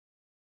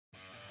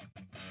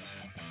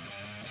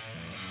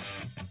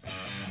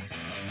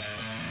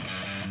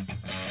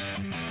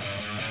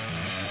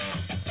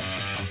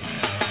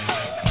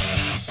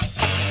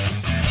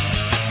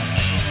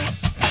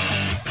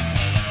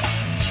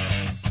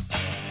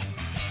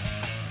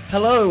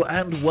Hello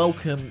and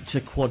welcome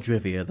to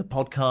Quadrivia, the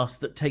podcast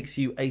that takes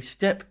you a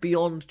step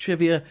beyond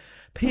trivia,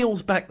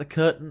 peels back the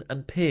curtain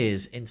and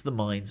peers into the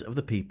minds of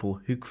the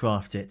people who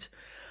craft it.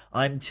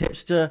 I'm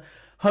Tipster,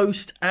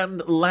 host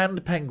and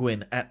land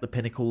penguin at the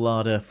Pinnacle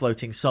Larder,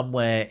 floating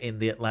somewhere in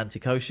the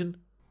Atlantic Ocean.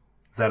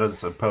 Is that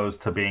as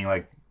opposed to being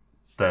like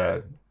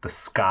the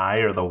sky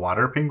or the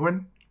water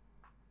penguin?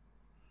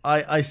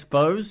 I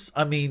suppose.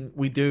 I mean,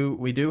 we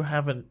do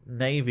have a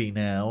navy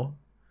now.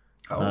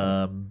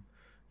 Oh.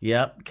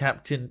 Yep,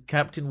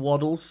 Captain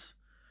Waddles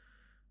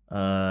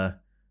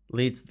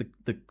leads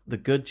the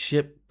good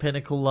ship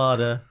Pinnacle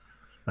Larder,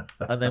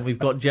 and then we've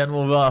got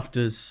General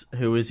Rafters,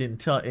 who is in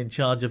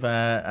charge of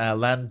our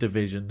land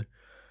division.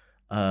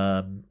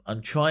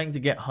 I'm trying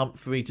to get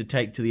Humphrey to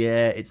take to the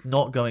air. It's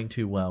not going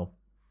too well.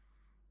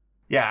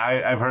 Yeah,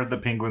 I've heard the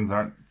penguins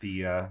aren't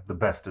the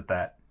best at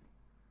that.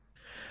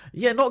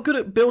 Yeah, not good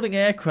at building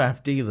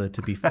aircraft either,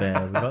 to be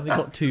fair. We've only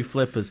got 2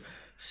 flippers.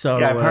 So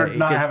yeah, I've heard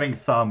having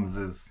thumbs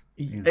is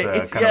kind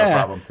of a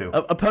problem too.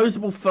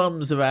 Opposable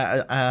thumbs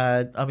are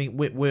I mean,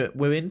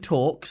 we're in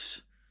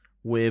talks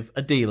with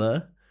a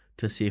dealer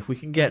to see if we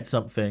can get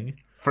something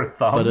for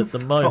thumbs, but at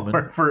the moment,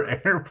 or for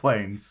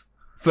airplanes.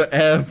 For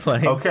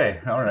airplanes. Okay,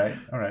 all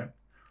right.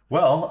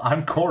 Well,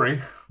 I'm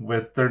Corey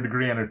with Third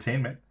Degree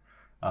Entertainment,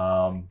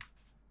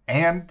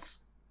 and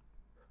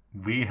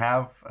we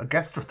have a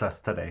guest with us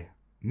today.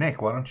 Nick,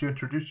 why don't you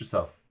introduce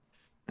yourself?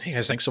 Hey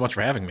guys, thanks so much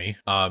for having me.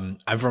 I'm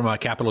from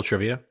Capital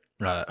Trivia,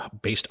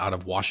 based out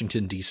of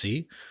Washington,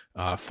 D.C.,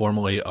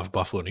 formerly of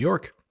Buffalo, New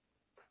York.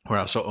 We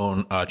also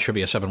own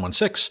Trivia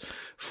 716,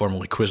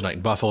 formerly Quiz Night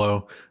in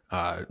Buffalo.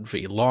 A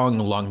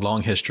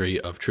long history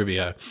of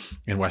trivia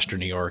in Western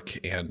New York,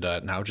 and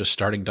now just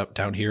starting up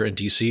down here in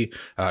D.C.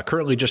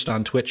 Currently just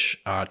on Twitch,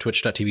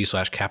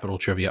 twitch.tv/Capital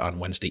Trivia on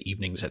Wednesday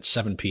evenings at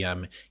 7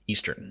 p.m.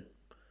 Eastern.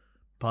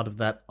 Part of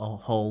that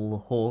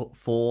whole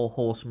 4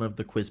 Horsemen of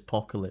the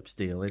Quizpocalypse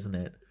deal, isn't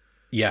it?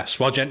 Yes.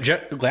 Well,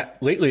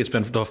 lately it's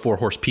been the 4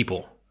 horse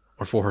people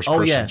or 4 horse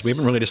persons. Yes. We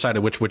haven't really decided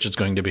which it's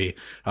going to be,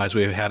 as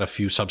we've had a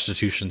few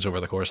substitutions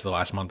over the course of the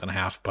last month and a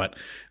half. But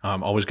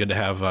always good to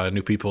have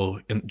new people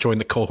join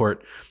the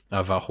cohort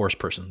of horse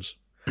persons.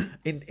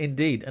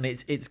 Indeed, and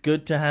it's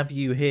good to have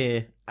you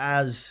here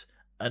as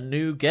a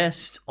new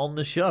guest on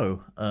the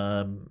show.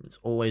 It's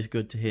always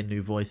good to hear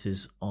new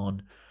voices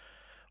on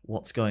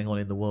what's going on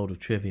in the world of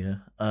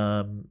trivia.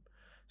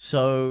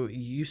 So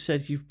you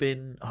said you've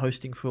been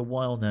hosting for a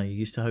while now. You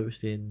used to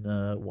host in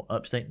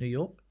upstate New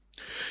York?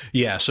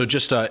 Yeah, so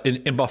just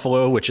in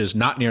Buffalo, which is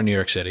not near New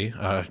York City,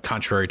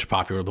 contrary to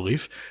popular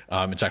belief.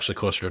 It's actually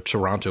closer to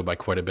Toronto by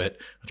quite a bit.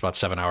 It's about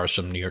 7 hours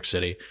from New York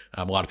City.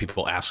 A lot of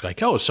people ask,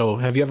 like, oh, so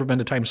have you ever been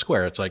to Times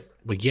Square? It's like,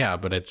 well, yeah,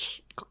 but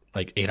it's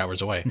like 8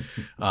 hours away.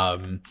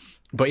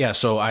 But yeah,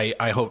 so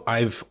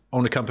I've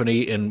owned a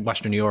company in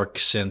Western New York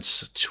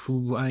since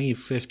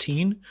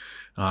 2015.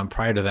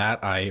 Prior to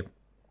that, I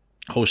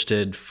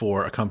hosted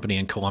for a company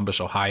in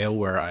Columbus, Ohio,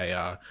 where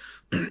I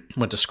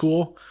went to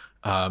school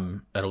at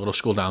a little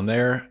school down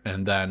there.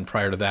 And then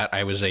prior to that,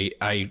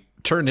 I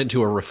turned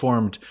into a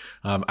reformed,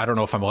 I don't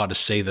know if I'm allowed to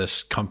say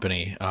this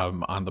company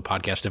on the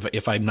podcast.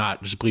 If I'm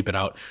not, just bleep it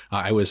out.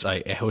 I was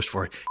a host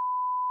for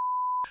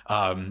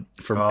in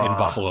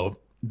Buffalo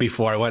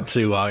before I went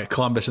to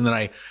Columbus, and then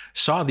I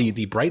saw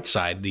the bright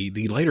side,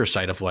 the lighter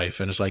side of life,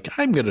 and it's like,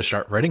 I'm going to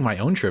start writing my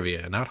own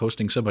trivia and not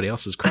hosting somebody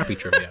else's crappy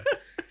trivia.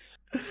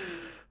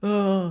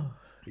 Oh,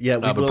 yeah.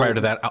 But prior to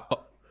that,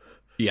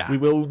 yeah, we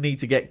will need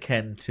to get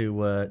Ken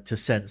to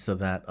censor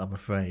that, I'm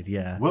afraid.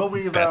 Yeah, will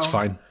we? Though? That's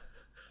fine.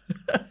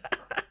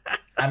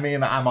 I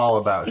mean, I'm all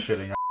about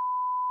shitting.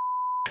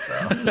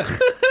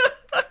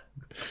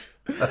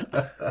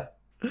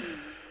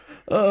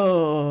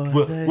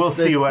 We'll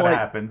see what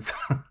happens.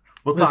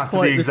 We'll talk to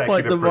the executive There's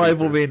quite the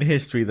producers. rivalry in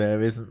history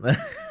there, isn't there?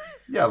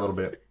 Yeah, a little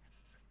bit.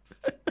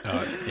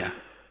 Yeah,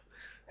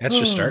 that's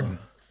just starting.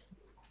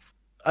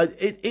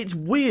 It's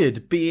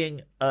weird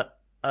being a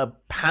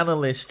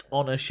panelist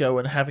on a show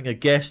and having a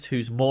guest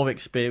who's more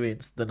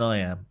experienced than I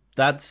am.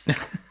 That's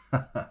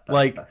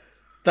like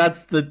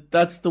that's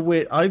the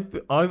weird.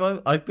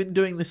 I've been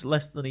doing this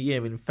less than a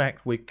year. In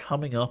fact, we're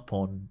coming up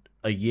on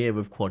a year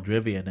of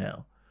Quadrivia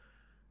now.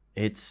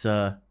 It's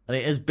and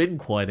it has been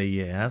quite a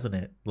year, hasn't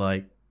it?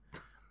 Like,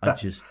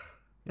 that's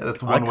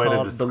one way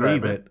to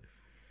describe it.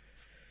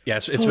 Yeah,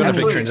 it's been a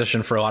big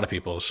transition for a lot of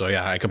people. So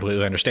yeah, I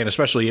completely understand.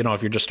 Especially,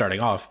 if you're just starting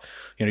off,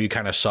 you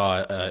kind of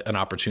saw an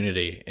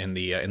opportunity in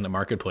the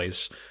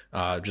marketplace,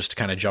 just to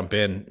kind of jump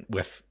in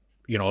with,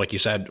 like you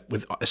said,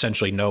 with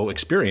essentially no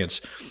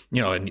experience,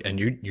 and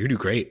you do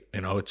great.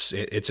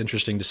 It's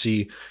interesting to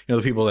see,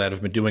 the people that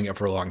have been doing it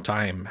for a long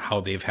time,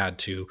 how they've had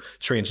to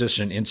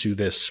transition into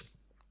this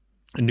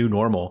new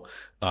normal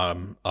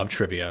of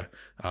trivia.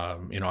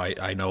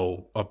 I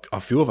know a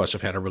few of us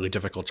have had a really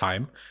difficult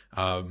time,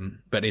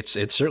 but it's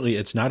certainly,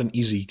 it's not an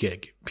easy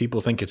gig.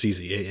 People think it's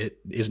easy. It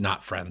is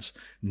not, friends.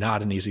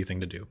 Not an easy thing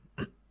to do.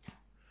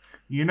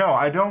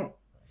 I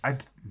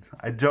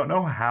don't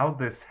know how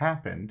this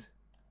happened,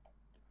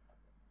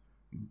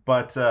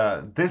 But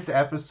this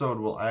episode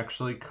will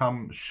actually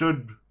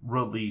should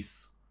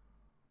release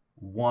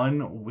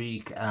 1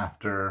 week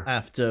after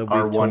we've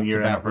our 1 talked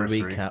year about the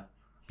anniversary. recap.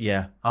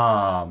 Yeah.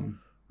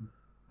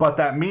 But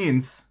that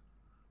means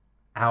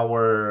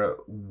our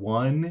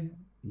 1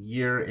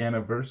 year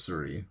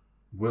anniversary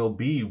will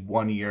be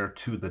 1 year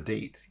to the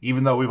date.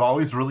 Even though we've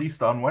always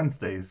released on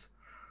Wednesdays,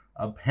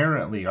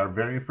 apparently our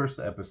very first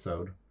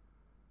episode,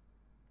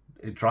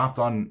 it dropped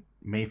on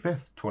May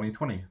 5th,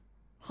 2020.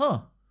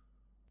 Huh.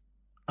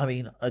 I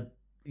mean,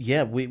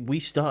 yeah, we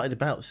started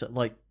about,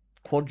 like,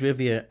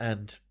 Quadrivia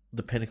and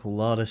the Pinnacle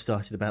Larder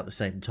started about the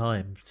same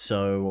time.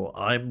 So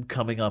I'm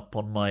coming up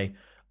on my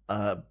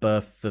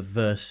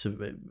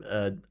birthversary,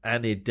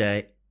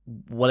 day,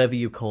 whatever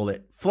you call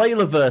it.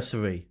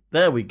 Flailaversary.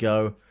 There we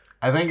go.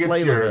 I think it's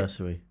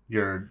Flailaversary.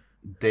 your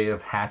day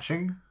of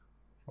hatching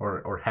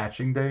or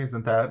hatching day.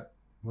 Isn't that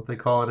what they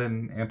call it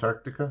in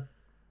Antarctica?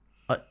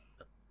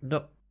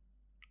 No,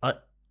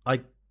 I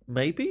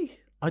maybe,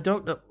 I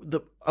don't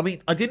know. I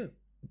mean, I didn't.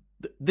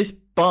 This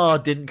bar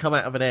didn't come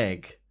out of an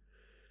egg.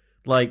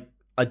 Like,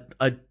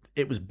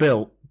 it was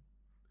built.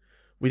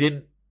 We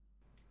didn't.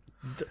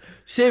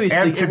 Seriously,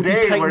 and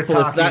today we're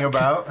talking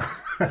about.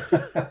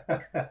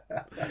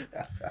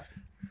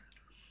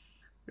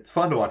 It's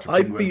fun to watch a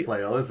penguin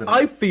flail, isn't it?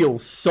 I feel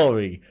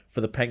sorry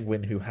for the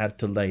penguin who had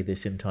to lay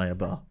this entire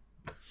bar.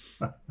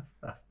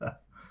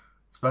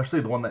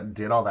 Especially the one that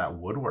did all that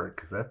woodwork,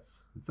 because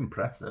it's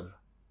impressive.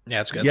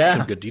 Yeah, it's got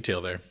some good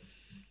detail there.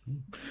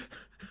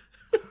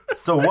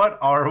 So what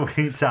are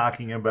we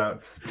talking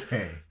about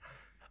today?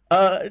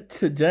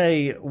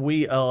 Today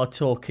we are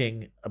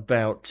talking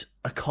about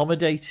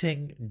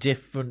accommodating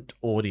different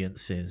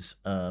audiences,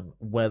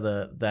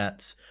 whether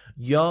that's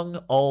young,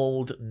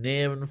 old,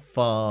 near and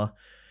far,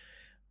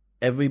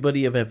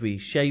 everybody of every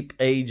shape,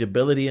 age,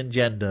 ability, and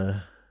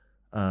gender.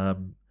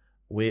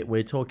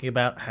 We're talking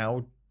about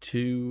how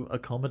to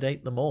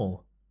accommodate them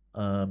all,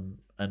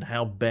 and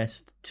how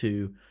best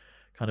to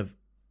kind of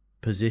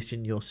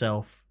position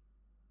yourself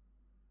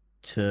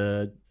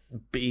to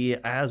be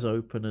as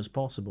open as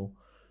possible.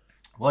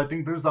 Well, I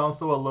think there's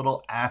also a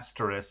little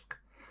asterisk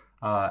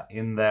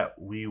in that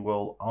we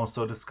will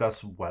also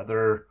discuss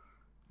whether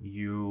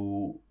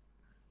you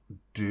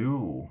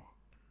do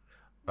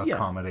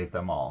accommodate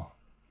them all.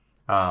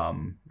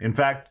 In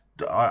fact,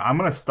 I'm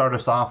going to start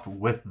us off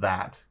with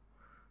that.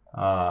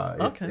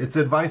 It's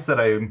advice that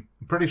I'm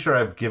pretty sure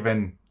I've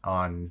given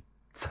on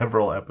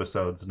several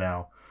episodes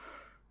now,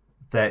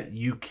 that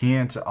you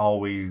can't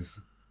always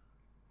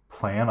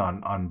plan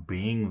on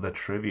being the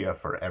trivia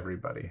for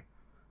everybody.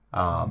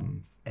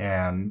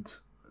 And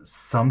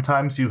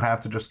sometimes you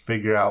have to just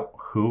figure out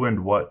who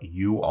and what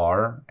you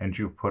are, and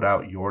you put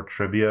out your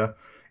trivia,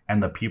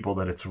 and the people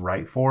that it's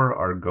right for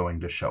are going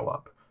to show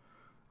up.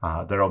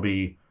 There'll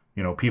be,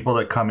 people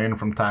that come in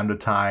from time to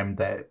time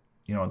that,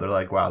 they're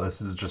like, wow, this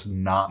is just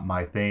not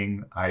my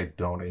thing. I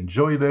don't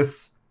enjoy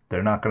this.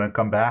 They're not going to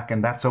come back,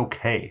 and that's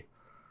okay.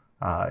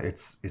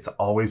 It's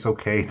always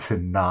okay to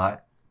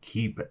not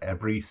keep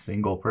every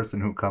single person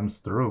who comes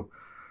through.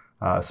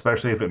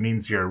 Especially if it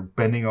means you're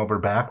bending over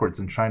backwards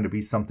and trying to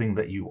be something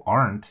that you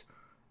aren't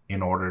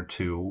in order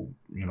to,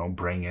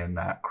 bring in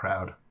that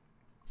crowd.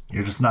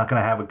 You're just not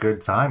going to have a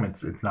good time.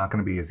 It's not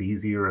going to be as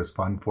easy or as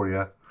fun for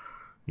you.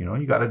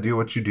 You got to do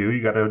what you do.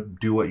 You got to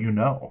do what you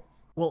know.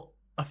 Well,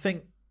 I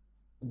think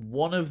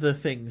one of the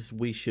things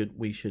we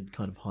should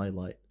kind of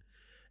highlight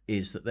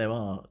is that there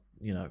are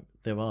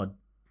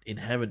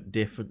inherent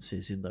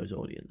differences in those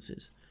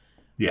audiences.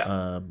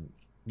 Yeah.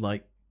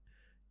 Like,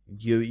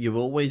 you're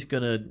always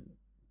going to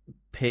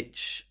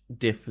pitch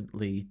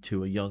differently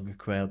to a younger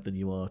crowd than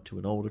you are to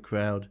an older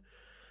crowd.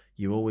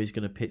 You're always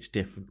going to pitch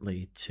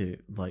differently to,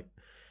 like,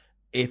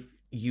 if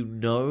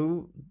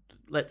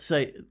let's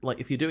say, like,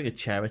 if you're doing a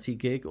charity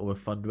gig or a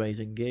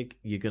fundraising gig,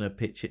 you're going to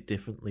pitch it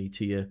differently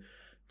to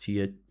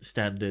your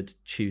standard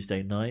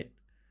Tuesday night,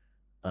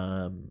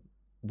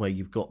 where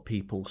you've got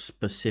people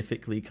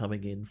specifically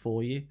coming in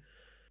for you.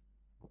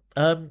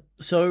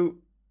 So,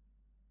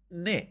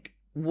 Nick,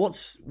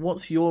 what's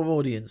your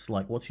audience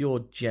like? What's your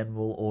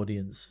general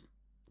audience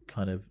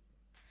kind of?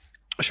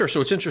 Sure.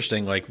 So it's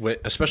interesting, like,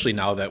 especially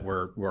now that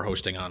we're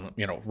hosting on,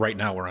 right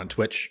now we're on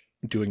Twitch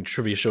doing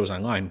trivia shows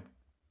online.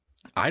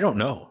 I don't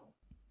know.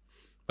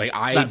 Like,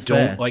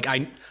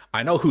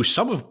 I know who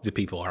some of the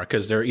people are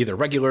because they're either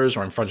regulars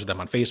or I'm friends with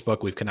them on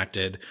Facebook. We've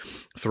connected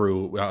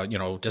through,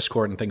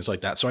 Discord and things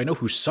like that. So I know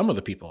who some of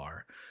the people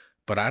are,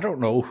 but I don't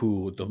know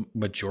who the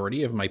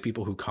majority of my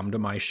people who come to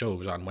my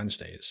shows on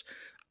Wednesdays.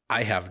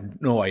 I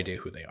have no idea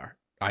who they are.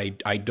 I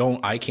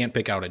can't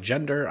pick out a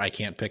gender. I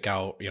can't pick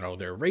out,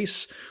 their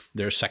race,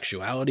 their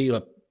sexuality,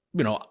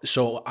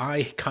 so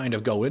I kind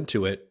of go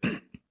into it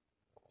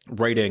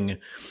writing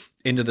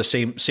into the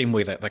same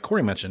way that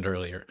Corey mentioned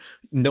earlier,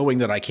 knowing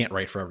that I can't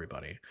write for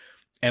everybody.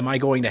 Am I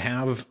going to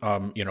have,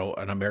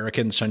 an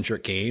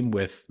American-centric game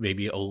with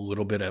maybe a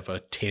little bit of a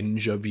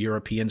tinge of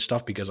European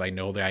stuff because I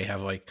know that I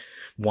have like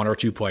one or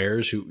two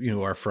players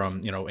who are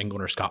from,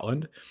 England or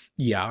Scotland?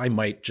 Yeah, I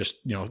might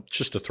just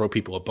to throw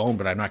people a bone,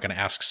 but I'm not going to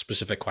ask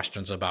specific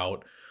questions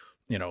about,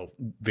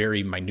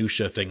 very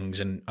minutia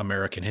things in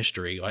American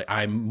history.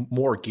 I'm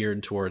more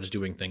geared towards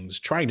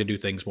trying to do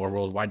things more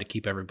worldwide to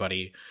keep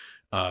everybody,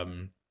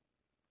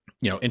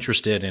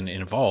 interested and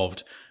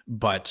involved,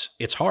 but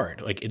it's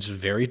hard. Like, it's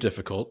very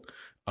difficult.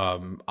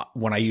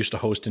 When I used to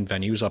host in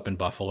venues up in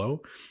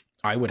Buffalo,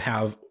 I would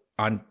have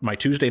on my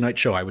Tuesday night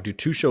show, I would do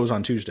two shows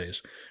on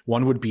Tuesdays.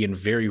 One would be in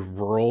very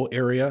rural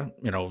area,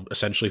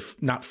 essentially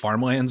not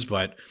farmlands,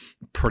 but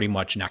pretty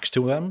much next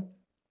to them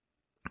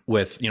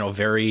with,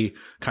 very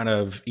kind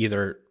of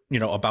either,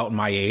 about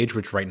my age,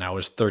 which right now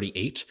is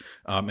 38,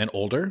 and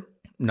older.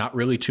 Not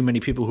really too many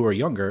people who are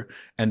younger.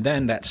 And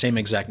then that same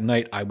exact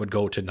night, I would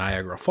go to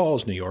Niagara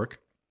Falls, New York,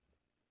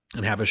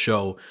 and have a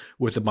show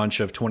with a bunch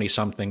of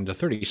 20-something to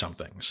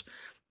 30-somethings.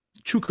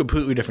 Two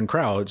completely different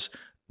crowds,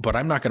 but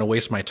I'm not going to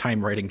waste my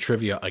time writing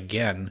trivia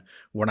again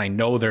when I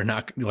know they're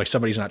not, like,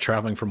 somebody's not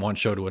traveling from one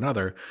show to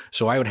another.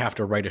 So I would have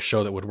to write a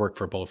show that would work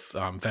for both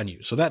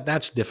venues. So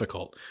that's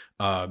difficult,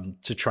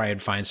 to try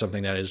and find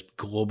something that is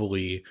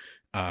globally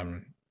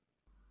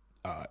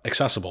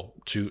accessible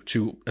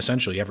to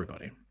essentially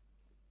everybody.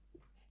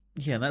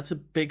 Yeah, that's a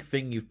big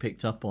thing you've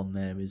picked up on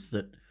there, is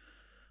that,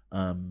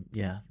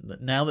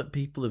 that now that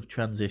people have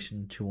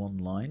transitioned to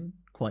online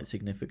quite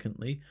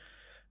significantly,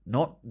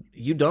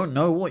 you don't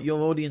know what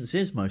your audience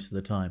is most of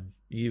the time.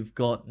 You've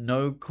got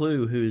no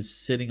clue who's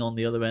sitting on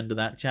the other end of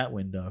that chat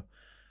window.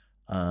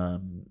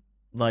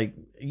 Like,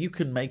 you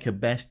can make a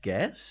best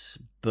guess,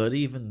 but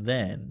even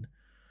then,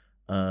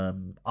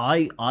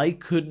 I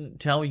couldn't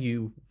tell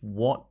you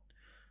what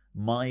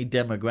my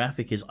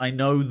demographic is. I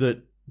know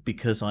that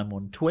because I'm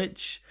on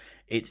Twitch,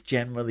 it's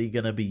generally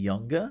going to be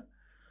younger,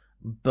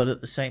 but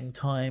at the same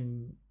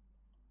time,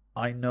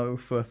 I know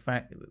for a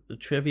fact that the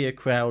trivia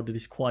crowd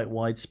is quite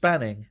wide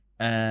spanning,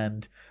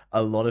 and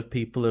a lot of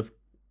people have,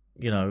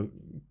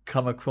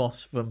 come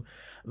across from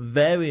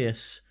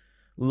various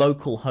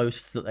local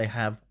hosts that they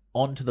have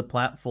onto the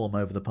platform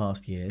over the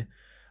past year.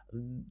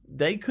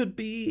 They could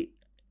be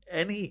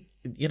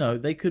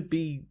they could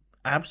be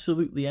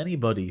absolutely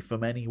anybody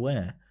from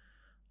anywhere.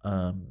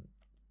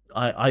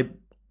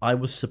 I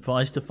was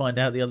surprised to find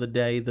out the other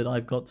day that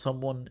I've got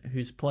someone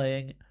who's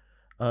playing,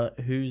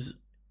 who's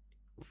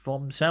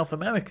from South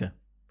America.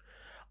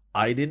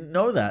 I didn't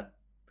know that.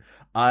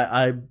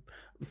 I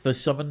for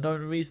some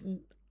unknown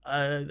reason,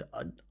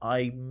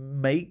 I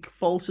make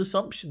false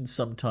assumptions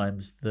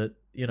sometimes that,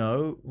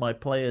 my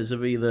players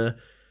are either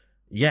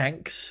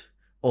Yanks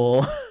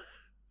or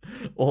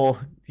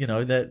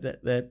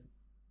they're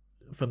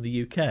from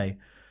the UK,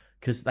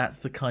 because that's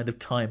the kind of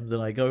time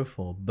that I go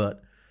for.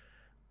 But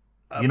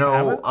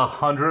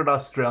 100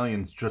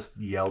 Australians just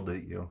yelled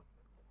at you.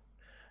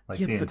 Like,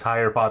 the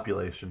entire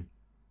population.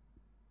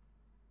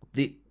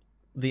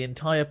 The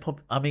entire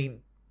I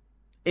mean,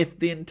 if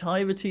the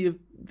entirety of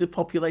the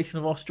population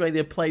of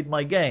Australia played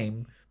my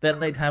game, then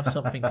they'd have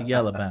something to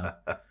yell about.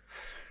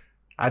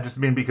 I just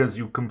mean because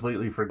you've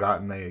completely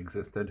forgotten they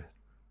existed.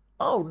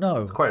 Oh,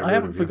 no. It's quite rude I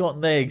haven't of you.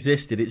 forgotten they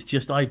existed. It's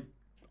just I'm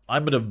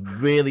at a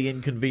really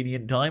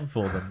inconvenient time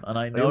for them, and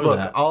I know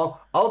that.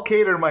 I'll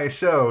cater my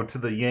show to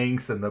the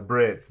Yanks and the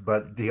Brits,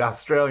 but the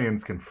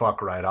Australians can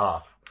fuck right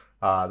off.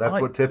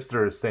 That's what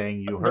Tipster is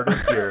saying. You heard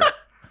it here.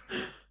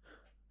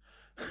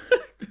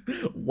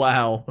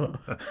 Wow.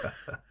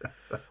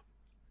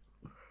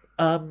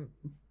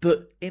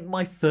 But in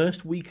my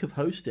first week of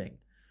hosting,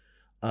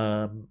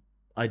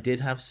 I did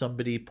have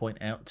somebody point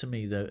out to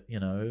me that,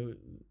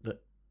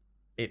 that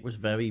it was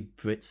very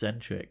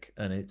Brit-centric,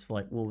 and it's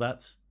like, well,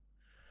 that's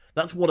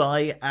what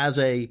I, as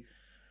a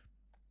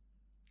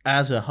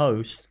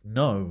host,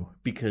 know,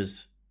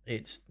 because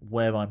it's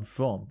where I'm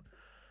from.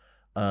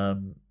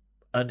 And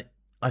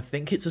I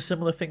think it's a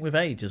similar thing with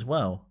age as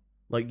well.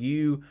 Like,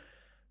 you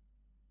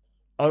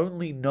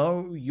only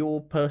know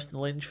your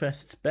personal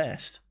interests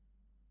best.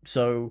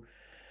 So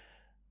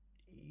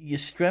your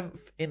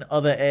strength in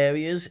other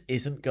areas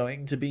isn't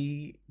going to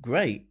be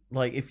great.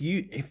 Like, if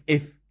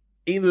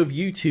either of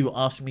you two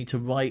asked me to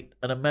write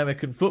an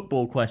American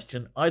football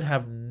question, I'd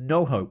have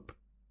no hope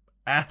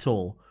at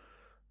all.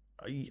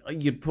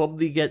 You'd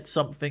probably get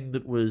something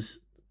that was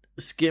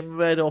skim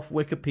read off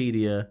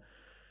Wikipedia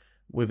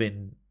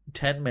within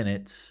 10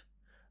 minutes,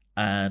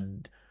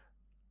 and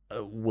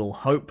we'll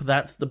hope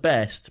that's the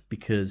best,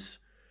 because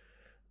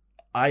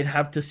I'd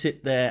have to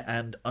sit there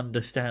and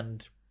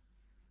understand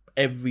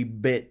every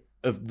bit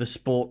of the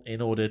sport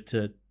in order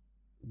to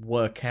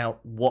work out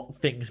what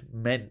things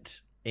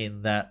meant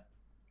in that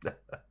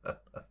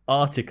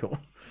article.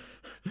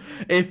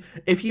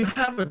 If you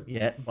haven't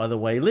yet, by the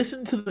way,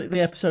 listen to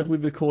the episode we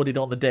recorded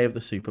on the day of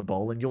the Super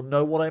Bowl, and you'll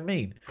know what I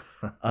mean.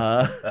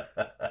 Or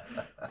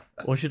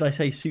should I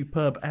say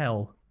Superb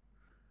Owl?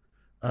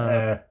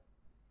 I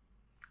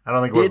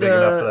don't think we're big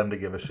enough for them to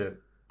give a shit.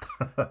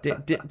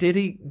 Did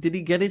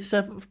he get his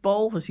seventh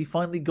bowl? Has he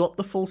finally got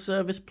the full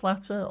service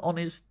platter on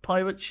his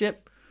pirate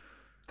ship?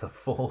 The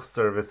full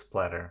service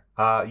platter.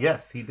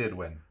 Yes, he did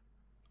win.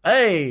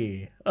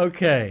 Hey,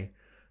 okay.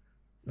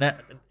 Now,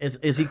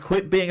 is he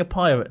quit being a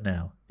pirate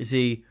now? Is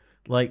he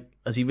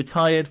has he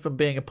retired from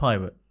being a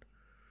pirate?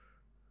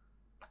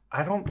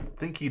 I don't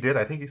think he did.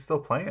 I think he's still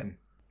playing.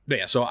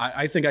 Yeah, so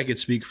I think I could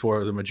speak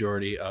for the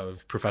majority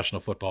of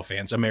professional football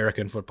fans,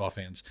 American football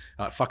fans.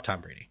 Fuck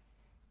Tom Brady.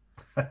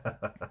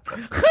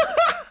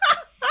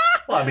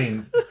 Well, I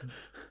mean,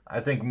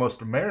 I think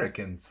most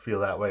Americans feel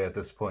that way at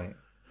this point.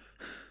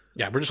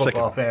 Yeah, we're just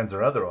football fans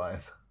or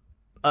otherwise.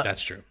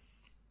 That's true.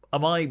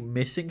 Am I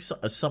missing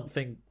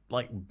something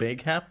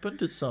big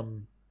happened?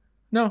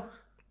 No,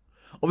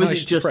 or is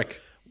it just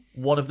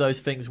one of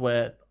those things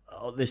where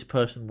this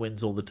person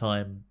wins all the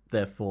time,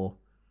 therefore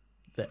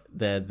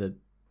they're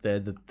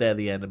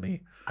the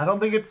enemy? I don't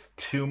think it's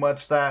too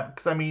much that,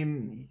 because I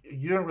mean,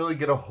 you don't really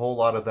get a whole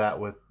lot of that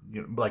with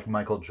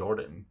Michael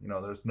Jordan.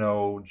 There's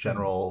no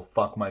general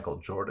fuck Michael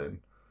Jordan.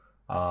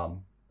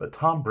 But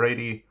Tom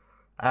Brady,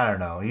 I don't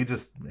know.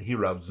 He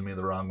rubs me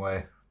the wrong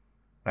way.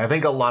 I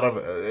think a lot of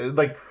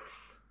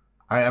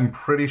I am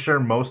pretty sure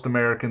most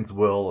Americans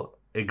will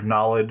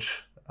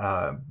acknowledge,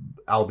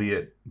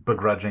 albeit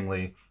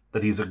begrudgingly,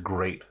 that he's a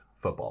great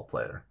football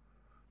player.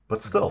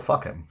 But still,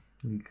 fuck him.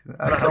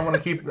 I don't want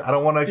to keep. I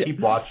don't want to keep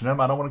watching him.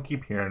 I don't want to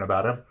keep hearing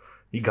about him.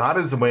 He got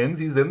his wins.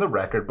 He's in the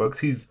record books.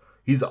 He's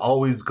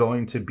always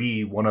going to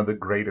be one of the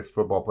greatest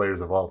football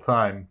players of all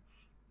time.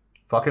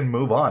 Fucking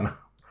move on.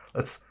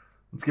 Let's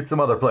get some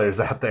other players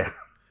out there.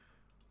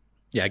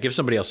 Yeah, give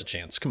somebody else a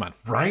chance. Come on.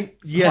 Right?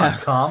 Yeah, Come on,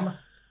 Tom.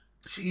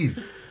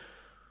 Jeez.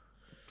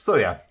 So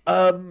yeah.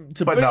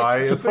 To bring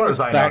us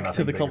back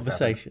to the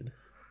conversation.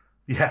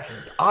 Yes,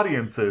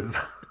 audiences.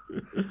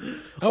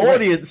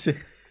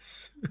 Audiences.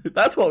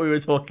 That's what we were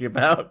talking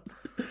about.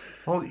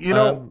 Well,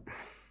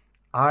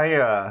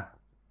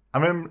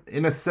 I'm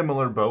in a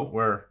similar boat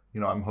where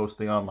I'm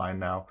hosting online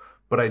now,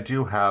 but I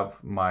do have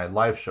my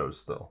live shows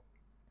still.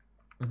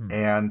 Mm-hmm.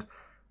 And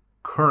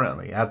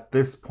currently, at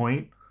this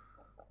point,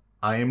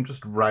 I am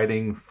just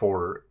writing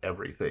for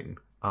everything.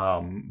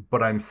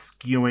 But I'm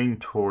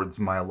skewing towards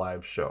my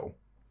live show.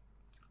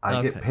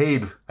 I get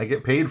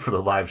paid for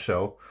the live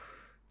show.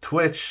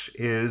 Twitch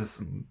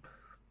is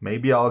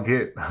maybe I'll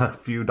get a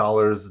few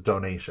dollars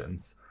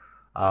donations.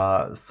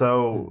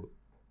 So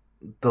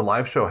the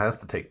live show has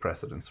to take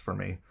precedence for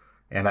me.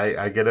 And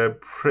I get a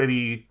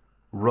pretty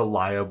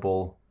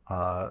reliable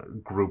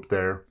group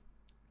there.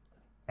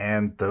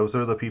 And those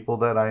are the people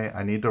that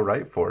I need to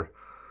write for.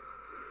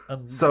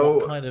 So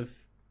what kind of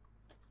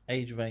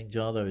age range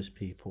are those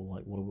people?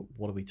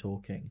 What are we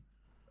talking?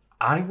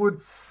 I would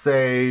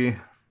say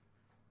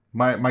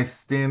my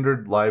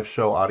standard live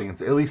show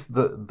audience, at least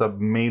the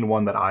main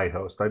one that I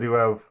host. I do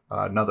have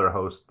another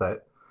host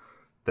that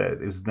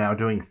is now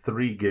doing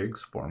 3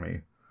 gigs for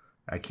me.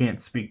 I can't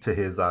speak to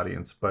his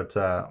audience, but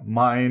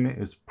mine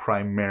is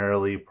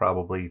primarily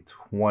probably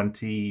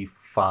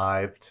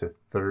 25 to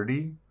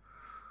 30.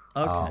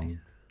 Okay.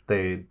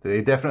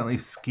 They definitely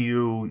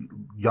skew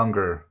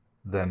younger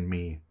than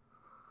me.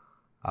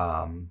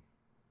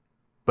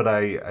 But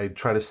I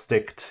try to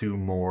stick to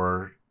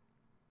more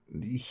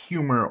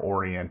humor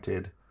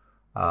oriented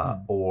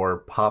or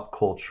pop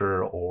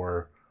culture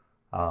or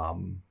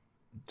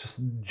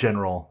just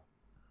general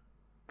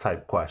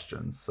type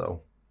questions.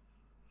 So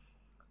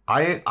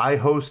I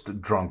host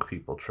drunk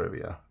people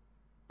trivia.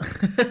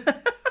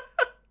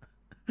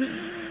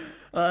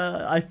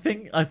 I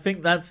think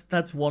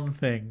that's one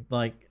thing.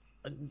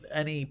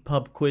 Any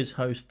pub quiz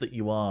host that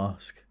you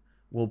ask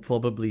will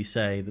probably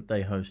say that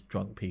they host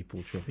drunk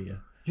people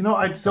trivia.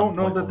 I don't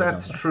know that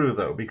that's true,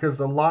 though, because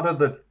a lot of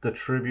the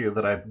trivia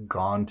that I've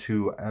gone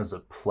to as a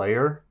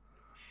player,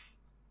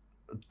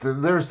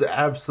 there's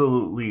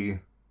absolutely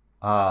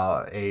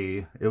at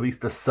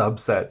least a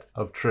subset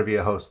of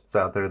trivia hosts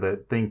out there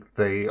that think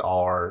they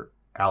are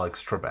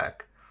Alex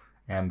Trebek.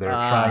 And they're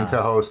trying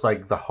to host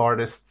the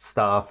hardest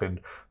stuff and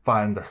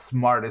find the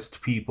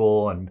smartest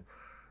people. And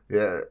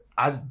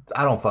I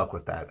don't fuck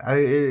with that.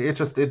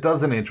 It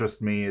doesn't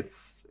interest me.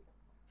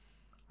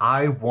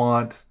 I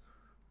want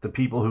the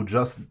people who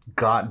just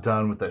got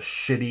done with a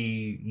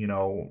shitty,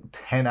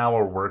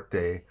 10-hour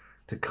workday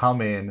to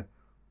come in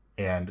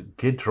and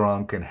get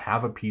drunk and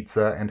have a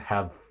pizza and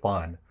have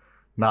fun,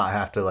 not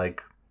have to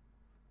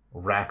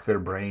rack their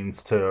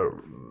brains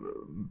to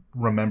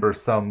remember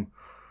some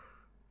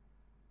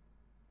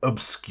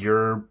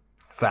obscure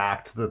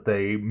fact that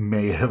they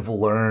may have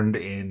learned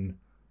in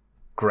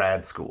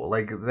grad school.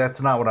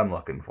 That's not what I'm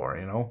looking for,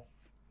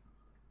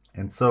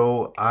 And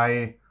so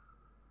I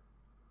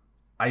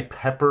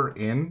pepper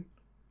in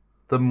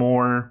the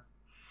more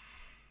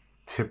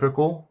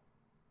typical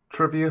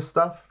trivia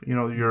stuff,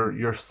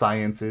 your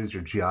sciences,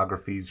 your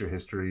geographies, your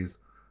histories.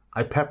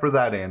 I pepper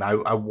that in.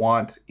 I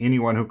want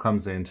anyone who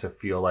comes in to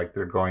feel like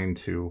they're going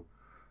to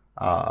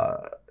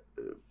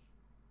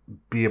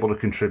be able to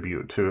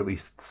contribute to at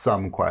least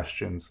some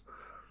questions,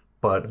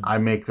 but I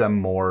make them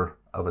more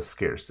of a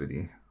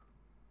scarcity.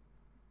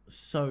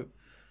 So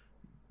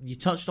you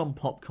touched on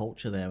pop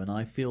culture there, and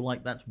I feel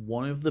like that's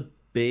one of the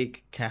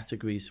big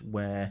categories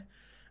where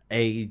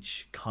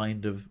age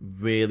kind of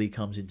really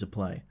comes into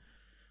play.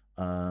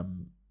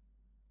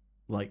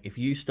 Like if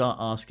you start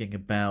asking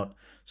about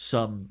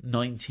some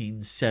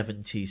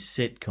 1970s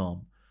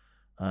sitcom,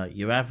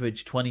 your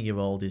average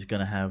 20-year-old is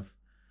going to have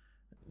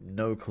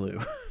no clue.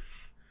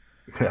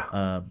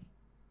 Yeah.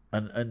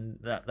 And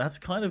that's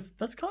kind of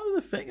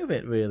the thing of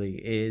it, really,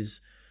 is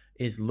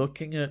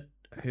looking at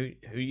who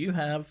you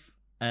have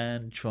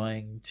and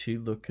trying to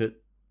look at,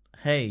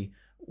 hey,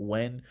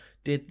 when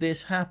did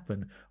this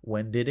happen?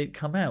 When did it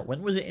come out?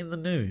 When was it in the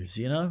news?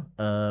 You know,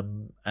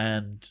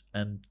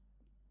 and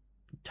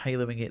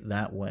tailoring it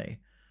that way.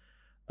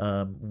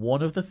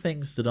 One of the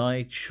things that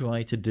I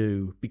try to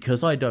do,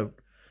 because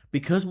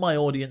my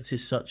audience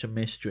is such a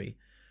mystery,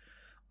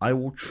 I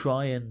will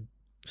try and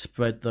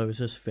spread those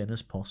as thin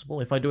as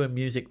possible. If I do a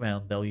music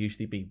round, there'll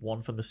usually be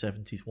one from the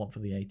 70s, one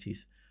from the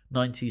 80s,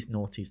 90s,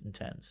 noughties, and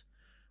 10s.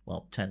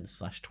 Well,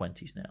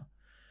 10s/20s now.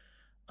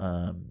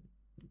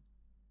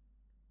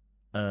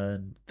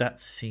 And that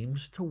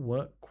seems to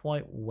work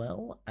quite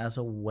well as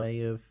a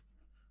way of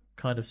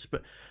kind of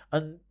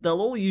and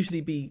they'll all usually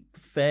be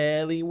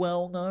fairly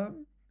well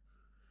known.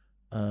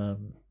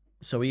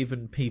 So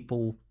even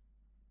people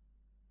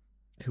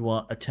who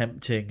are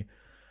attempting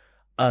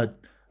a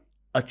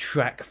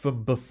track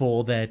from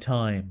before their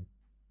time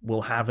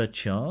will have a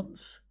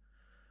chance.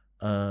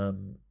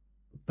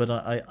 But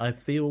I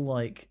feel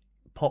like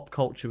pop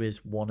culture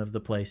is one of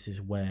the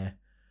places where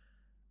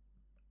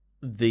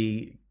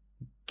the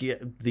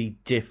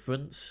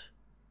difference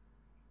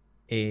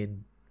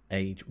in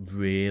age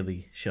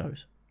really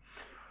shows.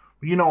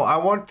 You know, I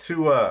want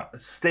to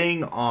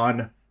staying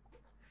on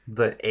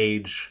the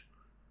age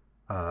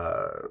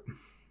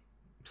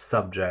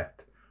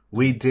subject.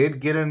 We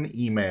did get an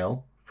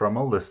email from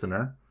a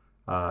listener.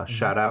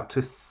 Shout out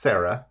to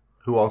Sarah,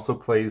 who also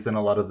plays in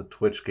a lot of the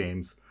Twitch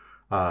games.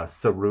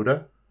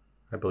 Saruta,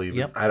 I believe.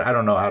 Yep. I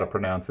don't know how to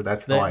pronounce it.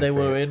 That's how they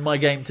were in my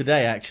game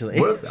today, actually.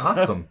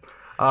 Awesome.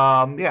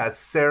 Yeah,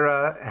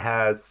 Sarah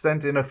has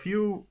sent in a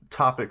few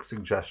topic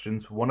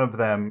suggestions. One of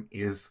them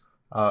is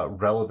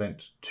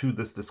relevant to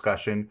this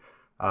discussion.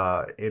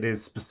 It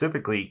is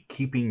specifically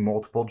keeping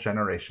multiple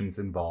generations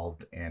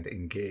involved and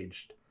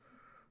engaged.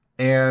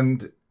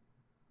 And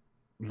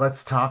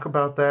let's talk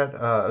about that,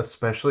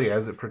 especially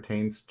as it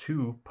pertains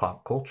to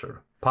pop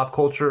culture. Pop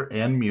culture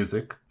and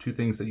music, two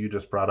things that you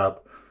just brought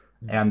up,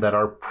 and that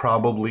are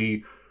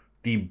probably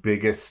the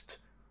biggest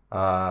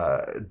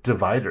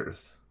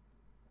dividers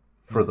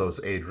for those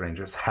age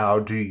ranges. How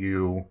do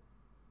you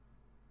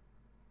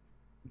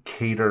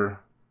cater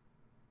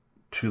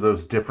to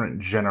those different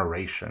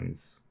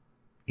generations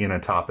in a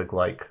topic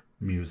like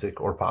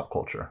music or pop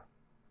culture?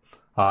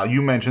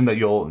 You mentioned that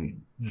you'll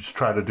just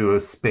try to do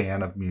a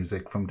span of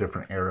music from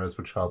different eras,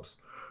 which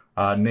helps.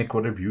 Nick,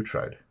 what have you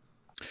tried?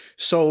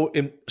 So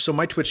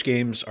my Twitch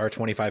games are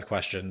 25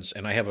 questions,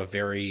 and I have a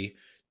very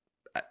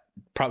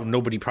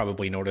nobody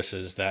probably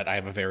notices that I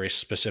have a very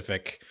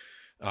specific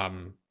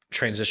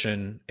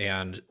transition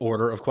and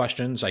order of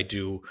questions. I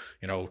do,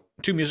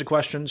 2 music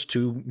questions,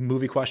 2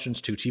 movie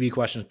questions, 2 TV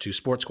questions, 2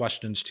 sports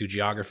questions, 2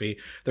 geography.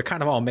 They're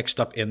kind of all mixed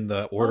up in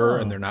the order,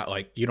 and they're not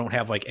like, you don't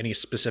have like any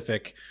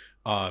specific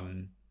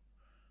point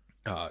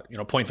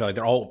value.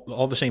 They're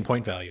all the same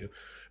point value,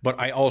 but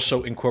I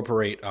also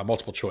incorporate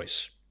multiple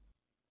choice.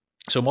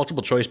 So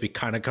multiple choice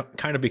kind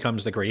of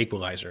becomes the great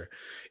equalizer,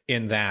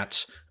 in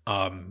that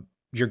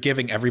you're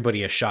giving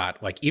everybody a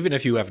shot. Like, even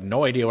if you have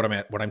no idea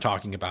what I'm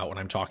talking about when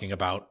I'm talking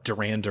about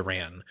Duran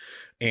Duran,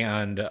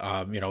 and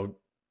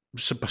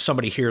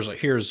somebody hears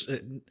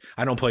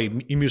I don't play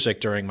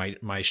music during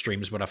my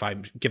streams, but if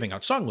I'm giving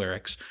out song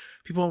lyrics,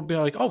 people will be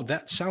like, oh,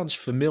 that sounds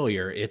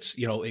familiar. It's,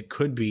 it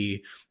could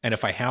be. And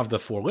if I have the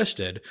 4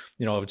 listed,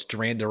 if it's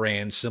Duran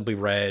Duran, Simply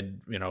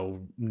Red,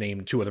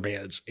 name 2 other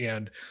bands,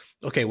 and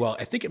okay, well,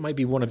 I think it might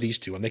be one of these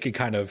 2, and they could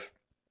kind of,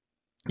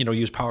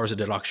 use powers of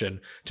deduction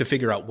to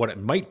figure out what it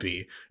might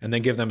be, and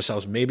then give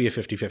themselves maybe a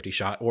 50-50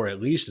 shot, or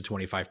at least a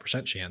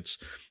 25% chance,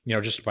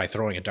 just by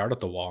throwing a dart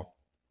at the wall.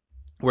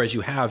 Whereas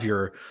you have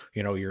your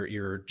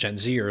Gen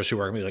Zers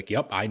who are gonna be like,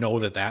 yep, I know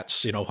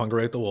that's,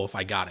 Hungry Like the Wolf.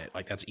 I got it.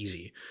 Like, that's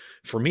easy.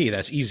 For me,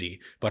 that's easy.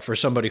 But for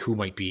somebody who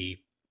might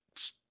be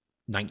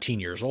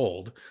 19 years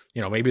old,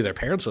 maybe their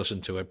parents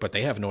listen to it, but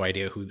they have no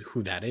idea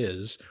who that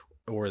is,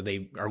 or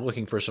they are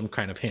looking for some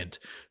kind of hint.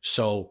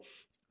 So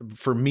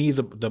for me,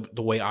 the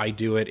way I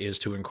do it is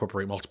to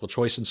incorporate multiple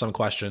choice in some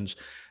questions.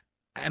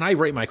 And I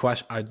rate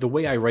the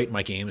way I rate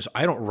my games,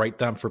 I don't write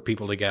them for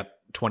people to get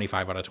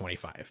 25 out of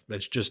 25.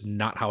 That's just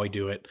not how I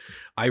do it.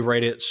 I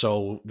write it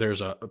so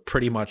there's a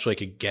pretty much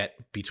like a get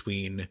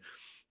between,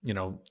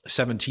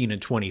 17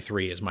 and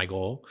 23 is my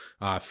goal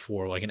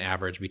for like an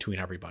average between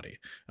everybody.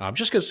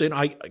 Just because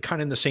I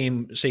kind of in the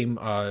same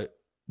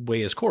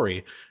way as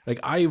Corey. Like,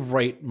 I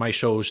write my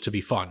shows to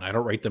be fun. I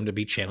don't write them to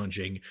be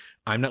challenging.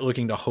 I'm not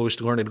looking to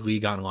host Learned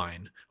League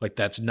online. Like,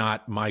 that's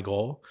not my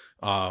goal.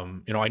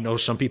 I know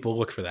some people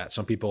look for that.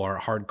 Some people are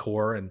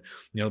hardcore and,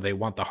 they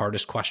want the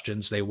hardest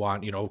questions. They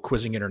want,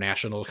 Quizzing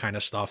International kind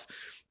of stuff.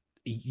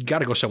 You got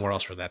to go somewhere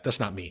else for that. That's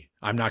not me.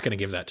 I'm not going to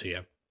give that to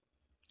you.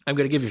 I'm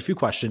going to give you a few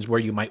questions where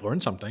you might learn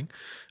something,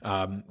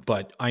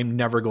 but I'm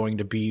never going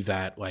to be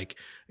that, like,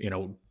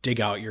 dig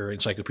out your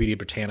Encyclopedia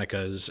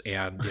Britannicas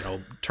and,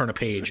 turn a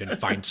page and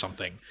find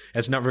something.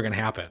 It's never going to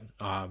happen.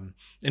 And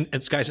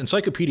it's, guys,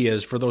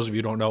 encyclopedias, for those of you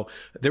who don't know,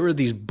 there were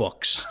these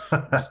books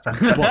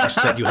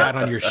that you had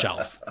on your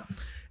shelf.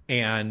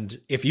 And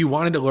if you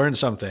wanted to learn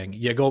something,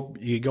 you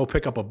go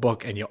pick up a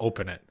book and you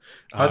open it.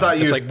 I thought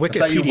you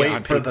Wikipedia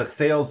wait for the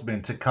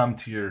salesman to come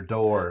to your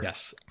door.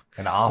 Yes.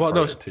 And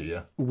offer it to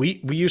you.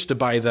 We used to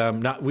buy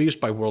them. We used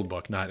to buy World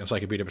Book, not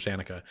Encyclopedia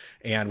Britannica,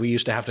 and we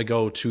used to have to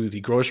go to the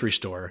grocery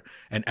store,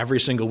 and every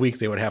single week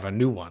they would have a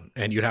new one,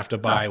 and you'd have to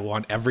buy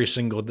one every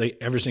single day,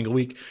 every single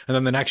week, and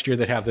then the next year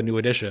they'd have the new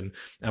edition,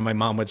 and my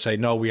mom would say,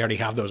 "No, we already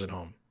have those at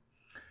home."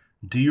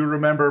 Do you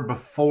remember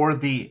before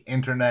the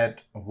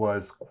internet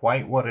was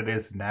quite what it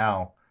is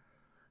now?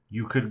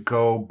 You could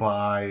go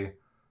buy,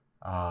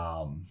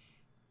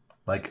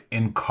 like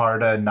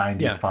Encarta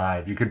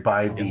 95. You could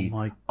buy the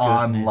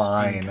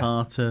online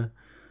Encarta.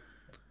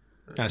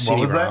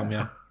 CD-ROM,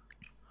 yeah.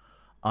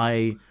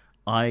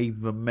 I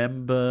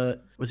remember,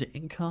 was it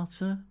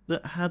Encarta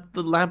that had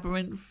the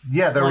Labyrinth?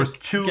 Yeah, there was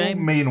two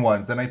main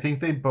ones, and I think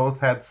they both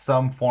had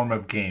some form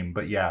of game.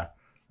 But yeah,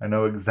 I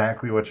know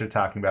exactly what you're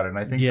talking about, and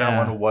I think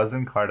that one was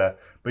Encarta.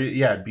 But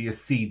yeah, it'd be a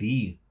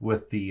CD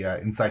with the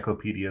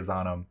encyclopedias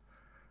on them.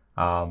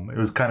 It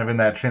was kind of in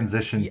that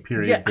transition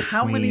period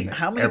between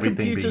how many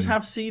computers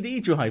have CD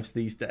drives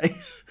these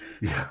days?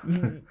 Yeah.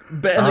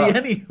 Barely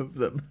any of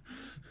them.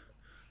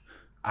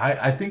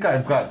 I think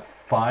I've got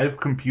 5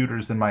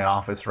 computers in my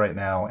office right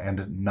now,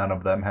 and none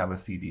of them have a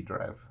CD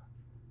drive.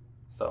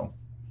 So,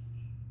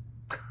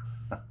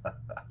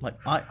 like,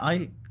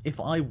 I if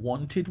I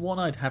wanted one,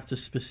 I'd have to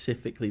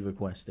specifically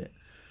request it.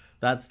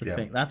 That's the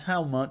thing. That's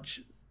how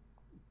much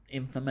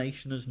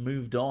information has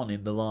moved on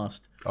in the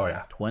last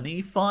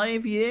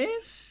 25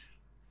 years.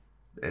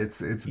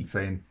 It's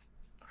insane.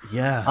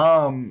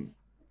 Yeah.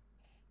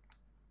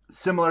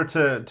 Similar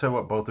to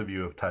what both of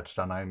you have touched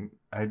on,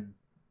 I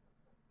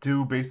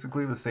do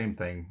basically the same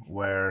thing,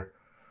 where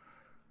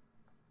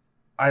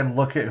I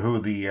look at who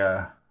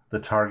the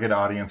target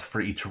audience for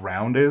each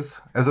round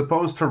is, as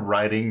opposed to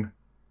writing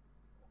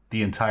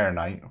the entire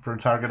night for a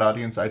target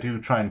audience. I do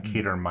try and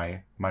cater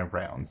my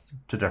rounds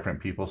to different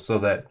people so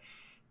that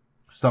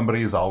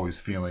somebody is always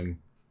feeling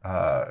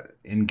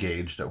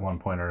engaged at one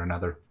point or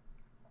another.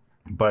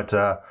 But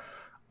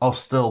I'll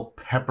still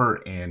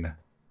pepper in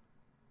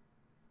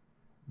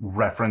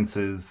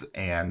references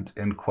and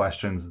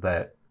questions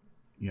that,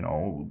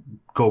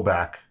 go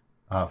back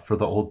for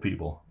the old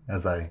people,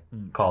 as I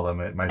call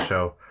them at my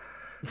show.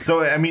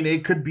 So, I mean, I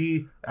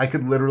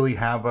could literally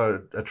have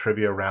a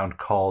trivia round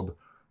called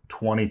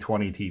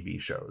 2020 TV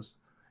shows.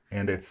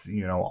 And it's,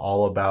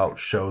 all about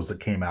shows that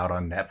came out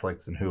on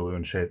Netflix and Hulu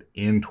and shit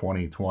in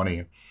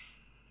 2020.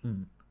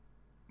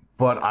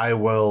 But I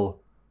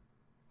will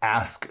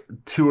ask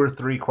 2 or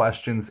 3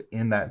 questions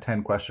in that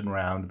 10-question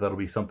round. That'll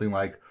be something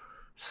like,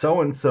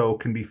 so-and-so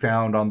can be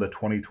found on the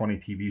 2020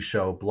 TV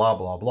show, blah,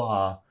 blah,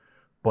 blah.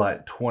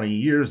 But 20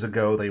 years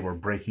ago, they were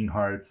breaking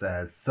hearts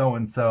as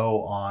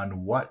so-and-so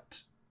on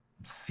what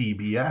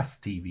CBS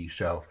TV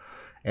show?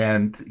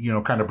 And,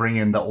 kind of bring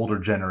in the older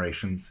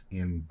generations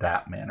in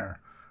that manner.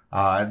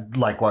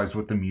 Likewise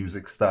with the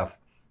music stuff,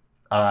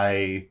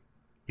 it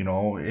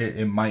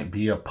might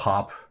be a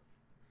pop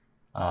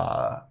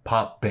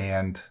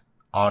band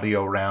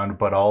audio round,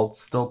 but I'll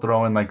still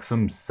throw in like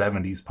some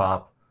 70s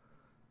pop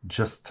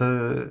just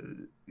to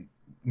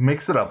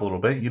mix it up a little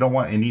bit. You don't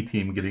want any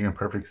team getting a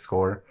perfect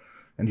score,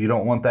 and you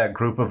don't want that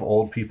group of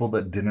old people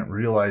that didn't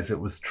realize it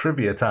was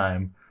trivia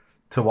time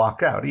to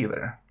walk out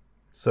either.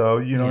 So,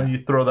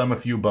 you throw them a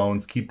few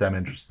bones, keep them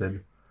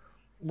interested.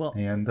 Well,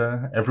 and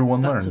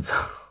everyone learns.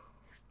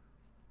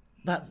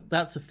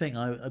 That's the thing.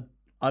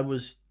 I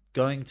was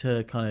going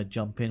to kind of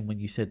jump in when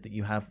you said that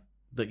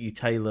you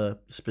tailor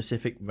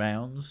specific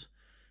rounds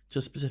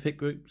to specific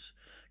groups,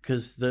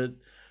 because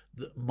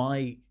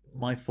my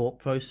thought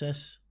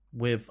process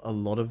with a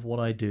lot of what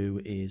I do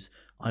is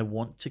I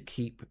want to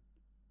keep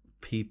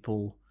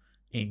people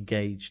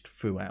engaged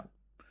throughout.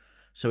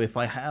 So if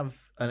I have,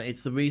 and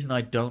it's the reason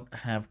I don't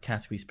have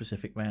category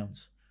specific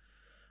rounds,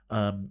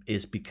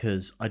 is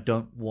because I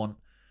don't want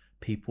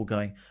people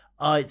going,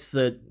 it's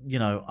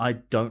I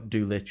don't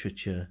do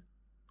literature,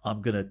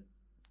 I'm gonna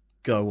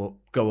go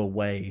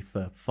away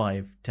for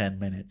 5-10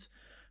 minutes,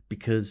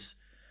 because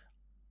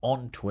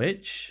on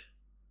Twitch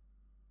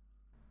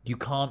you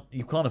can't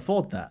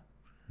afford that.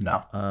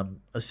 No.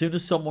 As soon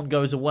as someone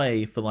goes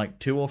away for like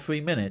 2 or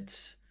 3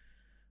 minutes,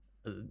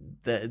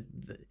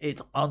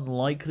 it's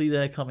unlikely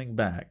they're coming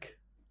back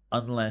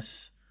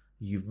unless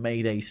you've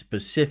made a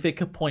specific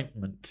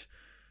appointment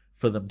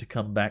for them to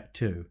come back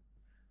to.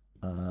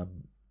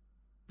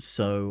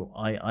 So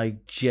I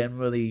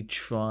generally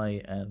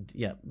try and,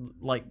 yeah,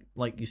 like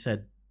you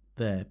said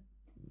there,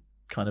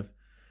 kind of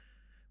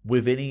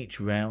within each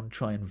round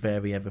try and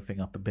vary everything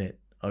up a bit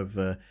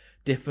over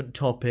different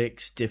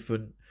topics,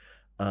 different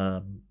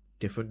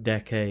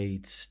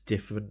decades,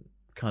 different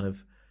kind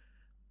of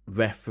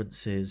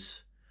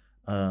references.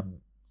 The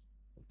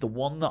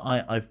one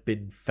that I've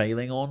been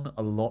failing on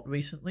a lot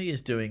recently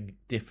is doing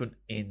different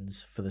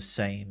ins for the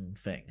same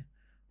thing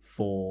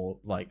for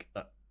like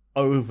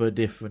over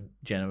different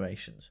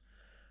generations,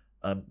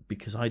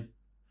 because I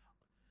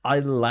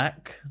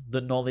lack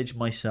the knowledge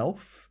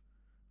myself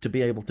to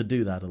be able to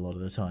do that a lot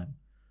of the time,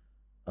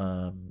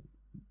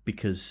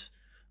 because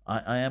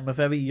I am a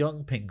very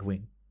young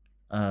penguin,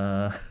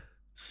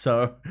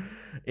 so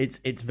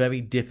it's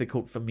very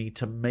difficult for me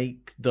to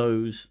make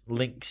those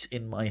links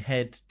in my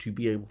head to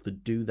be able to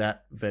do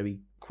that very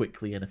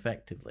quickly and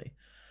effectively,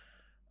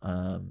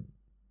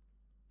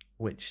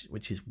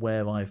 which is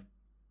where I've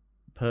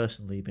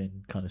personally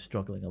been kind of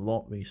struggling a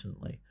lot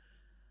recently.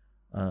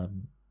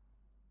 Do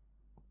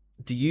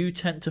you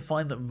tend to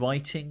find that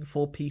writing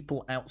for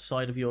people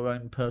outside of your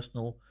own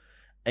personal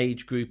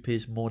age group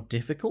is more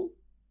difficult?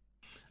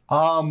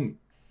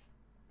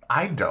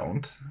 I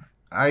don't.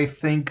 I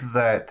think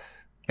that,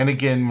 and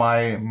again,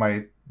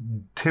 my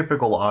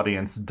typical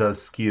audience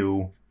does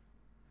skew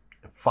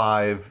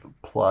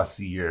 5+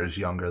 years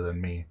younger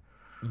than me.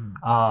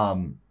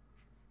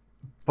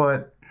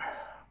 But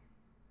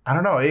I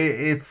don't know.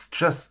 It's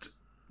just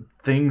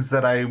things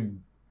that I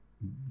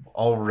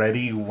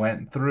already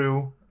went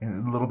through,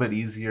 and a little bit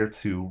easier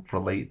to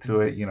relate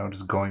to it.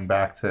 Just going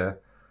back to,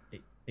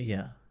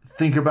 yeah,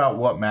 think about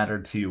what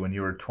mattered to you when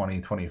you were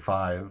 20,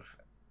 25.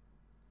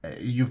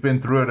 You've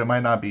been through it. It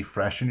might not be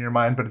fresh in your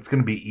mind, but it's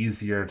going to be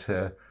easier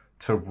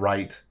to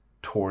write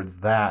towards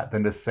that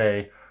than to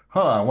say,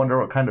 I wonder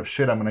what kind of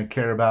shit I'm going to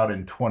care about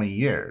in 20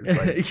 years.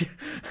 Like,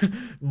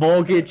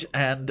 mortgage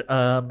and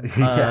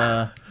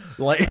yeah.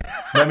 Like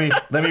let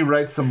me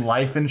write some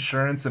life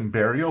insurance and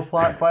burial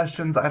plot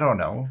questions. I don't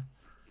know.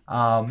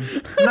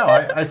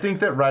 No, I think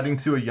that writing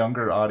to a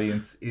younger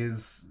audience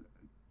is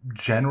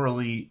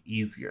generally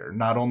easier,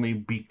 not only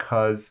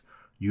because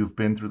you've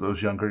been through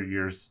those younger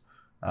years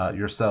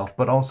yourself,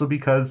 but also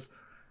because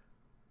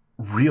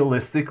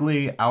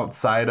realistically,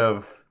 outside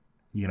of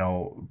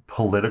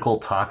political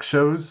talk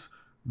shows,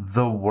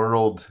 the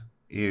world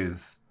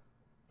is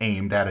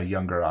aimed at a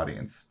younger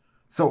audience.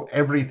 So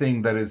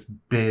everything that is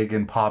big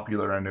and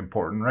popular and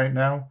important right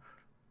now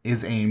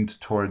is aimed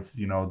towards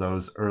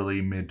those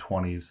early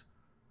mid-20s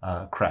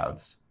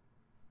crowds.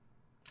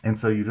 And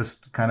so you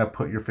just kind of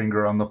put your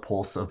finger on the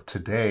pulse of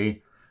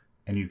today,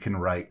 and you can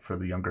write for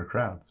the younger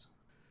crowds.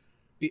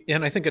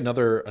 And I think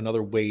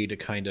another way to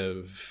kind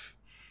of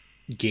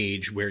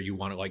gauge where you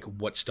want to, like,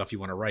 what stuff you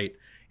want to write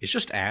is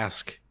just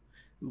ask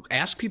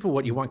people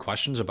what you want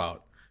questions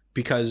about,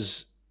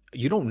 because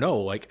you don't know.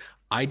 Like,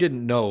 I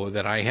didn't know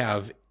that I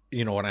have,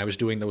 when I was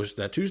doing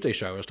that Tuesday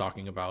show I was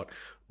talking about,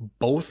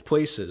 both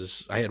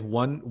places, I had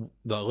one,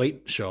 the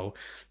late show,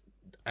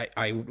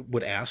 I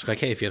would ask, like,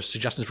 hey, if you have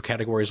suggestions for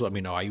categories, let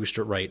me know. I used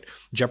to write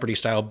Jeopardy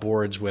style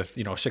boards with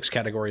 6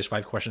 categories,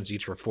 5 questions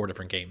each for 4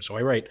 different games. So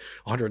I write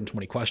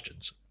 120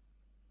 questions.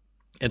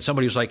 And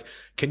somebody was like,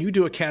 can you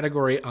do a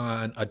category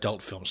on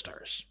adult film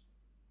stars?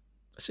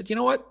 I said, you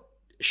know what?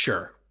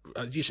 Sure.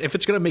 If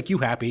it's going to make you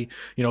happy,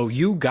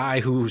 you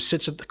guy who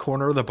sits at the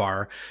corner of the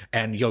bar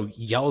and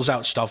yells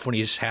out stuff when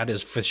he's had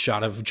his 5th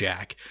shot of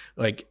Jack,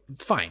 like,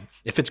 fine.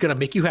 If it's going to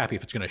make you happy,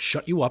 if it's going to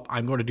shut you up,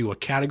 I'm going to do a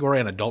category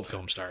on adult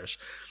film stars.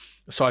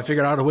 So I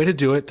figured out a way to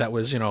do it that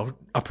was,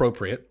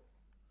 appropriate.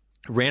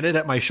 Ran it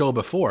at my show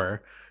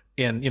before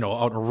out in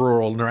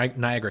rural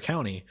Niagara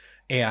County,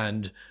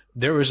 and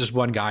there was this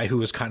one guy who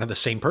was kind of the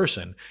same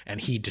person,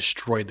 and he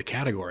destroyed the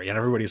category, and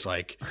everybody's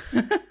like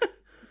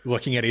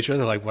looking at each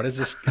other like, what is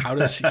this? How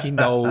does he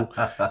know?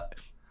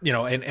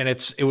 And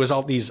it was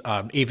all these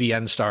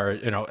AVN star,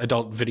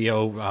 adult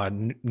video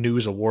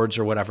news awards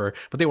or whatever,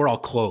 but they were all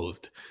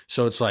clothed.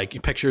 So it's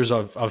like pictures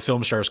of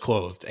film stars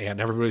clothed,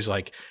 and everybody's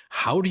like,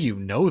 how do you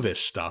know this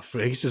stuff?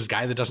 He's this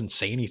guy that doesn't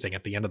say anything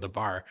at the end of the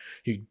bar.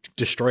 He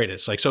destroyed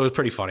it. So it was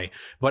pretty funny.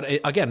 But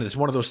again, it's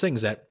one of those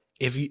things that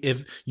if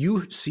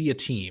you see a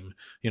team,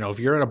 if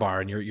you're in a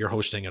bar and you're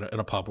hosting in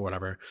a pub or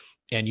whatever,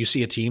 and you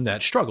see a team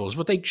that struggles,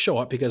 but they show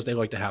up because they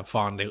like to have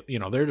fun.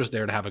 They're just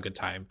there to have a good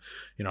time,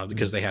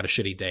 because they had a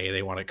shitty day.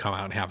 They want to come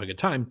out and have a good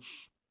time.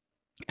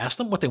 Ask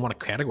them what they want a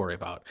category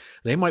about.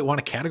 They might want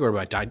a category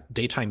about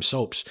daytime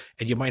soaps,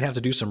 and you might have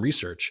to do some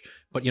research.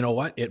 But you know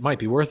what? It might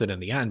be worth it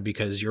in the end,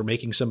 because you're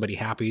making somebody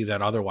happy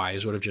that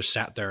otherwise would have just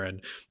sat there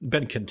and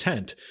been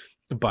content.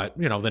 But,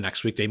 the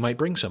next week they might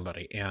bring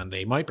somebody, and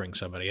they might bring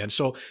somebody. And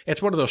so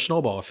it's one of those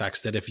snowball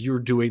effects that if you're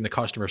doing the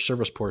customer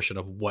service portion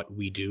of what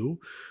we do,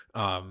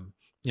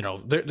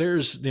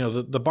 there's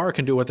the bar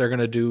can do what they're going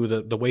to do,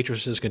 the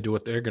waitresses can do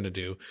what they're going to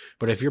do,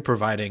 but if you're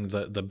providing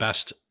the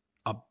best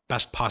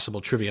possible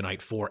trivia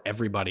night for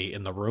everybody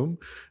in the room,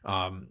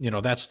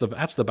 that's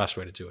the best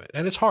way to do it.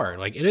 And it's hard.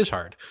 Like, it is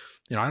hard.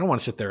 I don't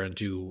want to sit there and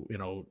do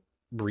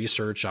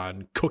research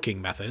on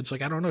cooking methods.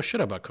 Like, I don't know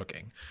shit about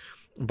cooking,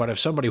 but if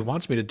somebody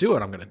wants me to do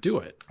it, I'm going to do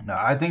it. No,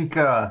 I think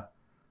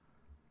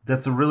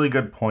that's a really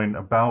good point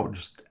about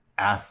just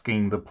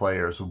asking the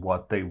players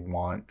what they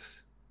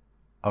want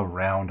a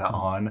round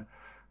on.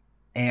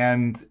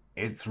 And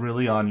it's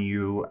really on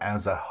you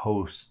as a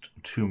host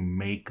to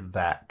make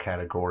that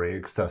category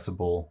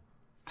accessible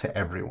to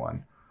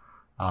everyone.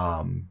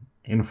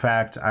 In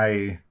fact,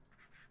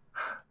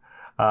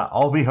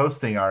 I'll be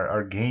hosting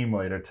our game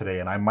later today,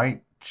 and I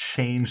might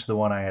change the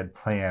one I had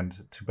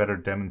planned to better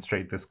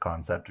demonstrate this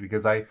concept,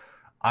 because I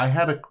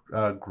had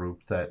a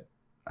group that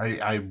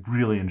I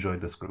really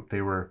enjoyed this group.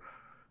 They were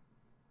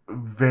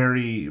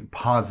very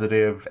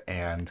positive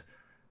and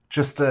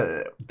just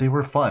they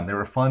were fun. They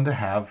were fun to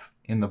have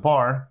in the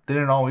bar. They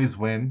didn't always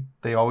win.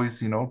 They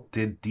always,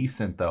 did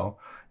decent though.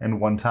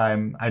 And one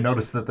time I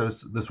noticed that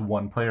there's this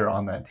one player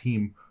on that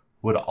team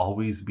would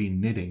always be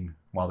knitting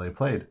while they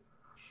played.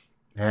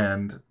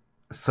 And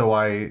so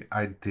I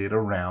did a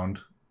round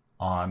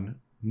on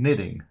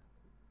knitting,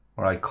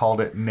 or I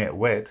called it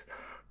Knitwit,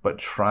 but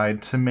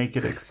tried to make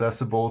it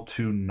accessible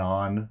to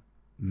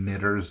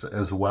non-knitters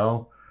as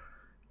well.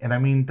 And I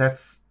mean,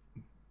 that's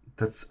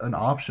an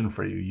option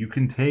for you. You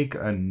can take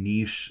a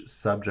niche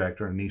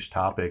subject or a niche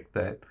topic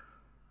that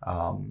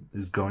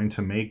is going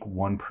to make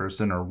one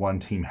person or one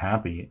team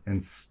happy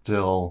and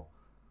still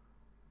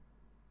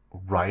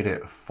write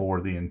it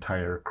for the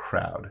entire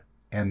crowd.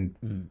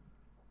 And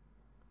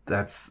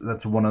that's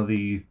one of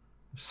the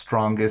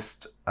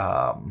strongest,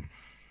 one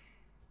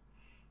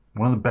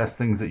of the best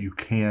things that you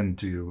can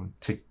do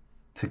to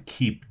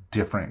keep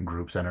different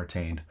groups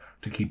entertained,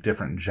 to keep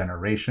different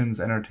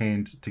generations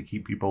entertained, to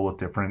keep people with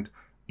different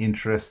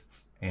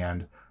interests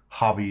and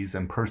hobbies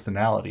and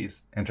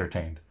personalities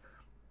entertained.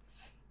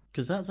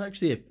 Because that's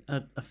actually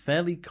a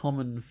fairly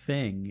common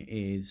thing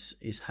is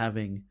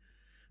having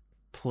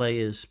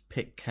players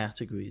pick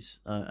categories.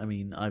 I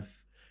mean, I've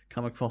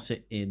come across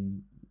it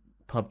in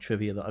pub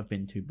trivia that I've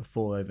been to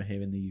before over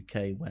here in the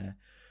UK, where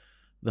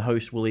the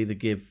host will either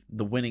give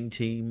the winning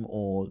team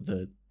or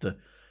the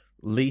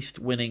least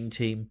winning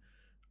team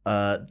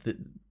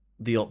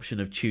the option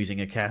of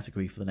choosing a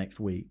category for the next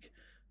week.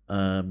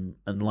 And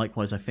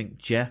likewise, I think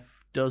Jeff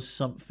does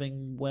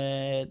something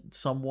where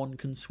someone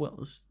can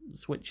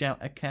switch out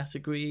a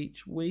category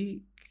each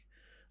week,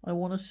 I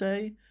want to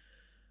say.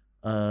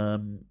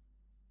 And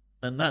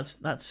that's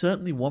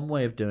certainly one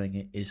way of doing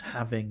it, is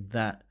having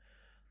that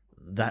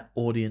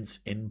audience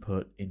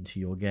input into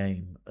your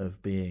game,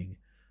 of being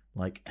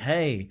like,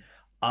 hey,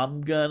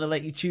 I'm gonna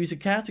let you choose a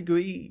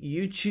category,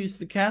 you choose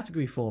the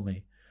category for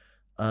me.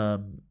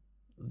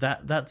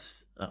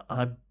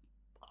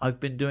 I've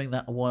been doing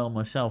that a while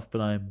myself, but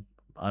I'm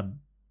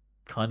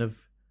kind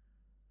of,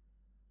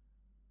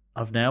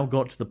 I've now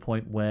got to the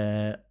point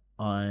where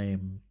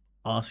I'm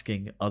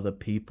asking other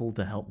people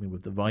to help me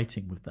with the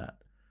writing with that,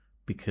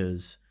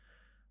 because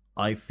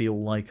I feel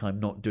like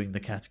I'm not doing the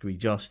category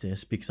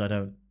justice, because I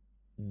don't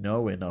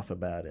know enough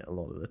about it a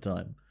lot of the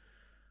time.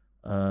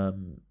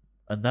 And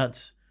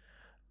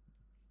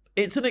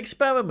it's an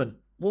experiment.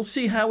 We'll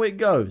see how it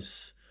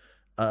goes.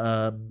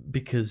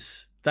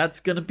 Because that's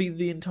going to be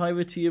the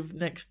entirety of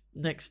next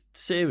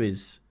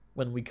series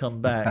when we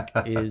come back,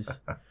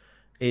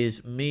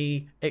 is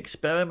me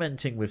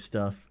experimenting with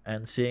stuff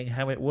and seeing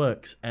how it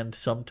works. And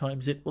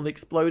sometimes it will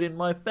explode in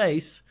my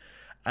face,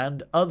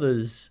 and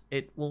others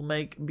it will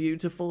make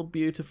beautiful,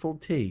 beautiful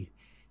tea.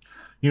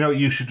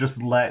 You should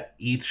just let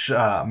each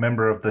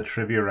member of the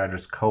Trivia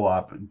Writers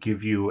Co-op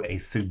give you a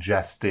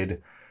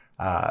suggested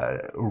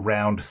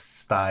round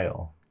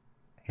style.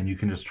 And you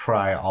can just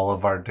try all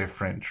of our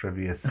different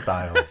trivia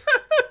styles.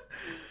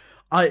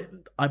 I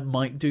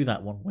might do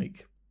that one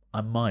week.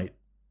 I might,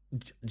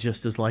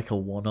 just as like a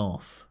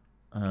one-off.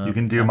 You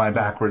can do my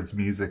backwards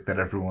music that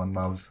everyone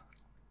loves.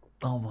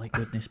 Oh my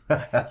goodness,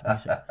 backwards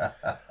music.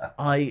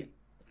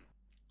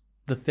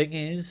 The thing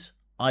is,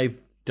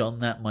 I've done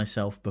that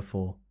myself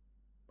before.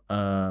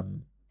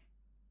 Did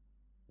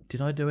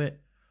I do it?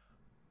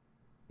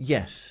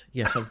 Yes,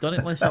 I've done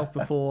it myself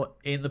before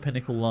in the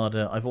Pinnacle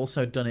Larder. I've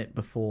also done it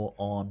before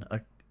on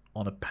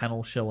a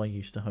panel show I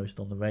used to host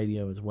on the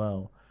radio as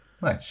well.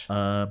 Nice.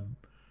 And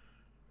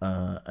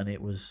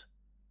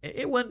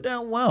it went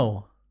down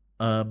well.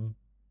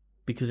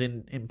 Because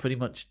in pretty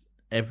much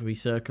every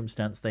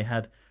circumstance they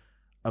had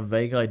a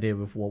vague idea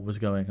of what was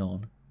going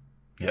on.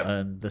 Yep.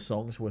 And the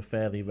songs were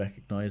fairly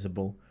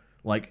recognizable.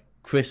 Like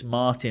Chris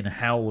Martin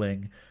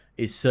howling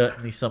is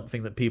certainly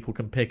something that people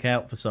can pick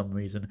out for some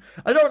reason.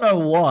 I don't know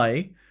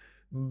why,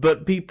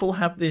 but people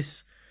have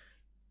this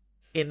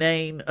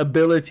inane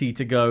ability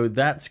to go,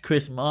 that's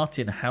Chris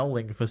Martin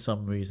howling for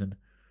some reason.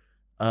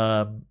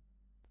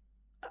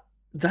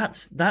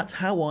 That's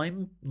how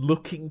I'm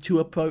looking to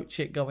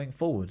approach it going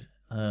forward.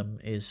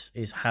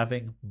 Is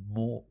having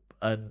more,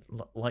 and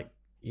like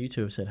you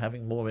two have said,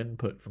 having more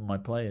input from my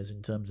players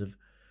in terms of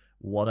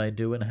what I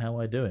do and how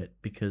I do it.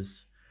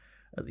 Because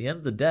at the end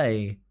of the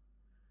day,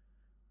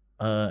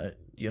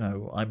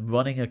 I'm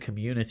running a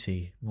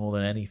community more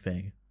than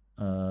anything.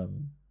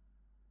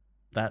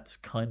 That's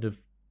kind of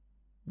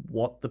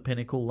what the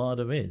Pinnacle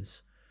Larder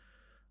is.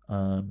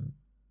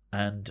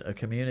 And a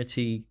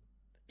community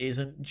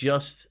isn't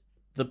just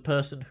the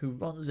person who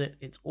runs it,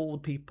 it's all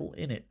the people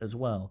in it as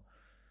well.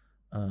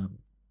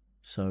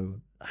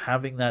 So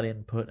having that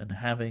input and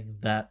having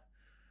that,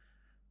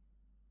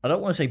 I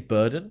don't want to say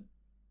burden,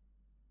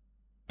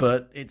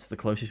 but it's the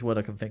closest word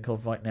I can think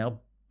of right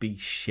now, be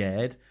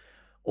shared,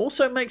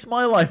 also makes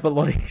my life a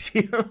lot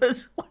easier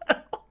as well.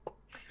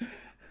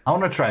 I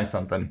want to try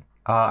something.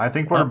 I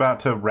think we're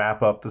about to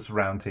wrap up this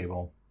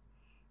roundtable.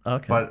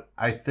 Okay. But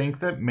I think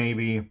that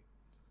maybe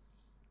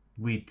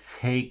we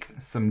take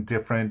some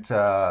different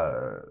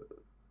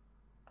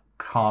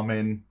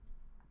common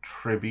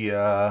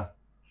trivia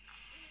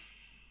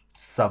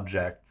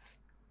subjects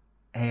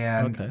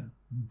and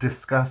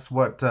discuss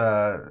what,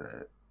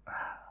 for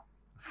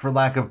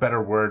lack of a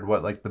better word,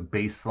 what like the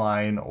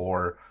baseline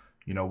or,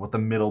 you know, what the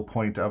middle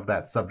point of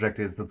that subject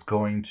is that's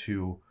going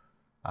to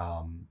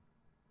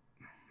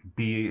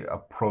be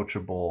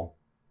approachable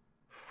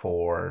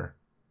for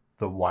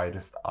the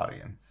widest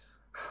audience.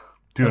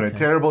 Doing a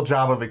terrible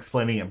job of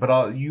explaining it,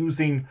 but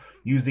using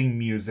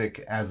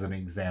music as an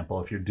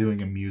example. If you're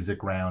doing a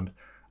music round,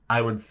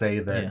 I would say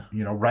that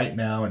you know, right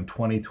now in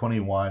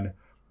 2021,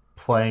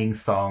 playing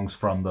songs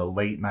from the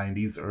late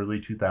 90s, early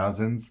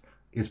 2000s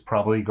is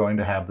probably going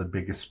to have the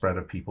biggest spread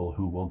of people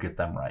who will get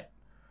them right.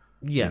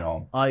 Yeah, you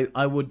know?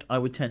 I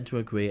would tend to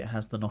agree. It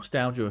has the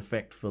nostalgia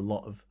effect for a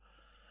lot of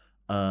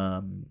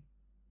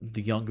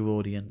the younger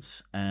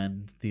audience,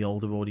 and the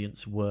older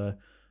audience were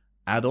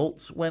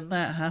adults when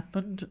that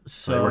happened,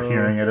 so they were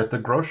hearing it at the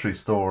grocery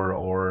store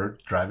or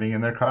driving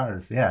in their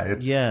cars.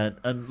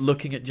 And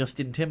looking at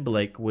Justin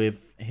Timberlake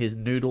with his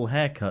noodle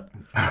haircut.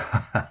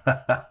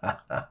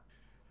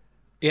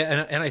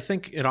 And I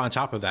think, you know, on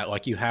top of that,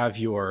 like, you have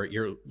your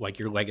like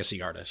your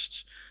legacy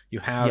artists, you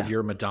have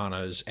your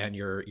Madonnas and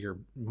your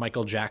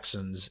Michael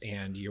Jacksons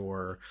and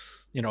your,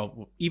 you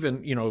know,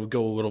 even, you know,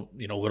 go a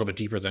little bit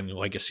deeper than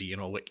legacy, you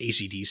know, like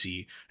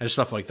AC/DC and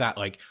stuff like that,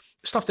 like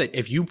stuff that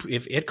if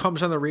it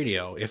comes on the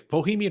radio, if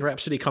Bohemian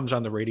Rhapsody comes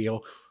on the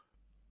radio,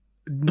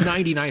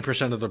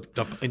 99% of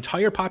the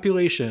entire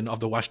population of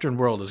the Western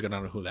world is going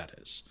to know who that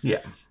is.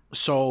 Yeah.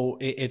 So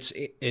it's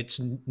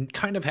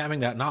kind of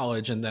having that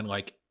knowledge, and then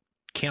like,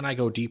 can I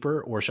go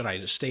deeper, or should I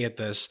just stay at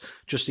this?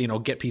 Just, you know,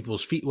 get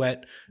people's feet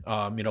wet,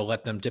 you know,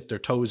 let them dip their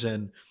toes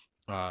in.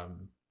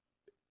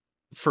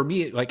 For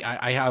me, like,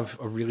 I have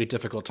a really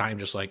difficult time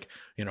just like,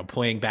 you know,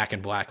 playing Back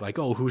in Black, like,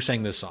 oh, who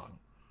sang this song?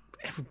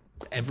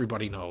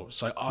 Everybody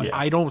knows.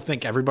 I don't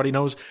think everybody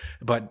knows,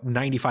 but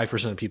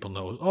 95% of people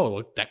know,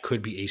 oh, that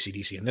could be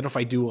AC/DC. And then if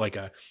I do like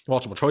a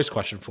multiple choice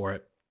question for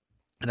it,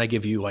 and I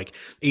give you like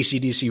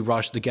AC/DC,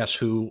 Rush, The Guess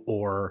Who,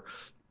 or,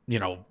 you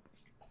know,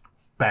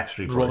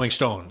 Backstreet Boys, Rolling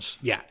Stones.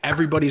 Yeah,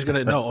 everybody's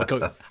gonna know. Like,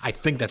 I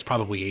think that's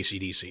probably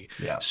AC/DC.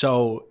 Yeah.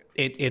 So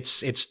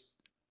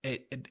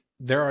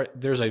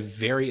there's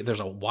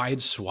a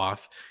wide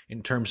swath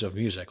in terms of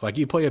music. Like,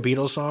 you play a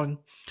Beatles song,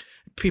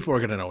 people are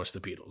going to know it's the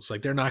Beatles.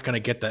 Like, they're not going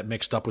to get that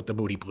mixed up with the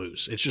Moody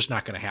Blues. It's just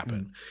not going to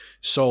happen.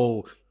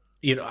 So,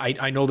 you know,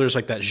 I know there's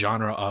like that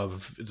genre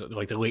of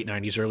like the late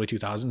 90s, early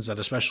 2000s that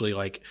especially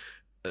like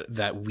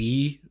that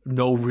we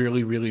know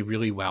really, really,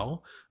 really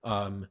well.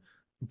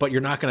 But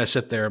you're not going to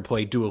sit there and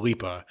play Dua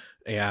Lipa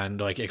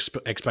and like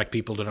expect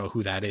people to know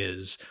who that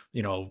is.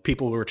 You know,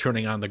 people who are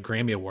turning on the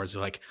Grammy Awards,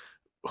 they're like,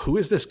 who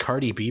is this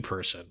Cardi B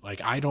person? Like,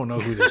 I don't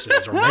know who this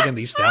is. Or Megan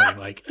Thee Stallion.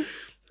 Like,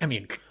 I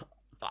mean,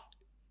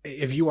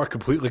 if you are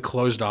completely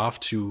closed off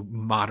to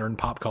modern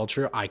pop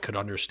culture, I could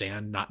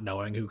understand not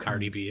knowing who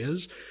Cardi B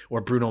is,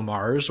 or Bruno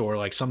Mars, or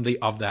like somebody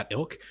of that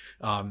ilk.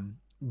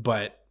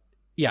 But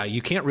yeah,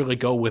 you can't really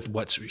go with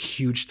what's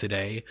huge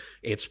today.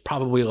 It's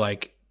probably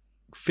like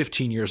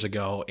 15 years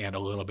ago and a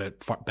little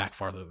bit back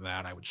farther than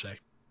that, I would say.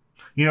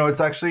 You know,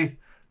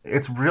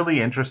 it's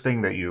really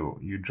interesting that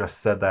you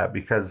just said that,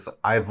 because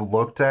I've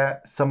looked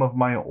at some of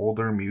my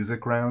older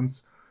music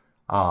rounds,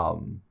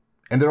 and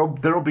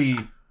there'll be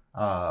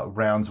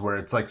rounds where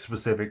it's like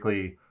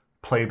specifically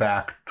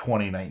playback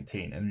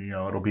 2019, and you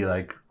know, it'll be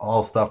like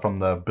all stuff from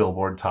the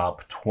Billboard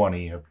top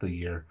 20 of the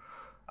year.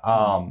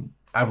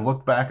 I've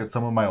looked back at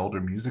some of my older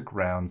music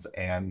rounds,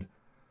 and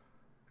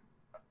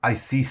I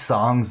see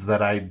songs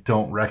that I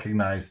don't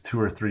recognize 2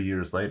 or 3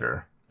 years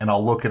later, and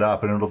I'll look it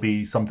up, and it'll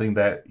be something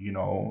that, you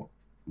know,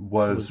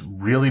 was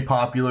really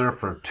popular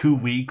for 2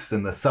 weeks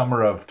in the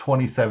summer of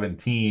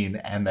 2017,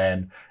 and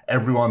then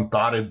everyone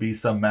thought it'd be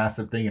some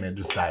massive thing, and it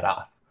just died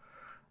off.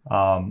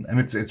 And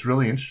it's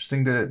really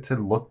interesting to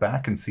look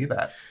back and see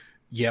that.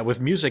 Yeah,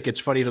 with music, it's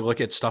funny to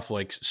look at stuff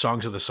like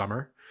Songs of the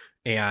Summer,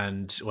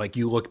 and like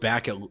you look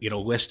back at, you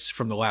know, lists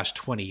from the last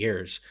 20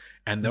 years,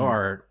 and there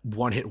are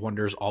one-hit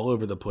wonders all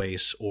over the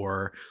place,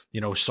 or,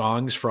 you know,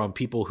 songs from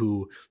people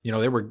who, you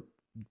know, they were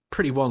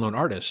pretty well-known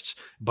artists,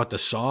 but the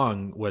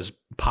song was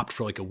popped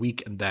for like a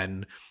week, and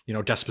then, you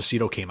know,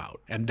 Despacito came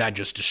out, and that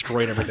just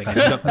destroyed everything, and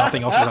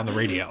nothing else was on the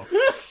radio.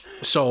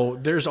 So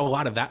there's a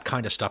lot of that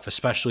kind of stuff,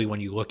 especially when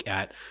you look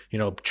at,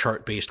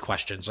 chart-based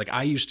questions. Like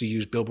I used to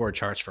use Billboard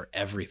charts for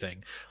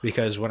everything,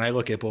 because when I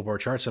look at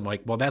Billboard charts, I'm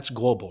like, well, that's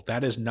global.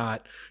 That is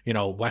not,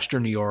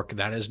 Western New York.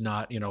 That is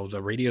not,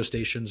 the radio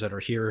stations that are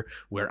here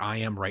where I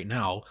am right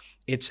now.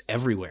 It's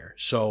everywhere.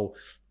 So,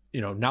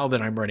 now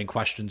that I'm writing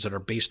questions that are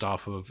based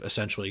off of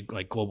essentially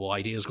like global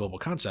ideas, global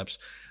concepts,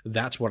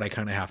 that's what I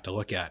kind of have to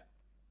look at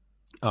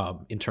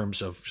in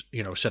terms of,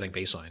 setting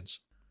baselines.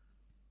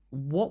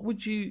 What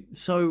would you,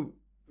 so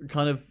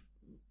kind of,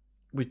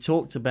 we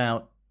talked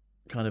about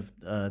kind of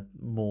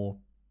more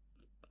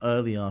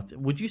early art.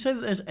 Would you say that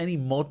there's any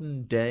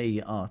modern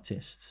day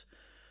artists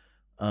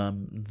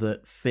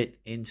that fit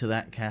into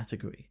that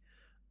category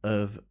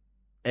of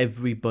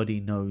everybody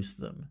knows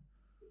them?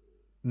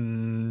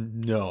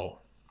 No.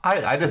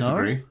 I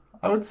disagree. No?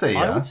 I would say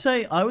yeah.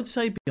 I would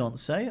say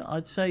Beyonce.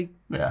 I'd say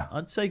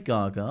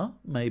Gaga,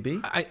 maybe.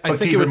 I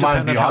think it would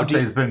depend on how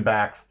Beyonce's been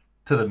back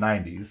to the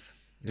 90s.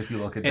 If you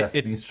look at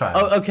Destiny's Child.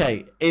 Oh,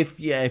 okay. If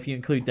you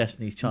include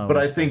Destiny's Child. But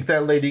I think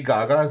that Lady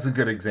Gaga is a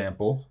good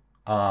example.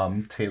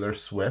 Taylor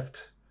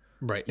Swift.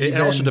 Right. It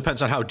also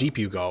depends on how deep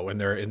you go in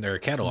their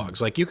catalogs.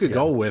 Like you could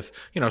go with,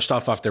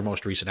 stuff off their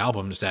most recent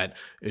albums that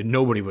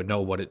nobody would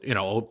know what it,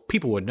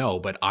 people would know,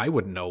 but I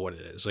wouldn't know what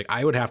it is. Like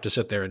I would have to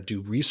sit there and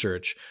do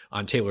research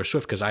on Taylor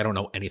Swift because I don't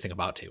know anything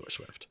about Taylor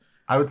Swift.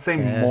 I would say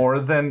more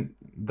than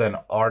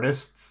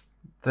artists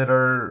that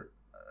are,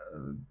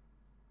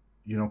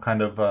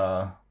 kind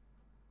of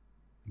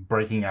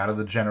breaking out of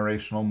the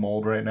generational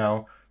mold right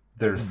now.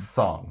 There's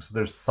songs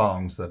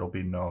that'll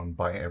be known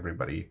by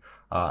everybody.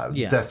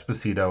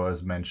 Despacito,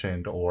 as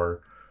mentioned,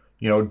 or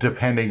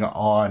depending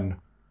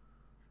on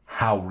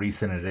how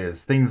recent it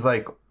is, things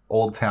like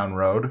Old Town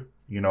Road,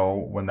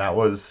 when that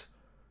was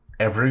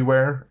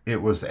everywhere, it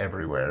was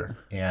everywhere,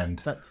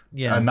 and a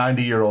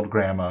 90-year-old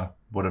grandma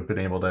would have been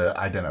able to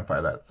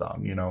identify that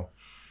song.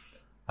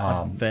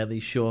 I'm fairly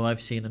sure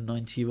I've seen a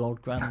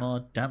 90-year-old grandma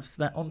dance to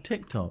that on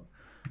TikTok.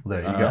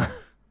 There you go.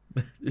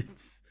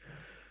 It's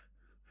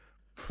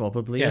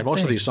probably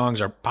most of these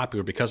songs are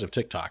popular because of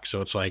TikTok.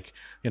 So it's like,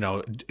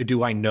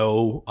 do I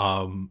know,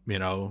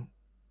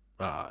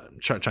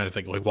 trying to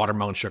think like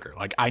Watermelon Sugar.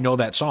 Like I know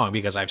that song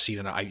because I've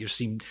seen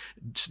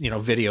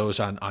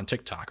videos on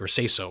TikTok, or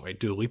Say So by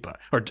Dua Lipa,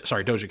 or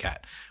sorry, Doja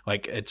Cat.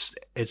 Like it's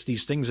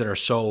these things that are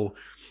so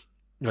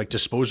like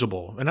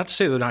disposable, and not to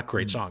say they're not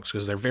great songs,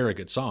 because they're very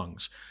good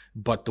songs,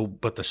 but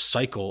the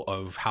cycle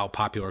of how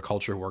popular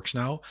culture works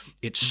now,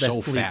 it's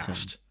so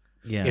fast.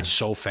 Yeah, it's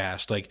so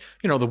fast. Like,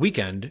 The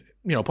Weeknd,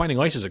 Blinding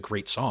Lights is a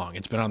great song.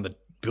 It's been on the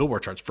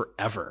Billboard charts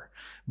forever.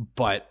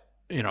 But,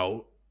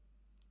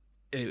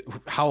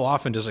 how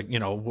often does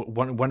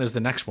when does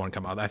the next one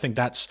come out? I think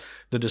that's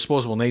the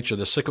disposable nature,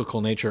 the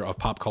cyclical nature of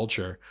pop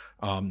culture,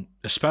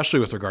 especially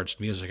with regards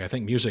to music. I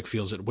think music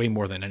feels it way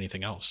more than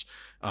anything else,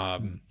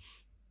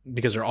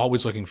 because they're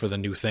always looking for the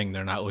new thing.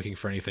 They're not looking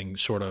for anything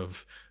sort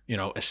of,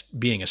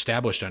 being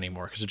established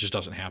anymore, because it just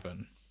doesn't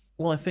happen.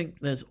 Well, I think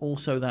there's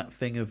also that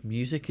thing of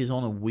music is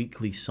on a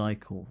weekly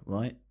cycle,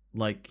 right?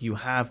 Like you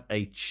have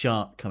a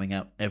chart coming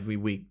out every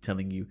week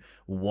telling you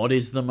what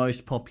is the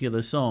most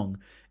popular song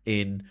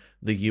in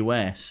the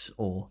US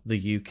or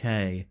the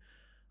UK.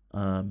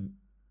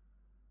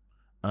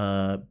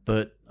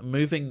 But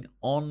moving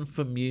on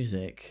from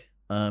music,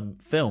 film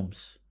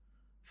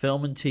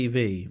and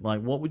TV,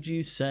 like what would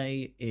you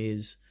say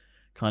is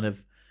kind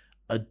of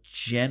a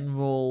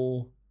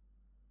general...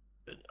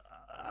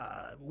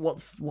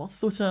 what's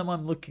the term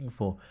I'm looking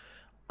for?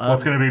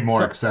 What's going to be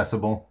more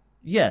accessible?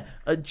 Yeah,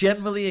 a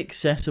generally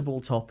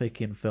accessible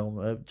topic in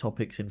film,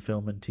 topics in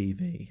film and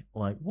TV.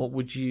 Like, what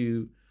would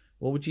you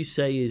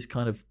say is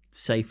kind of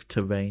safe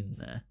terrain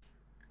there?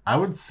 I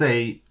would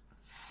say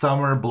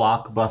summer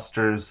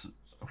blockbusters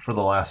for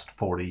the last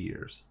 40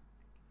 years.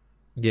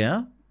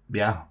 Yeah?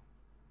 Yeah.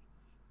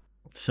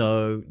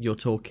 So you're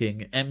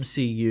talking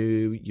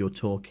MCU, you're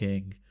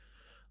talking...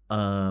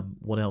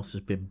 what else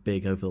has been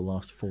big over the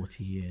last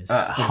 40 years?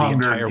 The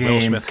entire Will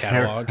Smith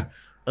catalog.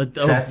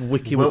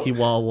 Wiki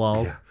Wild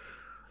Wild.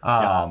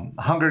 Yeah.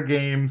 Hunger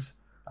Games,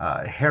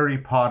 Harry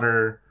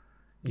Potter.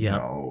 Yeah.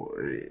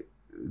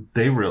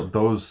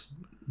 Those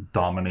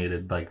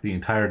dominated like the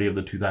entirety of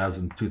the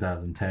 2000s,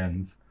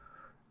 2010s.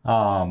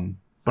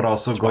 But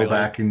also Twilight. Go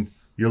back and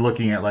you're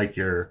looking at like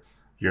your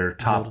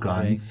Top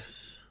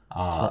Guns,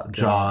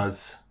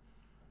 Jaws.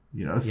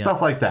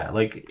 Stuff like that.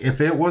 Like,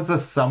 if it was a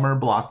summer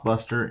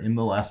blockbuster in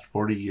the last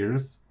 40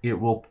 years, it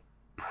will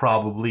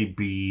probably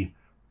be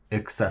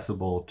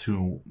accessible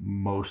to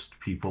most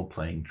people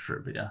playing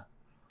trivia.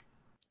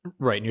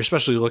 Right, and you're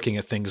especially looking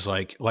at things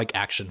like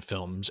action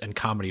films and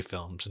comedy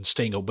films, and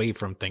staying away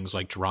from things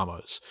like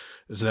dramas.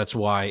 So that's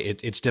why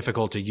it's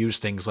difficult to use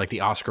things like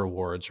the Oscar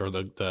Awards or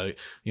the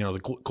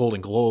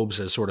Golden Globes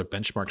as sort of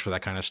benchmarks for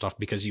that kind of stuff,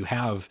 because you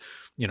have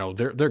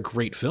they're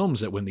great films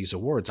that win these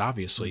awards,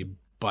 obviously,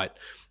 but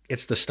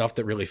it's the stuff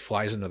that really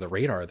flies under the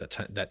radar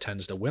that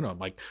tends to win them.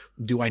 Like,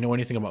 do I know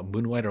anything about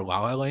Moonlight or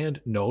La La Land?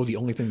 No. The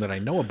only thing that I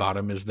know about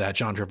him is that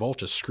John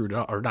Travolta screwed it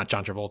up, or not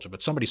John Travolta,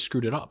 but somebody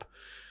screwed it up.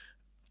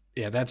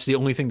 Yeah, that's the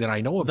only thing that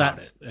I know about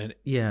That's it. And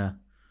yeah.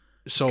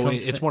 so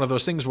Comes it's one of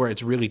those things where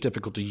it's really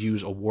difficult to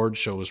use award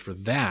shows for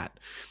that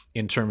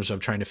in terms of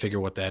trying to figure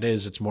what that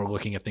is. It's more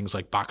looking at things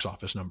like box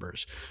office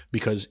numbers,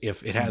 because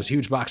if it has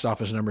huge box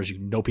office numbers, you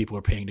know people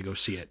are paying to go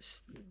see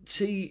it.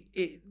 See,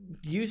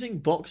 using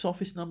box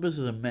office numbers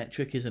as a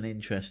metric is an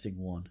interesting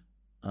one,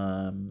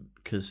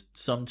 because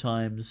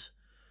sometimes,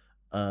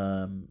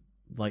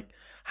 like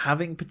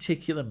having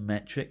particular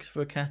metrics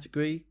for a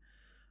category,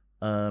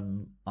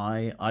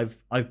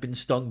 I've been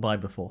stung by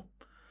before.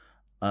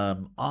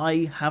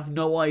 I have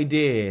no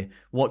idea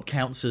what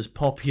counts as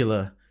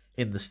popular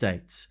in the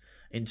States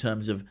in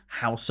terms of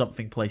how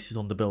something places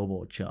on the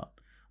Billboard chart.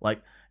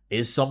 Like,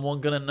 is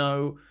someone going to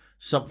know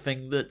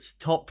something that's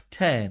top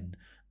 10?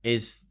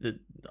 Is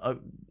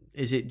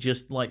it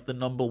just like the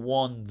number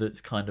one that's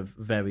kind of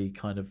very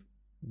kind of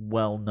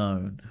well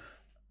known?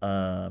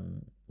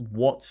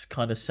 What's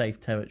kind of safe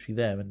territory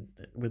there? And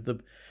with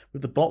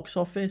the box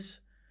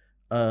office,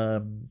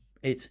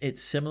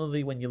 it's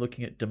similarly when you're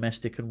looking at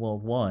domestic and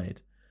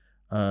worldwide.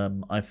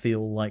 I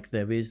feel like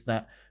there is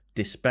that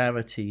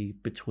disparity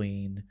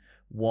between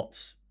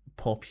what's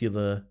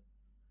popular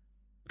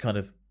kind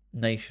of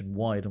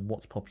nationwide and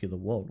what's popular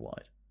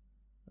worldwide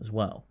as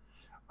well.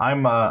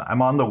 I'm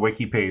on the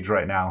wiki page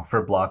right now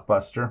for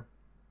Blockbuster.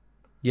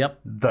 Yep.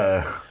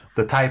 The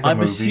type of I'm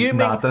movies, assuming,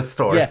 not the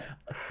store. Yeah,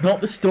 not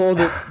the store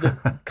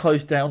that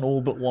closed down all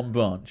but one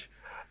branch.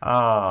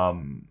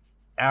 I'm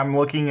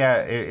looking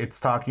at it, it's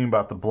talking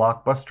about the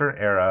Blockbuster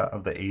era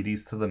of the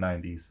 80s to the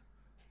 90s.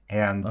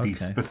 And the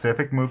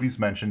specific movies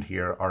mentioned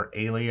here are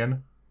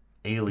Alien,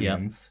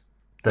 Aliens,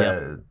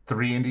 the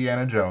 3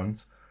 Indiana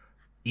Jones,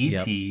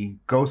 E.T.,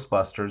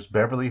 Ghostbusters,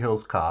 Beverly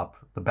Hills Cop,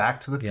 The Back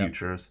to the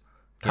Futures,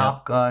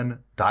 Top Gun,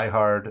 Die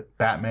Hard,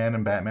 Batman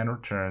and Batman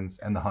Returns,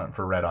 and The Hunt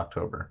for Red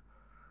October.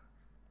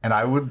 And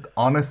I would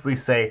honestly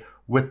say,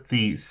 with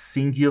the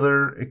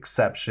singular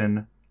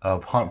exception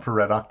of Hunt for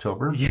Red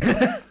October,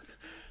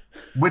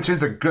 which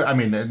is a good, I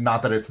mean,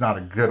 not that it's not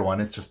a good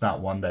one, it's just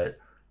not one that,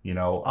 you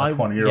know, a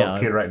 20-year-old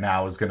kid right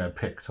now is going to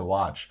pick to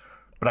watch.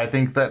 But I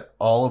think that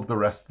all of the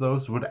rest of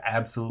those would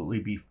absolutely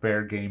be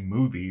fair game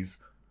movies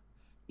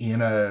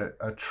in a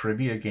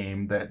trivia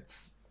game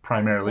that's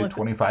primarily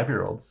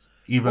 25-years,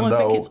 even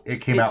though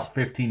it came out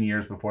 15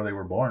 years before they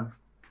were born.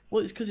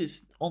 Well, it's because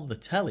it's on the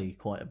telly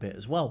quite a bit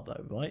as well,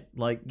 though, right?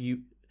 Like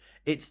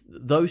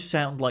those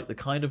sound like the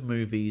kind of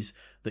movies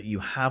that you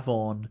have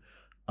on,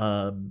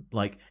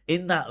 like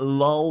in that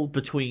lull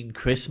between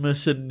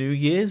Christmas and New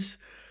Year's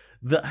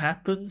that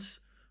happens.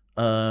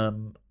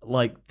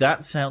 Like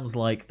that sounds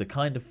like the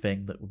kind of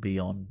thing that would be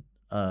on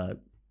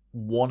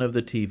one of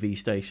the TV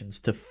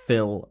stations to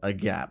fill a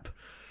gap.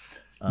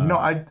 No,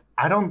 I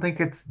don't think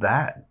it's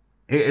that.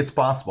 It's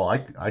possible.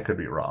 I could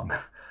be wrong,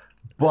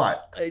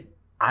 but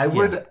I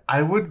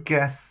would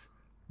guess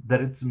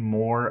that it's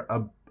more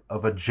of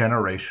a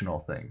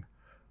generational thing.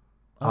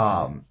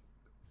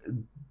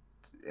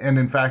 And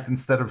in fact,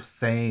 instead of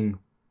saying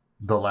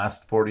the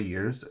last 40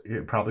 years,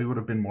 it probably would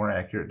have been more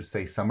accurate to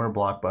say summer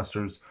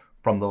blockbusters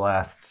from the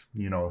last,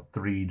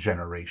 3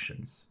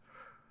 generations.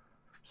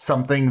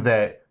 Something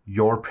that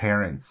your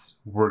parents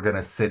were going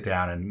to sit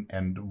down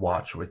and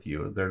watch with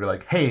you. They're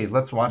like, hey,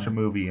 let's watch a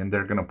movie. And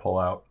they're going to pull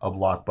out a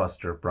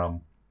blockbuster from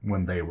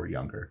when they were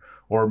younger.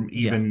 Or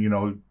even,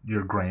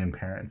 your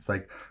grandparents.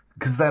 Like,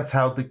 because that's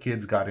how the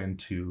kids got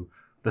into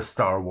the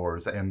Star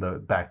Wars and the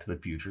Back to the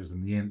Futures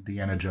and the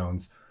Indiana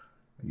Jones.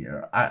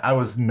 I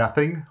was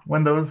nothing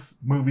when those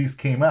movies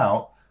came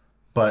out,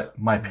 but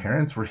my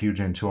parents were huge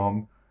into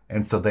them.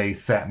 And so they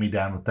sat me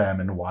down with them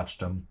and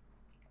watched them.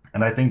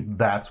 And I think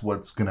that's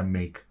what's going to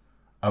make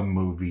a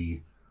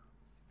movie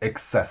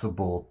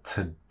accessible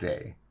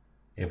today.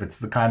 If it's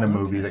the kind of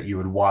movie that you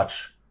would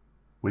watch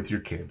with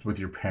your kids, with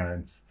your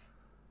parents.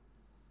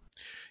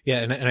 Yeah,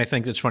 and I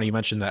think it's funny you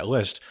mentioned that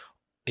list.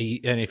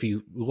 And if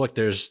you look,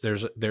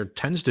 there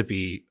tends to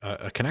be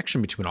a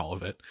connection between all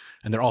of it,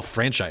 and they're all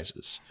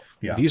franchises.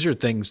 Yeah. These are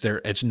things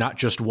it's not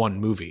just one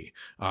movie.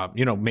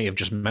 May have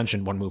just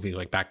mentioned one movie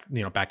like Back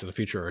to the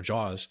Future or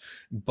Jaws,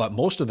 but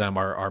most of them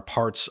are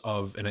parts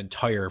of an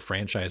entire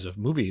franchise of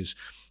movies,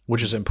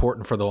 which is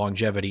important for the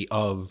longevity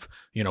of,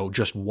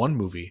 just one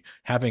movie.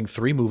 Having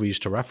 3 movies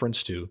to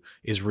reference to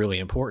is really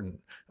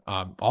important.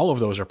 All of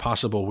those are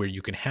possible where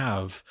you can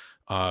have,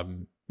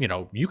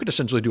 you could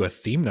essentially do a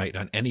theme night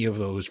on any of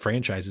those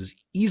franchises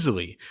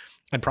easily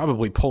and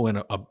probably pull in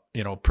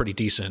a pretty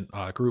decent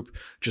group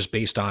just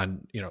based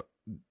on,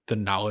 the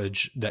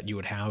knowledge that you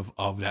would have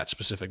of that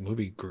specific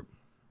movie group.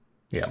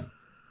 Yeah.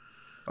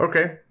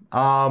 Okay.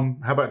 How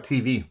about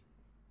TV?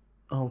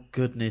 Oh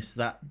goodness,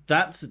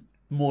 that's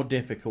more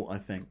difficult, I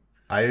think.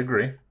 I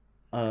agree.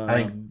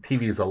 I think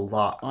TV is a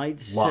lot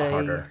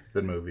harder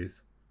than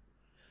movies.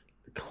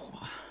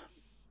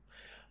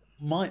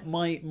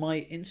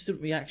 My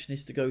instant reaction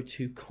is to go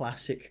to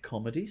classic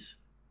comedies.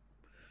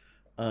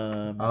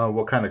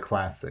 What kind of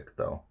classic,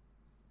 though?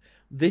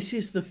 This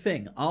is the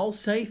thing. I'll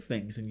say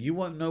things and you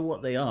won't know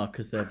what they are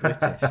because they're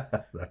British.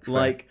 That's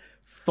like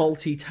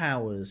Fawlty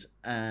Towers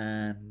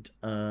and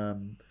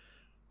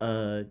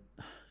uh,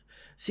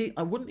 see,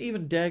 I wouldn't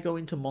even dare go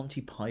into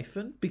Monty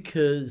Python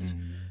because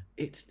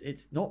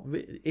it's not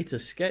it's a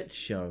sketch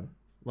show.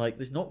 Like,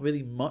 there's not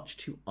really much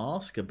to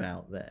ask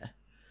about there.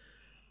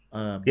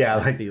 Yeah,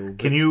 I like, feel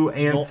can you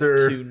that's not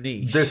answer too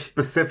niche. this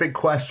specific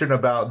question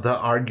about the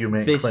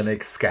argument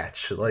clinic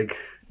sketch? Like,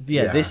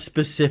 yeah, this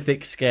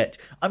specific sketch.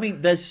 I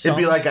mean, there's some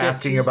it'd be like sketches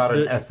asking about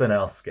an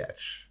SNL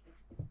sketch.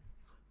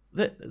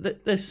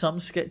 There's some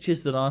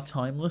sketches that are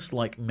timeless,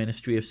 like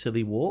Ministry of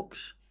Silly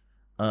Walks,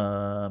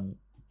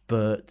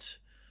 but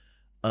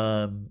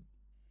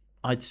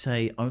I'd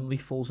say Only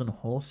Fools and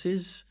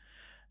Horses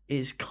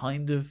is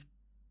kind of.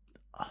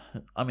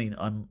 I mean,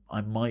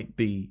 I might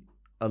be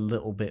a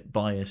little bit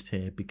biased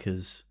here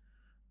because,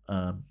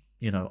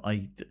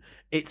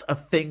 it's a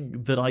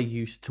thing that I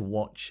used to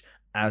watch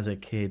as a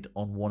kid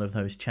on one of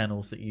those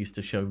channels that used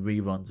to show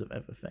reruns of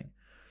everything.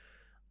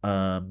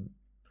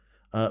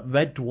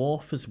 Red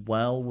Dwarf as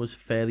well was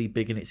fairly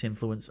big in its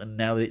influence, and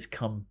now that it's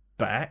come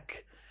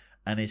back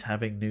and is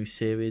having new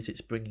series,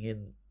 it's bringing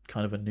in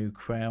kind of a new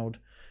crowd.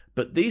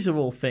 But these are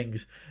all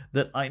things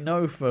that I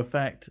know for a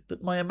fact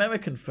that my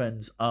American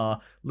friends are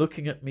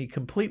looking at me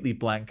completely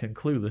blank and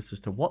clueless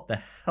as to what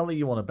the hell are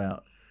you on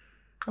about.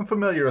 I'm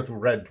familiar with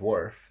Red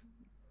Dwarf.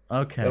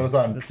 Okay. It was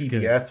on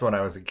PBS when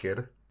I was a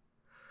kid.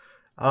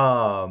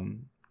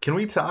 Can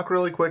we talk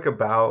really quick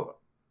about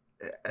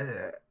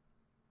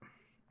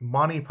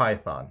Monty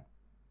Python?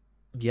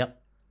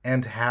 Yep.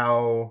 And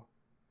how,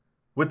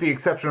 with the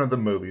exception of the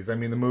movies, I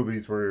mean, the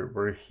movies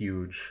were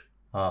huge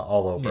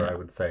all over, I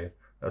would say.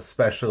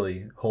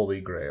 Especially Holy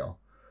Grail.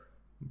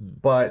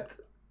 But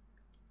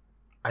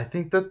I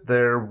think that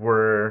there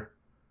were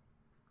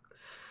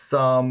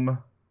some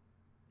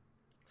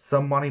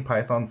Monty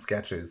Python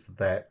sketches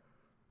that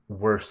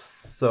were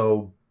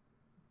so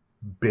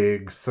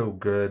big, so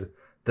good,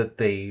 that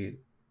they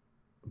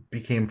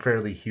became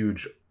fairly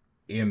huge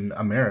in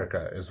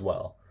America as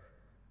well.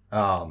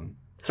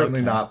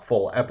 Certainly not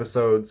full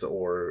episodes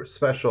or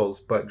specials,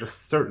 but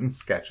just certain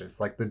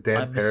sketches, like the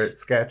Dead Parrot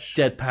sketch.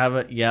 Dead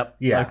Parrot, yep.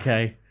 Yeah.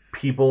 Okay.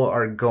 People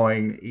are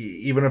going,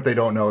 even if they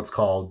don't know it's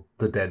called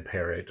The Dead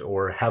Parrot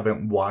or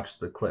haven't watched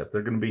the clip,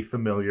 they're going to be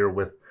familiar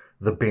with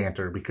the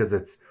banter because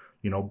it's,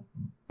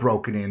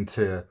 broken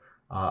into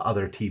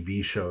other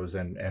TV shows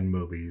and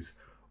movies,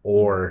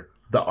 or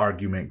the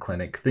Argument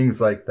Clinic, things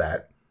like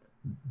that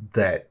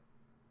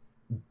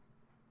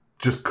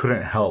just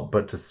couldn't help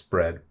but to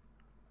spread.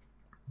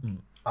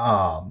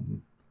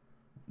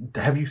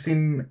 Have you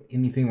seen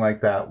anything like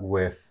that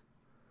with,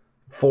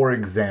 for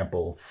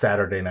example,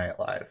 Saturday Night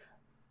Live?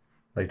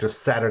 Like,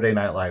 just Saturday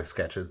Night Live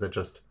sketches that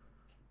just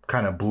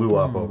kind of blew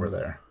up over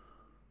there.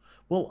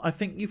 Well, I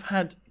think you've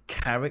had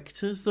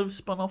characters that have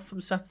spun off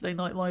from Saturday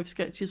Night Live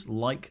sketches,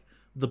 like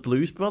the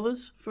Blues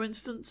Brothers, for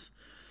instance.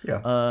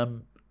 Yeah.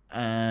 I'm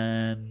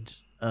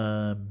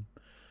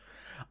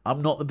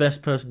not the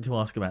best person to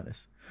ask about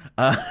this.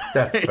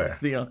 That's fair. It's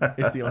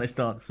the honest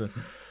answer.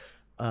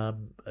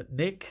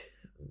 Nick,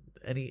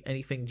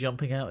 anything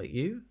jumping out at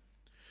you?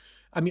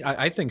 I mean,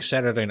 I think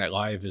Saturday Night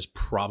Live is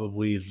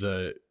probably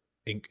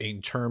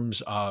in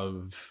terms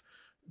of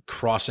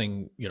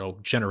crossing,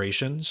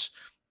 generations,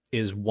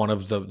 is one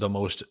of the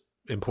most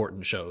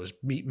important shows,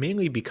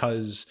 mainly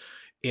because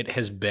it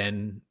has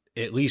been,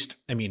 at least,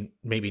 I mean,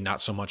 maybe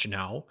not so much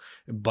now,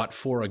 but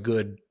for a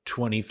good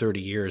 20,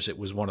 30 years, it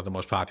was one of the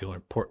most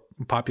popular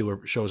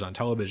shows on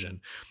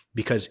television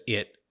because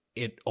it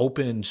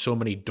opened so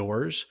many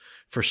doors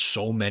for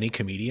so many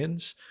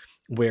comedians,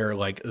 where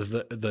like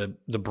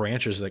the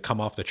branches that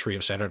come off the tree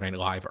of Saturday Night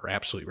Live are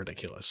absolutely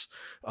ridiculous.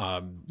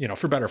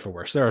 For better or for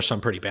worse, there are some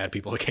pretty bad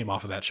people that came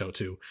off of that show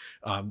too.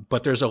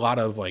 But there's a lot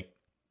of like,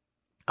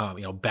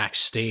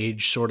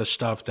 backstage sort of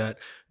stuff that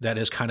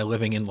is kind of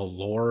living in the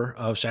lore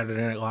of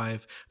Saturday Night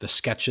Live, the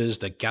sketches,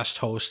 the guest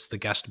hosts, the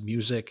guest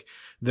music.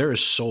 There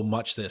is so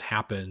much that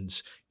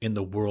happens in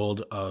the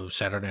world of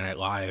Saturday Night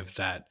Live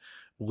that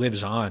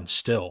lives on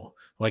still.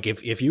 Like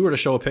if you were to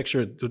show a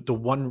picture, the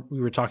one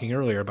we were talking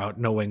earlier about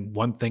knowing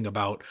one thing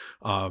about,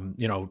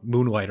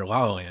 Moonlight or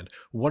La La Land,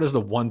 what is the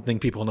one thing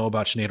people know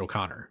about Sinead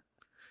O'Connor?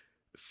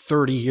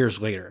 30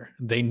 years later,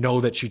 they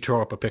know that she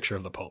tore up a picture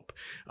of the Pope.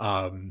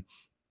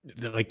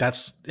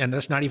 That's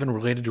not even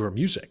related to her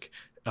music.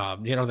 They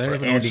don't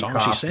even know what song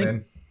she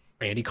sang.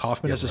 Andy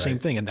Kaufman is the same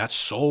thing. And that's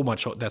so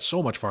much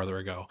farther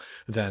ago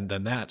than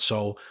that.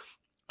 So,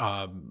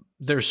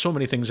 there's so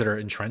many things that are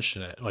entrenched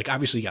in it. Like,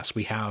 obviously, yes,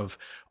 we have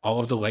all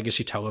of the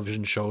legacy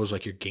television shows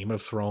like your Game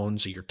of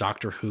Thrones, your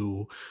Doctor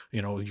Who,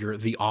 your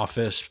The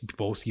Office,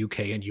 both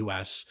UK and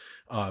US,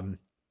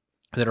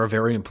 that are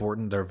very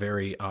important. They're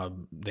very,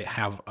 they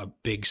have a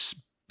big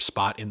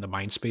spot in the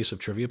mind space of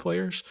trivia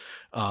players.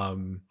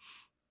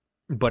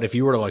 But if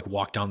you were to like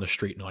walk down the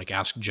street and like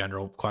ask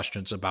general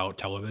questions about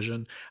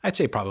television, I'd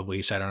say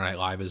probably Saturday Night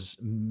Live is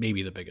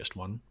maybe the biggest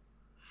one.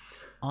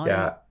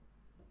 Yeah.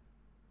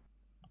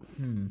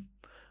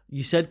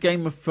 You said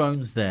Game of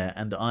Thrones there,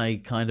 and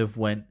I kind of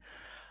went,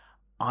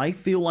 I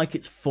feel like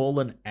it's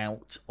fallen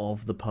out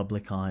of the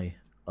public eye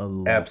a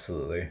lot.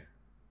 Absolutely.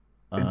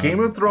 Game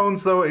of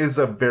Thrones, though, is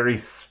a very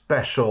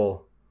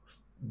special,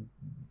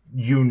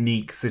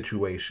 unique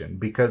situation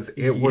because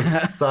it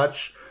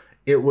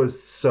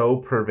was so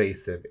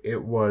pervasive.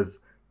 It was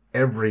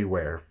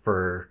everywhere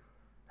for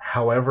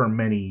however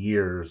many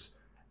years,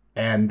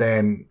 and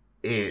then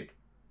it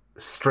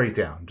straight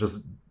down.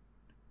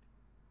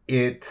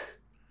 It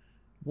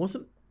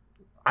wasn't.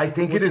 I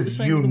think it Was is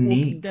the same with The Walking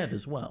unique. Dead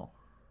as well.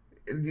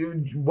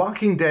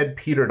 Walking Dead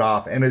petered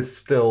off and is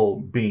still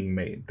being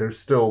made. There's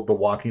still The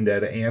Walking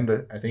Dead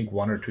and I think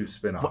 1 or 2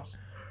 spin-offs.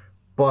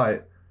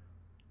 But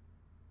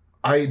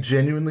I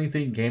genuinely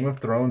think Game of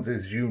Thrones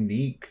is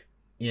unique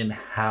in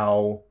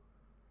how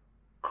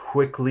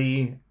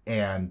quickly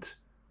and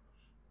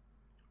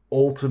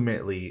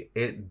ultimately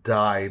it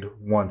died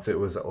once it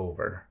was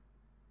over.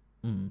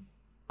 Mm.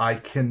 I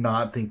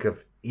cannot think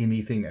of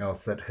anything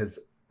else that has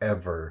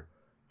ever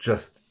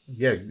just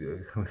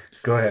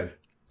go ahead.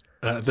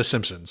 The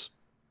Simpsons.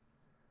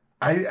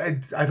 I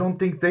don't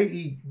think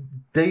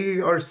they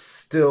are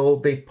still,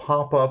 they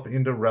pop up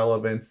into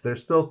relevance. They're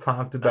still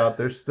talked about.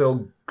 They're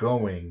still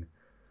going.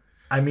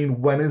 I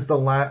mean, when is the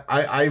last?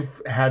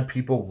 I've had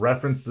people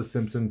reference The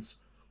Simpsons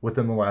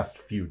within the last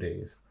few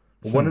days.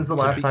 But when is the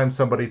last time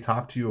somebody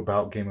talked to you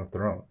about Game of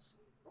Thrones?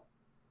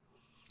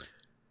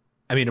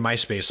 I mean, in my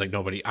space, like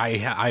nobody,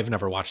 I've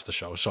never watched the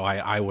show, so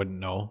I wouldn't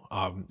know.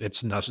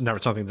 It's never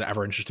something that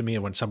ever interested me.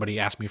 And when somebody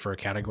asked me for a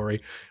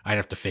category, I'd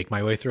have to fake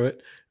my way through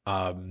it.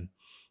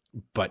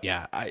 But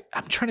yeah,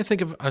 I'm trying to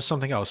think of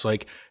something else.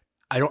 Like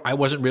I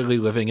wasn't really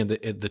living in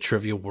the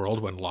trivia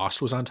world when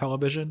Lost was on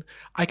television.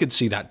 I could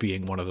see that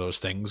being one of those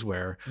things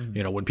where,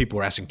 when people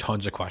were asking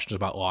tons of questions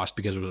about Lost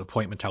because it was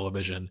appointment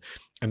television.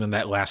 And then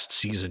that last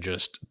season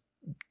just,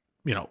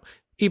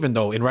 even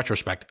though in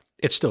retrospect,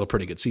 it's still a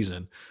pretty good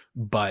season,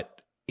 but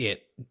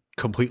it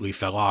completely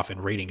fell off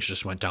and ratings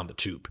just went down the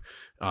tube.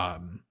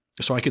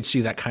 So I could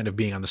see that kind of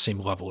being on the same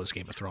level as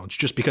Game of Thrones,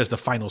 just because the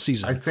final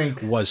season I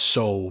think was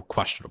so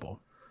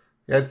questionable.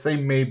 I'd say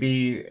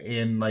maybe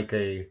in like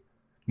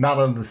not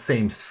on the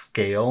same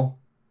scale,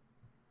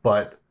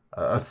 but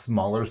a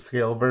smaller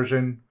scale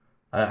version.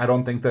 I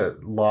don't think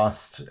that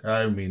Lost,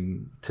 I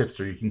mean,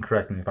 Tipster, you can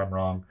correct me if I'm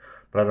wrong,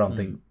 but I don't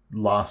think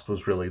Lost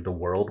was really the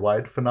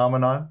worldwide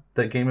phenomenon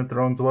that Game of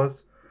Thrones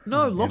was.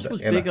 No, Lost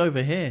was big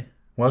over here.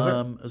 Was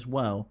it? As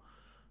well.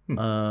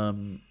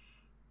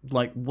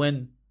 Like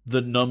when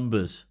The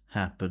Numbers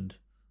happened,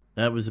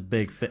 that was a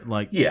big fit.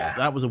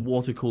 That was a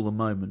water cooler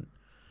moment.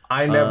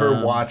 I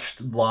never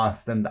watched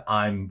Lost, and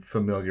I'm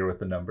familiar with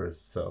The Numbers,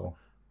 so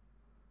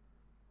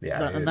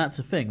yeah. And that's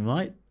the thing,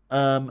 right?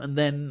 And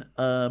then,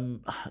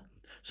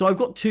 so I've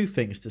got 2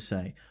 things to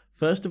say.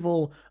 First of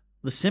all,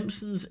 The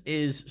Simpsons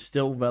is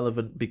still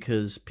relevant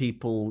because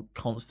people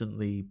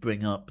constantly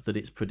bring up that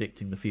it's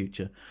predicting the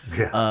future.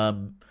 Yeah.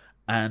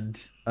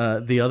 And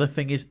the other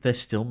thing is they're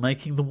still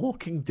making The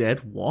Walking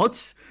Dead.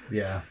 What?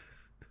 Yeah.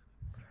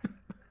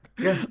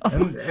 Yeah.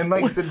 And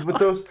like I said, with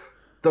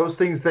those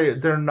things,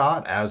 they're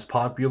not as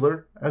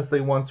popular as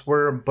they once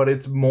were, but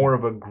it's more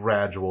of a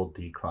gradual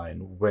decline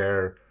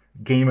where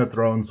Game of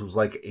Thrones was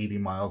like 80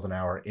 miles an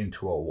hour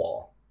into a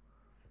wall.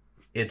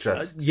 It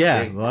just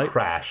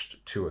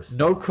crashed to a stop.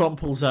 No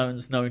crumple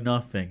zones, no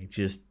nothing,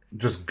 just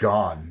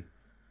gone.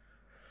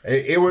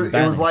 It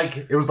was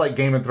like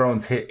Game of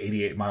Thrones hit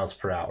 88 miles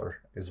per hour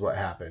is what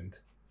happened.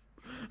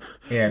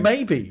 And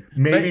maybe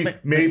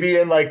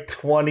in like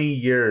 20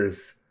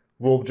 years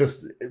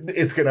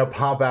it's gonna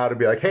pop out and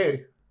be like,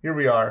 hey, here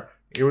we are.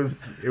 It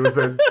was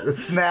a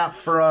snap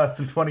for us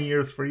and 20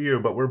 years for you,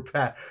 but we're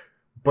back.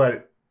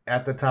 But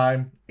at the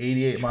time,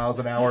 88 miles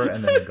an hour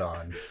and then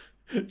gone.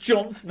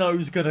 Jon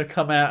Snow's gonna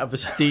come out of a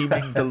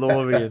steaming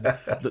DeLorean,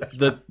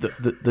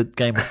 the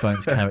Game of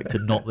Thrones character,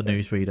 not the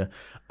newsreader,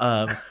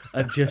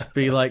 and just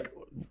be like,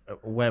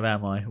 "Where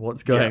am I?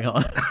 What's going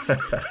on?"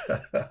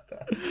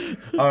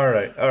 All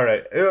right.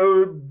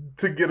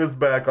 To get us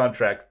back on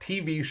track,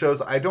 TV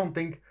shows. I don't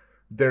think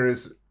there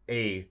is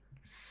a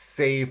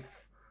safe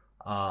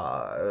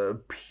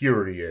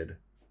period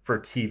for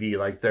TV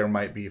like there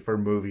might be for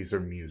movies or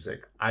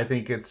music. I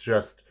think it's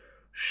just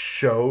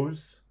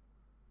shows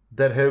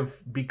that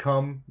have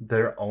become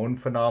their own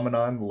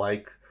phenomenon,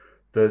 like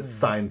the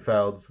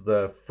Seinfelds,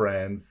 the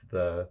Friends,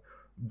 the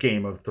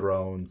Game of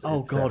Thrones.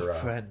 Oh God,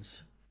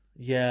 Friends.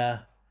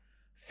 Yeah,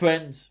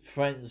 Friends,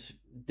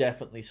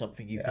 definitely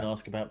something you can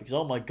ask about because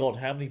oh my God,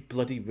 how many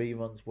bloody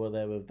reruns were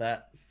there of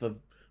that for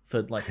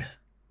like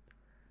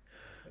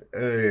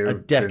a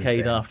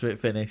decade after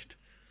it finished?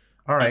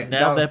 All right, and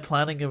now they're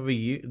planning they're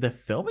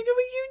filming a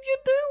reunion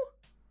now.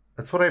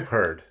 That's what I've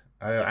heard.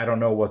 I don't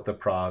know what the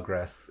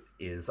progress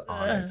is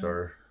on it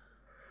or.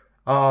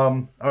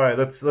 All right,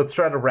 let's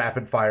try to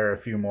rapid fire a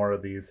few more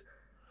of these.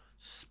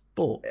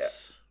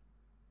 Sports.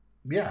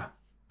 Yeah.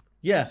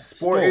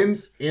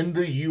 Sports. In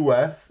the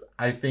US,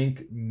 I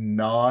think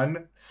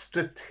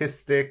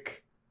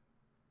non-statistic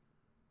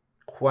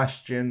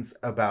questions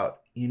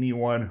about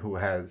anyone who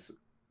has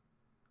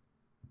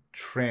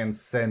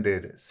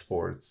transcended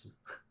sports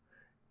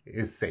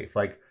is safe.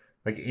 Like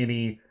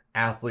any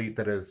athlete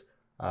that has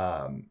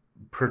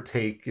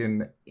partaked,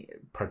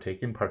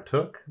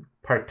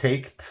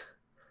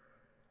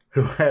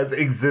 who has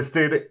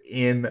existed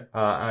in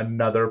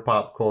another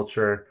pop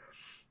culture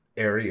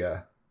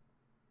area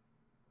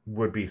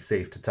would be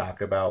safe to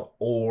talk about,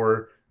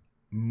 or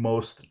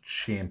most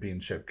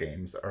championship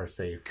games are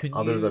safe.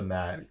 Other than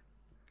that,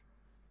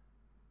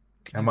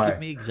 can you give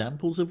me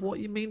examples of what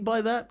you mean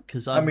by that?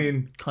 Because I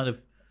mean, kind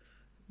of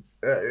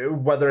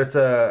whether it's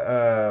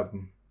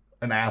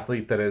an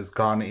athlete that has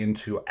gone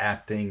into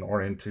acting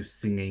or into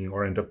singing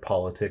or into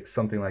politics,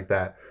 something like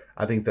that.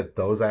 I think that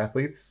those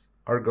athletes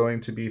are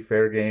going to be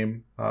fair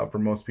game for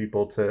most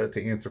people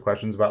to answer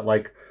questions about,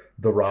 like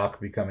The Rock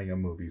becoming a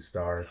movie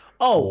star.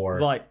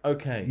 Right,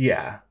 okay.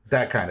 Yeah,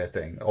 that kind of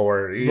thing.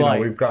 Or, you know,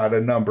 we've got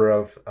a number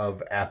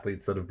of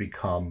athletes that have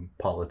become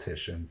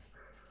politicians.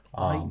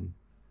 Or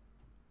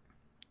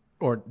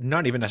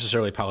not even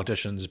necessarily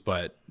politicians,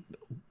 but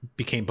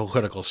became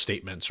political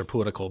statements or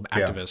political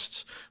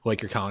activists,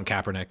 like your Colin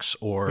Kaepernicks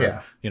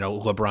or you know,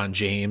 LeBron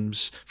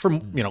James.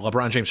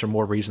 LeBron James for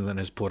more reason than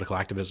his political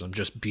activism.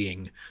 Just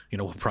being, you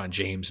know, LeBron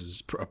James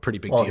is a pretty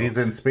big deal. Well, he's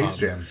in Space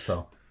Jam,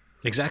 so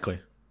exactly.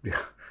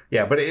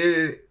 Yeah, but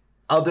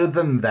other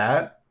than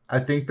that, I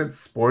think that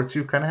sports,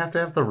 you kind of have to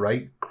have the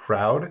right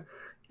crowd,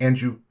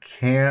 and you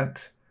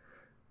can't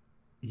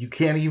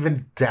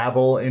even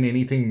dabble in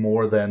anything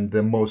more than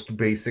the most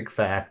basic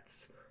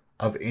facts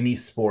of any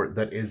sport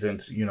that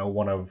isn't, you know,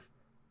 one of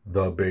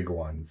the big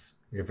ones.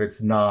 If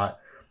it's not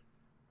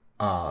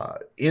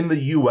in the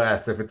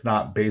US, if it's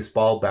not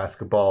baseball,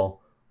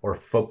 basketball, or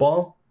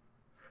football,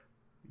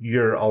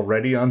 you're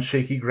already on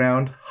shaky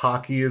ground.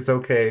 Hockey is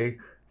okay.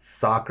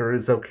 Soccer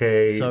is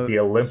okay. The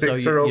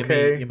Olympics are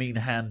okay. You mean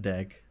hand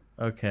egg?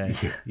 Okay.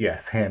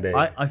 Yes, hand egg.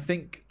 I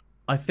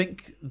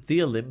think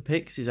the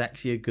Olympics is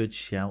actually a good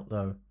shout,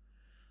 though.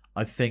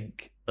 I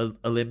think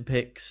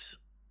Olympics,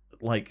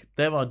 like,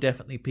 there are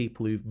definitely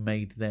people who've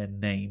made their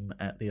name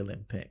at the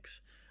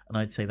Olympics, and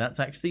I'd say that's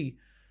actually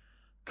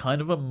kind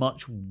of a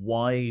much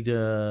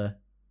wider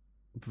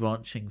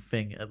branching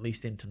thing, at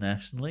least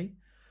internationally.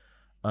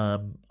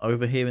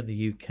 Over here in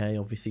the UK,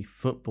 obviously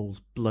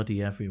football's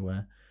bloody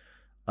everywhere.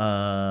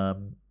 The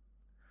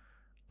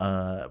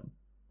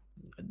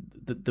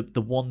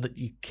one that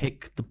you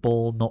kick the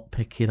ball, not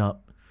pick it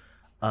up.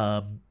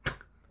 I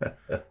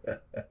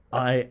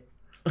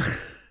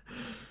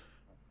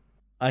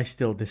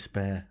still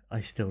despair.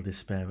 I still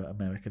despair at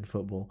American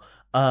football.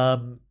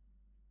 I'd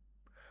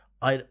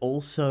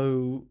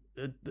also,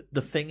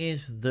 the thing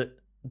is that,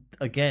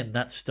 again,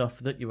 that's stuff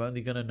that you're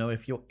only going to know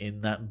if you're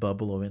in that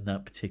bubble or in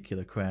that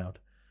particular crowd.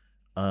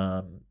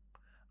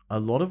 A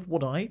lot of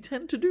what I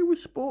tend to do with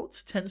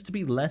sports tends to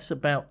be less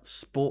about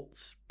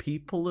sports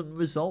people and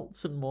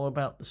results and more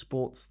about the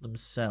sports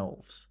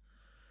themselves.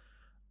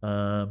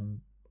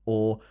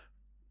 Or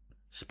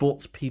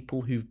sports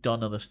people who've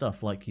done other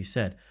stuff, like you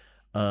said.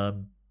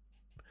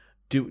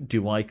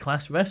 Do I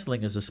class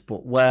wrestling as a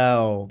sport?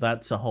 Well,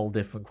 that's a whole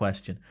different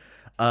question.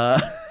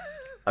 But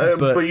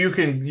you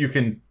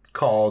can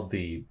call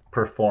the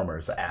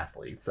performers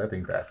athletes. I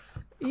think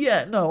that's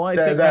I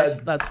think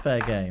that's fair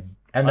game.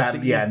 And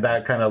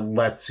that kind of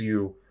lets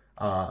you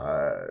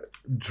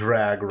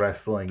drag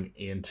wrestling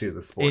into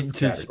the sports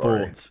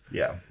category. Sports.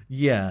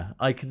 Yeah,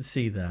 I can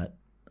see that.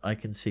 I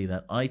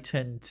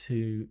tend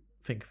to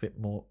think of it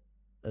more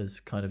as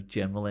kind of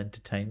general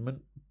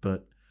entertainment,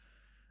 but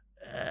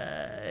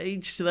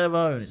each to their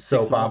own.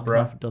 Soap opera,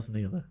 half a dozen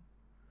the other.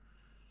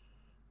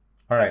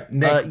 All right,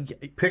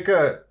 Nick, pick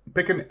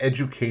an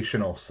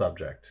educational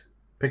subject.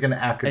 Pick an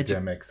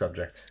academic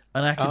subject.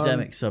 An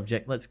academic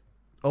subject. Let's.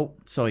 Oh,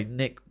 sorry,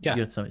 Nick. Yeah,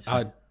 you had something to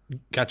say.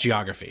 Got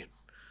geography.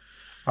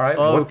 All right,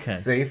 what's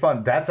safe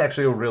on? That's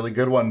actually a really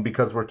good one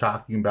because we're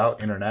talking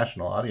about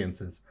international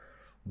audiences.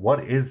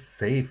 What is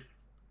safe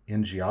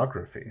in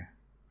geography?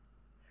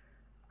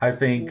 I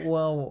think.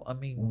 Well, I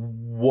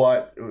mean,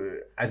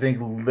 I think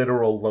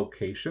literal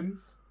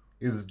locations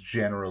is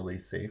generally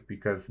safe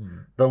because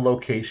the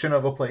location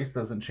of a place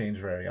doesn't change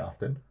very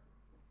often.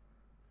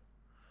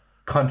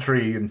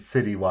 Country and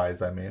city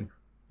wise, I mean.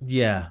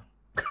 Yeah.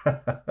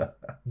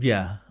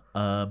 Yeah.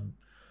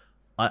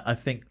 I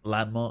think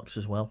landmarks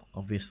as well,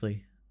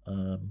 obviously.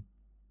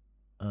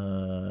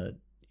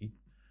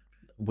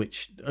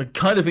 Which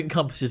kind of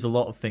encompasses a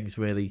lot of things,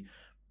 really.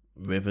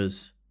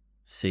 Rivers,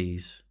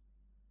 seas,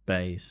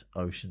 bays,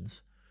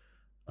 oceans,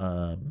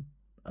 and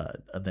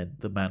then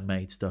the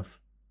man-made stuff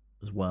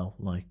as well,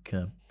 like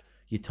your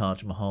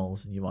Taj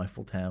Mahals and your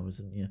Eiffel Towers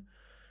and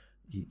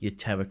your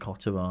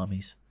terracotta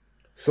armies.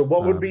 So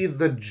what would be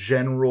the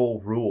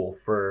general rule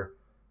for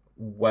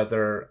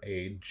whether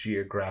a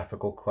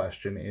geographical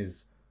question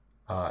is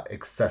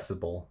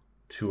accessible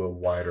to a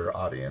wider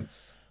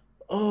audience?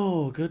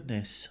 Oh,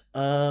 goodness.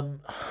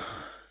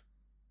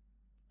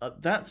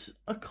 That's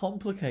a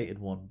complicated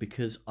one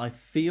because I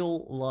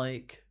feel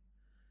like...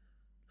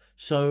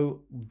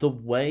 So the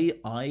way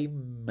I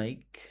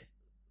make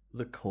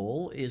the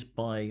call is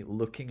by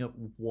looking at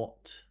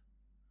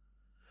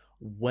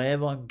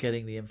where I'm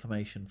getting the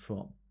information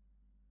from.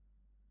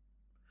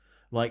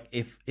 Like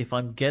if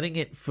I'm getting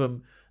it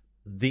from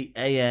the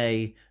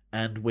AA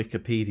and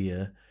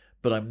Wikipedia,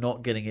 but I'm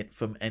not getting it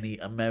from any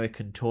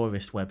American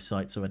tourist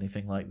websites or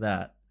anything like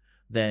that,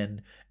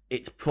 then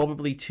it's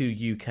probably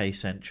too UK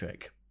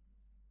centric.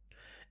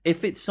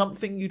 If it's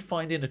something you'd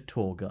find in a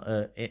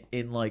tour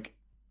in like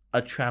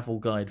a travel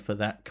guide for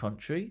that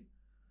country,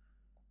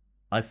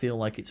 I feel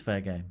like it's fair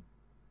game.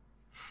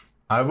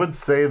 I would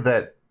say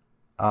that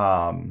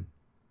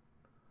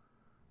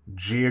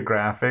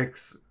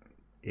geographics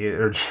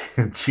or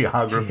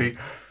geography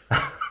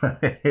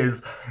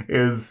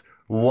is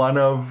one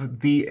of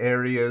the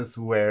areas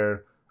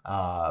where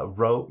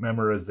rote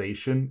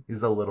memorization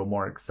is a little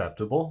more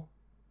acceptable.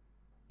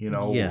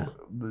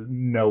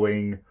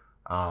 Knowing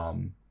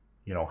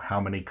how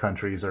many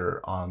countries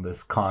are on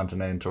this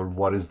continent, or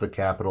what is the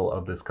capital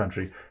of this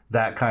country,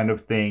 that kind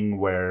of thing,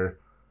 where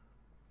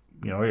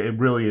it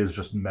really is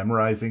just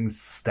memorizing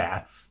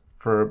stats,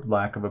 for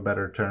lack of a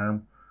better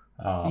term.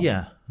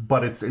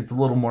 But it's a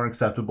little more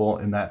acceptable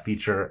in that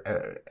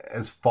feature,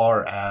 as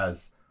far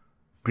as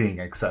being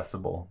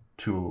accessible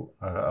to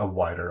a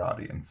wider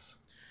audience.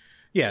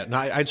 Yeah, no,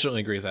 I'd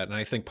certainly agree with that. And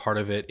I think part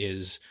of it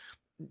is,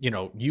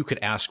 you could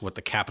ask what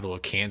the capital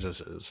of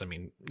Kansas is. I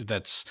mean,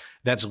 that's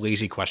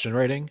lazy question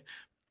writing.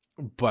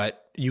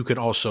 But you could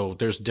also,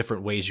 there's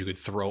different ways you could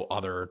throw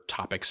other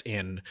topics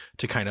in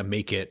to kind of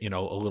make it, a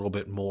little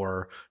bit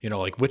more,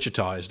 like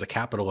Wichita is the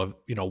capital of,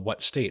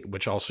 what state,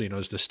 which also,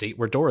 is the state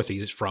where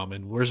Dorothy's from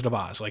and Wizard of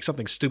Oz, like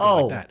something stupid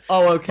like that.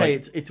 Oh, okay.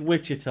 Like, it's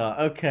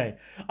Wichita. Okay.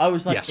 I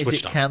was like, yes,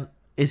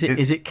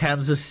 is it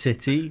Kansas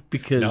City?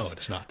 Because no,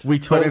 it's not. We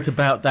talked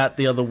about that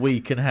the other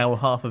week and how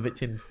half of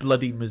it's in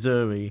bloody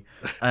Missouri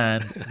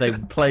and they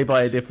play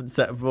by a different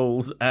set of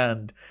rules,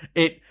 and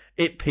it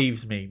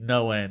peeves me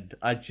no end.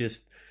 I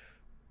just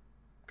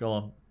go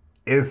on.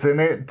 Isn't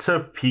it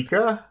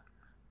Topeka?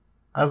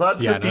 I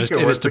thought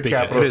Topeka was the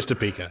capital. It is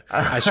Topeka.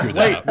 I screwed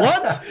that up. Wait,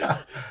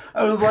 what?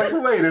 I was like,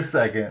 wait a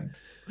second.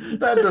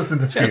 That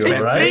doesn't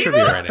feel right.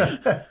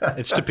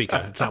 It's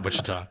Topeka. It's not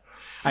Wichita.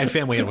 I have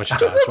family in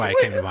Wichita. That's why it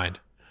came to mind.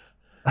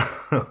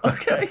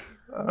 Okay.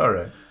 All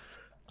right.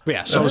 But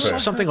yeah, so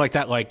something like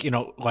that, like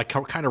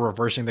kind of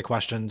reversing the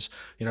questions,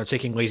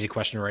 taking lazy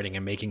question writing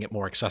and making it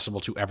more accessible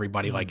to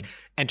everybody, like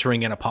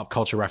entering in a pop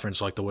culture reference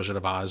like The Wizard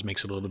of Oz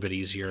makes it a little bit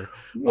easier.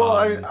 Well,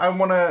 I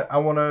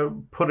wanna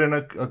put in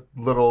a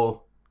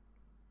little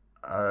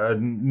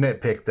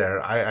nitpick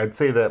there. I'd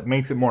say that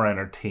makes it more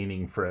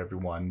entertaining for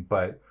everyone,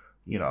 but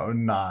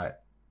not.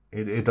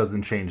 It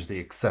doesn't change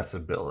the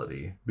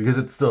accessibility, because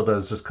it still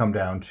does just come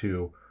down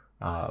to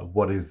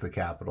what is the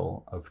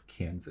capital of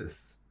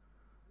Kansas.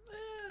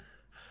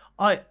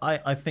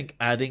 I think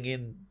adding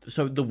in,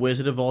 so The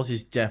Wizard of Oz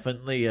is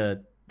definitely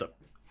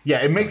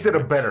it makes it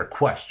a better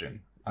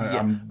question.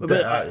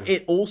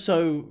 It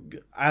also,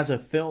 as a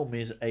film,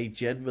 is a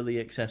generally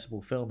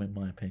accessible film, in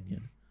my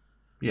opinion.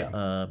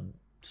 Yeah.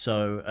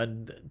 So,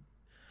 and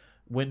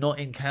we're not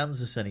in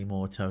Kansas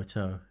anymore,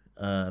 Toto.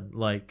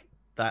 Like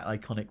that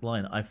iconic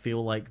line, I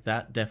feel like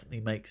that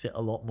definitely makes it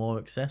a lot more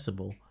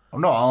accessible.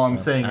 No, all I'm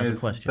saying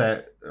is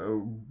that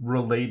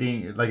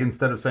relating, like,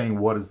 instead of saying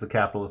what is the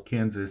capital of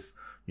Kansas,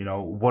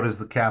 what is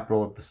the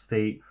capital of the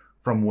state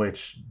from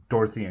which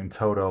Dorothy and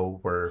Toto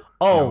were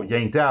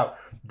yanked out,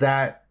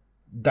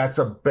 that's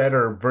a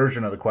better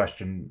version of the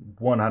question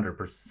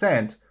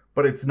 100%,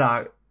 but it's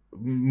not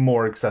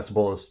more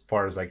accessible as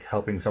far as like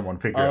helping someone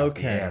figure out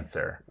the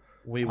answer.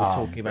 We were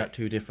talking about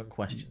two different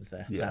questions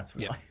there. Yeah. That's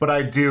why. But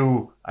I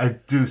do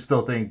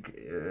still think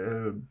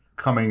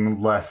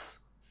coming less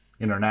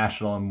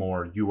international and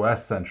more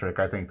U.S. centric,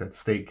 I think that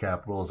state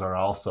capitals are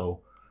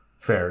also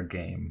fair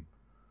game.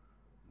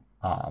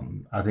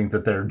 I think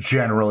that they're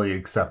generally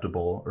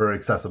acceptable or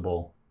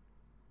accessible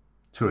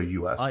to a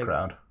U.S.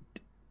 crowd.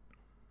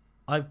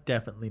 I've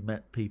definitely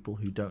met people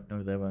who don't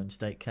know their own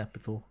state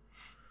capital.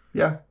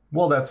 Yeah,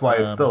 well, that's why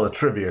it's still a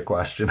trivia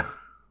question.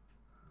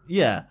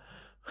 Yeah.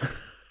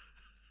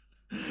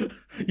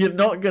 You're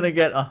not gonna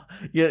get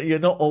you're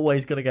not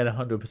always gonna get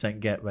 100%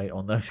 get rate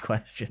on those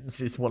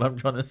questions, is what I'm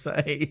trying to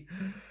say.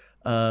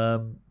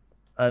 And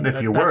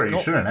if you were, you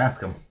shouldn't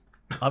ask them.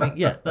 I mean,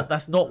 yeah,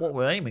 that's not what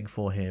we're aiming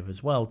for here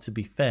as well, to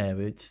be fair.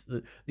 It's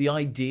the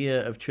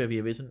idea of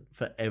trivia isn't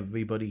for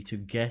everybody to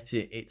get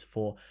it. It's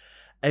for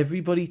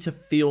everybody to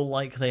feel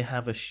like they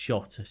have a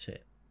shot at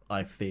it,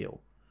 I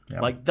feel. Yeah.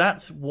 Like,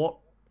 that's what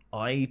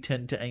I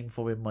tend to aim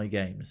for in my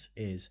games,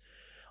 is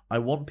I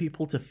want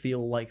people to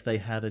feel like they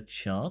had a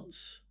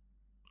chance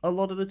a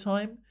lot of the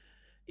time.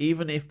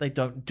 Even if they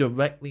don't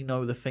directly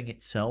know the thing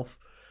itself,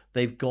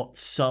 they've got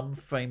some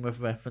frame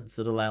of reference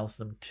that allows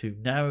them to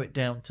narrow it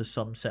down to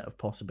some set of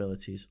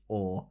possibilities,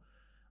 or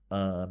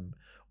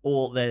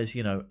there's,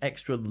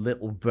 extra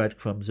little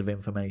breadcrumbs of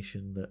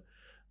information that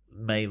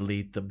may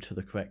lead them to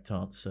the correct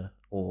answer,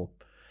 or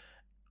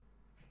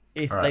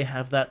if they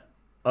have that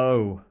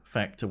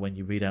factor when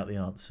you read out the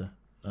answer,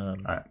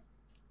 where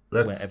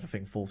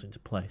everything falls into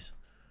place.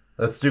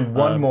 Let's do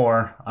one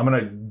more. I'm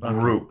gonna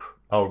group. Okay.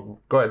 Oh,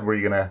 go ahead. Were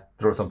you gonna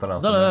throw something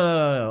else?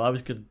 No. I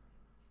was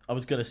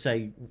gonna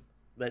say,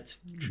 let's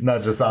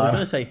nudge us on. I was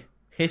gonna say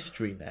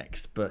history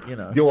next, but you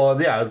know. Well,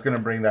 yeah, I was going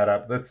to bring that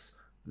up. Let's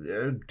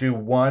do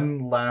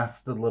one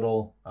last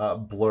little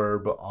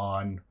blurb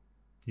on,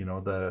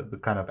 the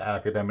kind of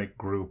academic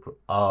group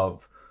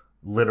of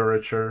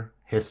literature,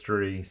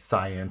 history,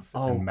 science,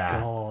 and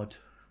math. Oh God.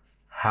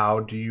 How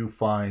do you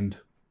find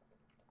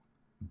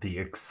the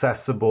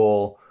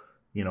accessible,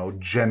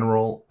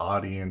 general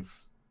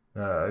audience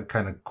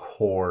kind of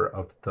core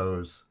of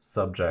those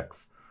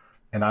subjects?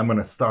 And I'm going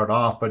to start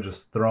off by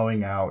just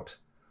throwing out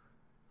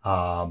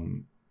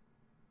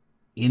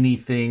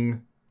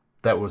anything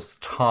that was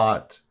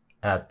taught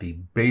at the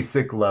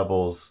basic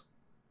levels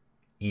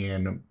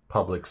in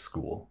public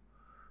school.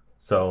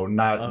 So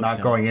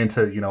not going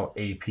into,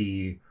 AP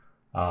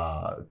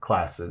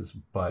classes,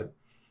 but,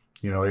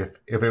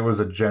 if it was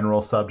a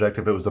general subject,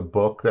 if it was a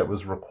book that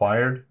was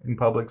required in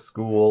public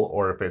school,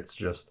 or if it's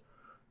just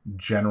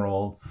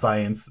general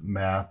science,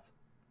 math,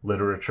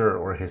 literature,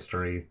 or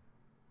history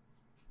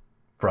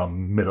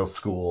from middle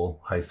school,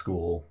 high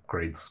school,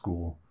 grade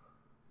school,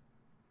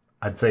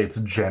 I'd say it's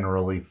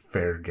generally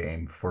fair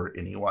game for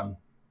anyone.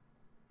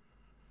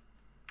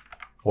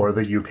 Or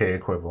the UK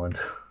equivalent.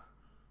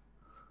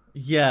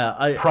 Yeah,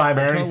 I'm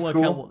primary trying to work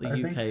school, out what the I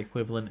UK think.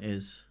 equivalent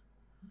is.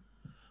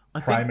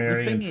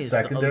 Primary and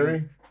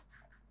secondary?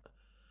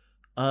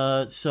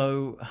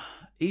 So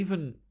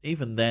even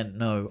then,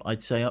 no,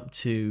 I'd say up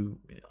to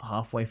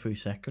halfway through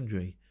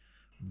secondary,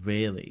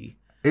 really.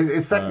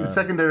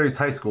 Secondary is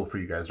high school for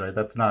you guys, right?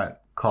 That's not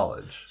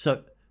college.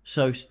 So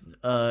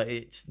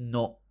it's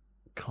not.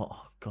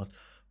 Oh God,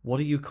 what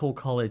do you call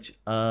college?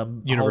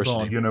 University.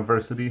 Hold on.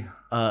 University.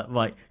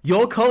 Right,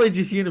 your college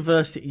is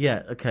university.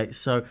 Yeah, okay.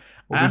 So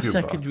Well, we our do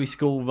secondary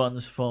school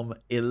runs from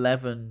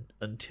 11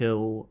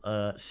 until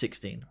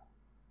 16.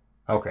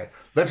 Okay.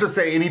 Let's just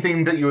say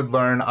anything that you would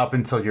learn up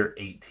until you're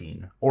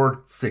 18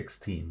 or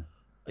 16.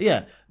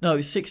 Yeah,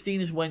 no,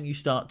 16 is when you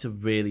start to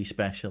really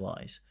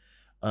specialize.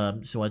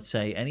 So I'd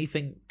say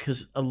anything,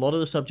 because a lot of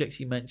the subjects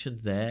you mentioned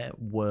there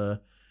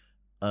were,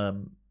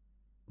 for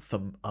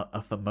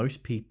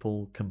most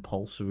people,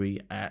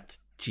 compulsory at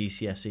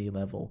GCSE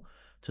level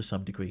to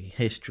some degree.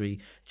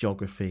 History,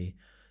 geography,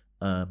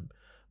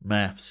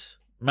 maths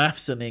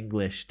and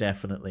English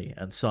definitely,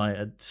 and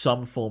science,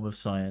 some form of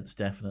science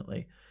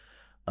definitely.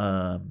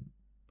 The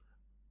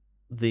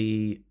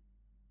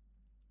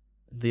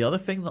other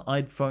thing that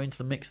I'd throw into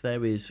the mix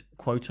there is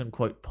quote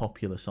unquote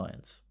popular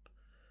science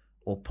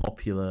or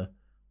popular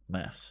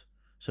maths.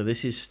 So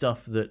this is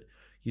stuff that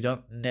you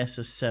don't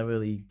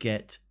necessarily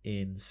get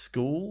in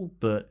school,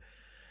 but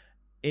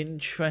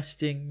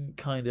interesting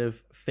kind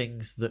of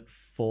things that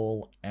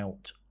fall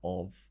out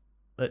of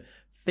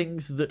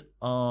things that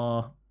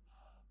are,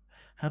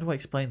 how do I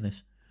explain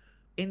this?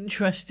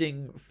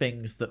 Interesting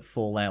things that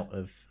fall out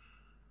of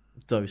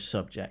those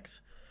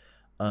subjects.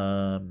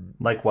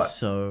 Like what?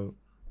 So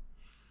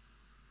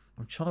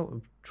I'm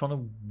trying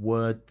to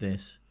word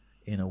this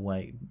in a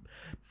way.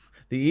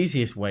 The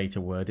easiest way to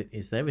word it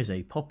is there is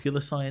a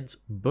popular science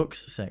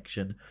books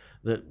section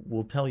that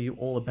will tell you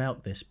all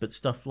about this, but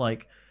stuff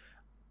like,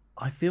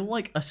 I feel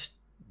like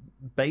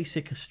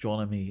basic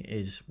astronomy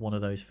is one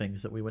of those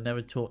things that we were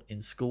never taught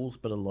in schools,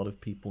 but a lot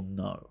of people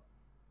know.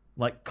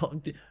 Like,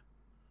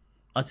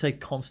 I'd say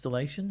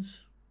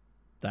constellations,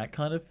 that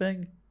kind of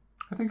thing.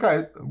 I think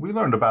we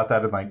learned about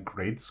that in like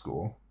grade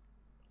school.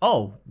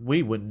 Oh,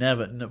 we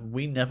never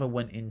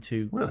went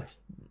into Really?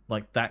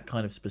 like that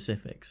kind of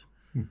specifics.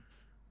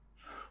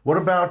 What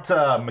about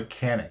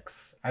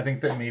mechanics? I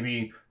think that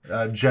maybe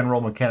general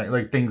mechanics,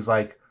 like things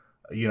like,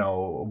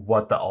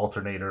 what the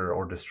alternator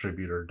or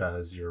distributor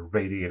does, your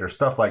radiator,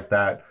 stuff like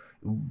that.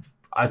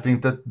 I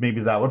think that maybe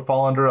that would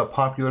fall under a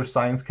popular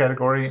science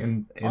category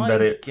in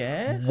that it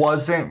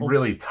wasn't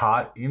really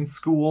taught in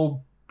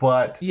school,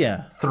 but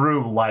yeah,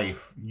 through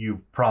life,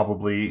 you've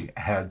probably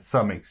had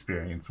some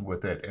experience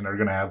with it and are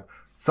going to have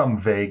some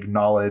vague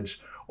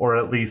knowledge or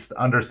at least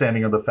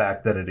understanding of the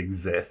fact that it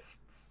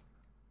exists.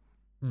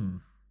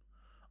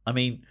 I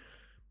mean,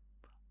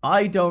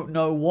 I don't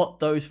know what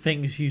those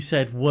things you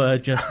said were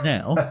just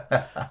now,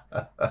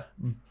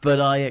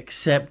 but I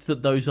accept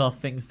that those are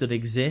things that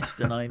exist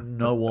and I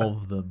know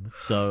of them.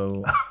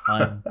 So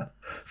I'm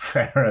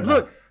fair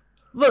enough.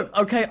 Look,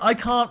 okay, I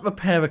can't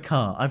repair a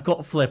car. I've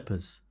got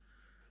flippers.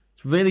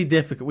 It's really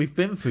difficult. We've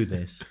been through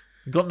this.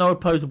 We've got no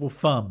opposable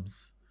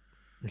thumbs.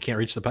 You can't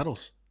reach the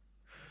pedals.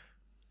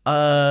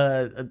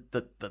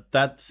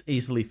 That's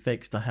easily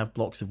fixed. I have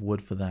blocks of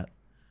wood for that.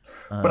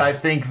 But I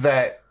think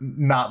that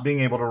not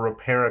being able to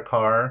repair a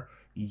car,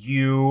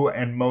 you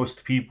and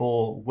most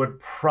people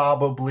would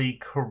probably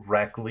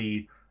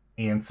correctly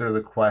answer the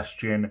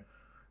question,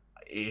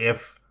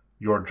 if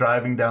you're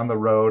driving down the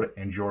road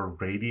and your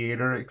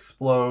radiator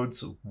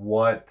explodes,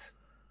 what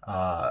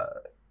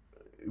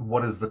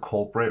is the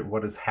culprit?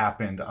 What has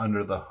happened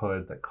under the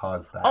hood that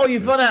caused that? Oh,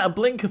 you've run out of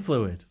blinker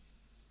fluid.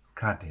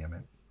 God damn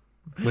it.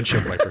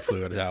 Windshield wiper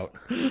fluid is out.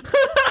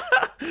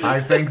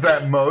 I think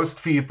that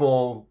most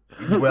people,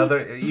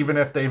 even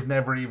if they've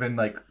never even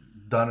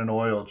done an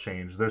oil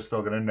change, they're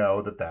still going to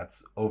know that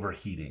that's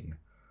overheating.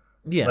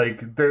 Yeah.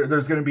 Like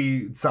there's going to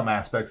be some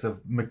aspects of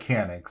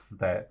mechanics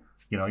that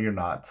you're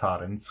not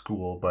taught in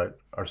school, but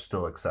are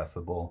still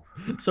accessible.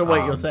 So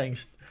wait, you're saying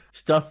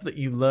stuff that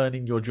you learn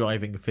in your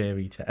driving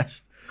theory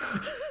test?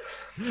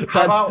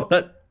 How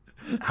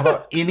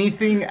about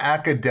anything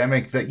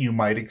academic that you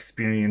might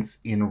experience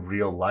in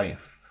real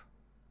life?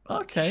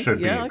 Okay, Should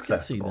be yeah, I can see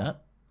accessible.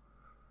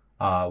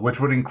 that. Which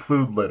would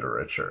include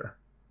literature.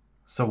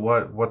 So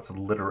what's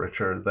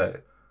literature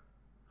that?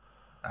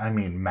 I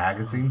mean,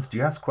 magazines. Do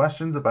you ask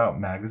questions about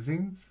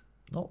magazines?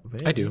 Not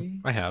really. I do.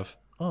 I have.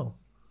 Oh.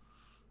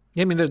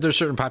 Yeah, I mean, there's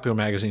certain popular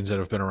magazines that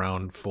have been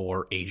around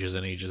for ages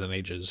and ages and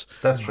ages.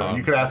 That's true.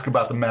 You could ask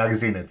about the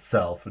magazine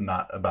itself,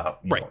 not about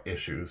Right.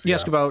 issues. You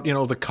ask about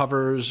the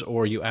covers,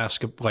 or you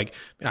ask like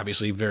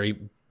obviously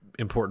very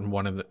important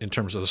one in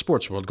terms of the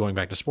sports world. Going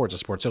back to sports, is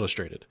Sports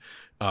Illustrated.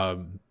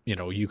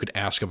 You could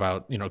ask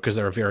about because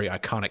there are very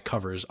iconic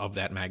covers of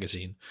that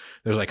magazine.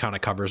 There's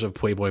iconic covers of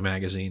Playboy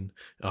magazine,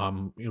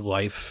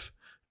 Life,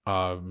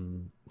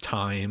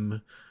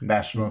 Time,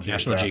 National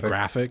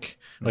Geographic.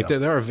 Like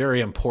there are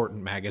very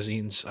important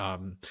magazines.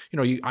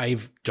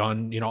 I've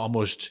done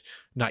almost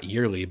not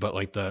yearly, but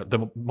like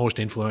the most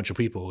influential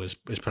people is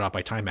put out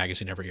by Time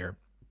magazine every year.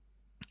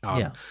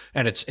 And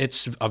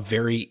it's a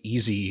very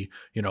easy,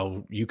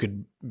 you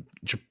could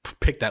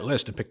pick that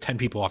list and pick 10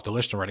 people off the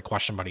list and write a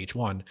question about each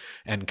one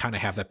and kind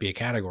of have that be a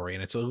category.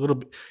 And it's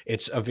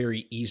a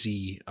very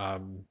easy,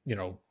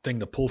 thing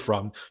to pull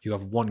from. You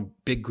have one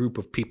big group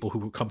of people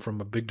who come from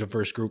a big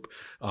diverse group,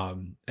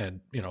 and,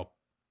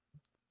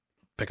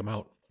 pick them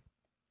out.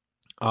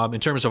 In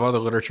terms of other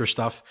literature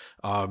stuff,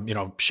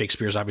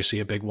 Shakespeare's obviously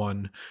a big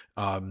one.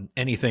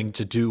 Anything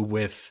to do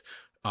with,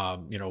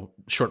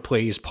 short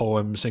plays,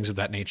 poems, things of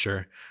that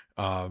nature.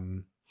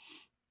 There's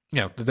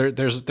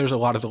a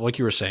lot of like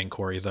you were saying,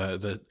 Corey,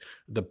 the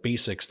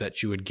basics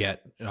that you would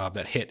get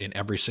that hit in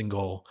every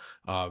single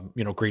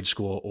grade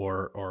school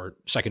or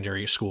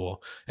secondary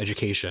school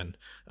education.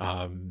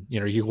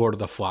 Your Lord of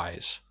the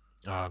Flies,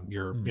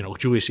 your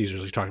Julius Caesar.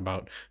 You're talking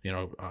about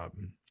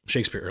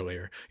Shakespeare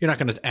earlier. You're not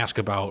going to ask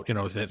about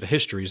the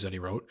histories that he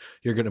wrote.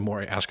 You're going to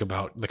more ask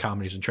about the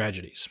comedies and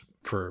tragedies,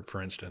 for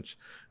instance.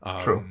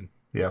 True.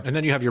 Yeah. And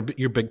then you have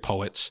your big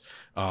poets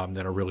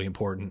that are really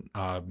important.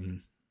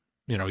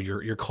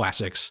 Your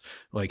classics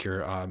like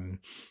your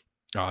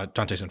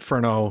Dante's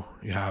Inferno.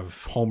 You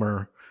have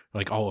Homer,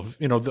 like all of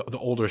the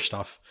older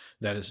stuff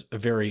that is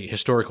very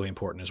historically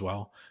important as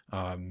well.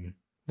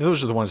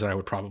 Those are the ones that I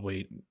would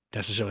probably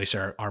necessarily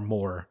say are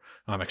more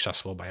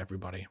accessible by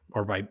everybody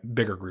or by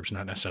bigger groups,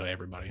 not necessarily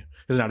everybody,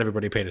 because not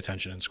everybody paid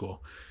attention in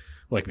school,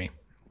 like me.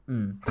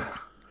 What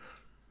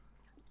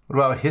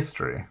about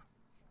history?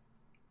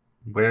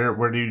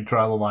 Where do you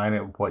draw the line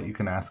at what you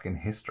can ask in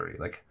history?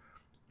 Like,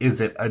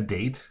 is it a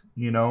date?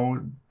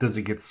 Does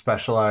it get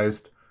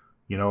specialized,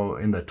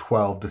 in the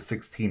 12 to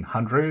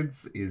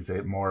 1600s? Is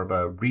it more of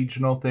a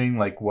regional thing?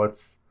 Like,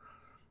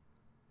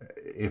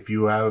 if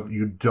you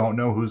don't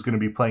know who's going to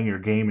be playing your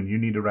game and you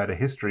need to write a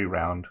history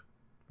round,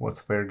 what's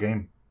fair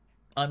game?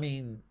 I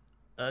mean,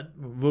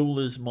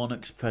 rulers,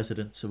 monarchs,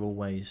 presidents are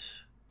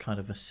always kind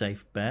of a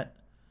safe bet,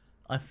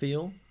 I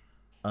feel.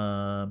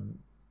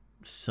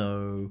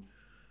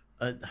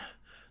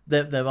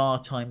 There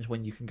are times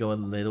when you can go a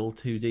little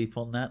too deep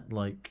on that.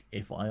 Like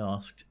if I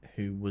asked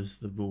who was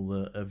the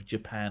ruler of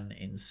Japan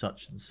in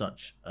such and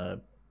such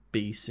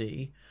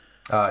BC,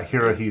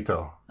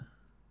 Hirohito.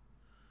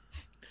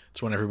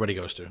 It's one everybody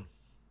goes to.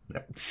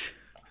 Yep.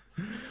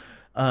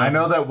 I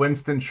know that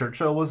Winston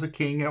Churchill was a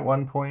king at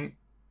one point.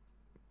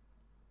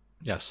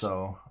 Yes.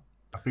 So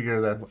I figure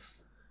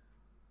that's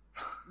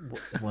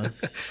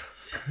was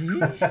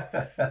he?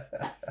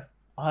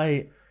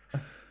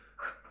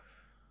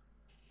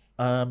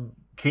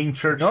 King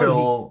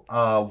Churchill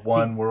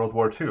won World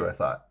War II, I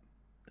thought.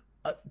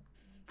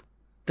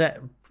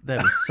 There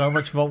is so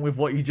much wrong with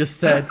what you just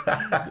said.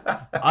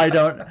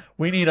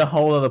 We need a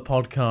whole other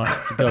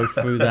podcast to go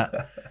through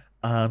that.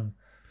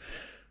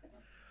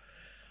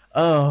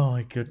 Oh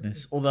my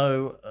goodness.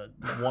 Although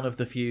one of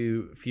the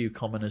few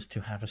commoners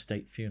to have a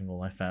state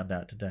funeral, I found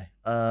out today.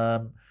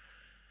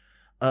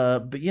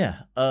 But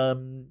yeah,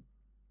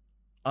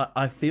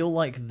 I feel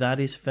like that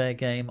is fair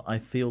game. I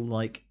feel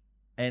like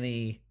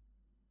any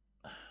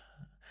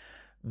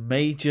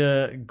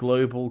major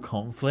global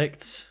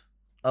conflicts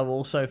are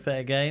also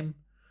fair game.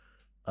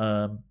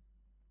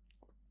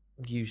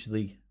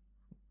 Usually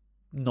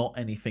not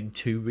anything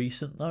too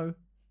recent though,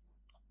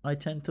 I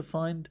tend to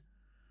find.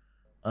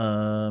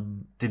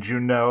 Did you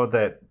know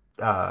that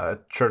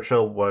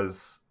Churchill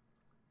was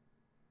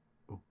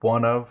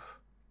one of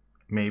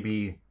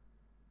maybe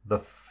the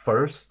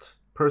first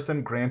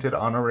person granted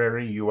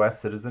honorary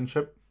U.S.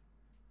 citizenship?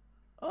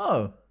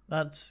 Oh,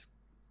 that's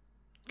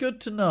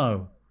good to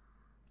know.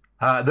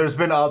 There's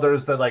been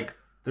others that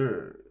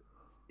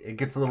it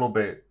gets a little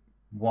bit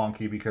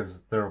wonky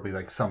because there will be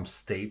like some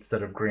states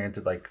that have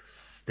granted like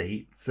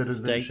state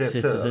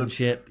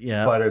citizenship.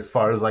 Yeah. But as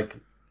far as like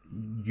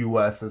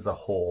U.S. as a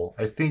whole,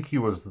 I think he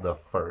was the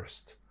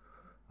first.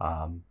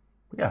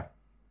 Yeah.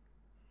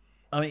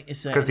 I mean,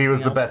 is there Because he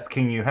was the anything else? best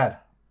king you had.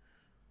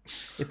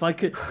 If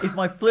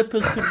my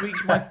flippers could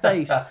reach my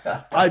face,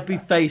 I'd be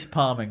face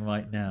palming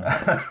right now.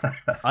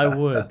 I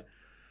would.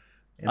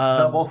 It's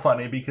double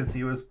funny because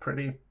he was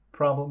pretty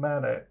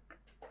problematic.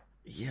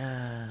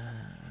 Yeah.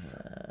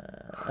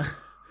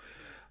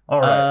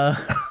 All right.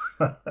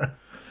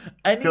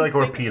 I feel like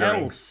we're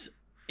petering. else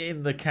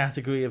in the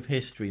category of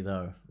history,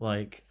 though?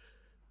 Like,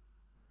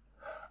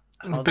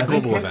 The think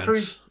global history-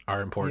 events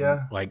are important.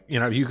 Yeah. Like,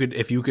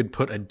 if you could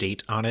put a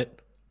date on it,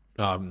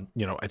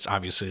 it's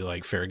obviously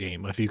like fair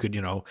game. If you could, I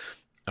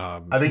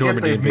think Normandy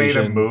if they've made a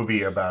invasion,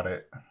 movie about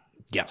it.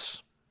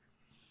 yes.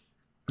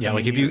 Yeah, I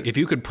like mean, if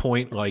you could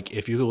point, like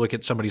if you could look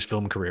at somebody's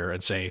film career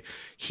and say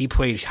he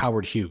played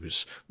Howard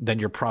Hughes, then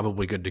you're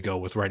probably good to go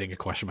with writing a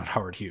question about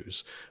Howard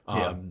Hughes.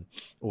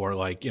 Or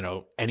like,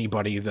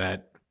 anybody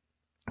that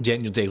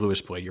Daniel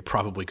Day-Lewis played, you're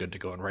probably good to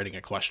go in writing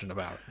a question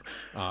about.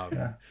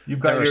 Yeah. You've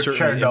got There are your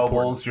certainly Chernobyls,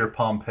 important- your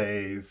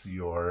Pompeiis,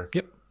 your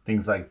Yep.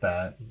 things like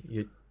that.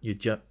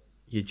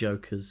 your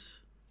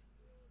Jokers.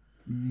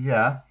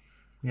 Yeah.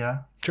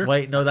 Yeah. Sure.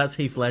 Wait, no, that's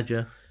Heath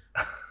Ledger.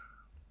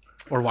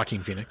 Or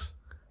Joaquin Phoenix.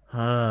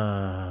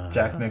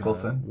 Jack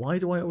Nicholson. Why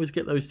do I always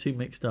get those two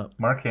mixed up?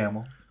 Mark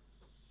Hamill.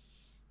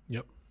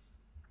 Yep.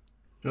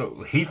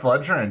 Heath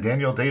Ledger and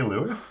Daniel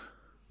Day-Lewis?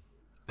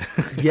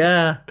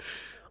 Yeah.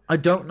 I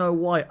don't know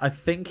why. I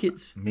think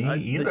it's Me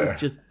either.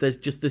 There's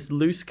just this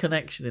loose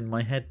connection in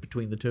my head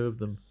between the two of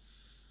them.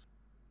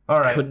 All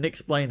right. Couldn't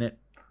explain it.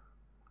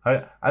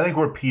 I think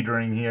we're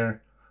petering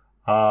here.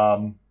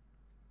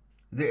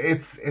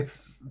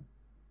 It's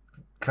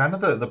kind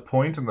of the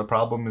point, and the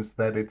problem is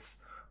that it's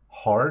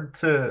hard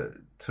to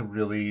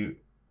really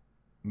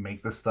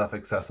make this stuff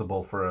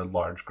accessible for a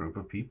large group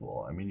of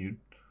people. I mean,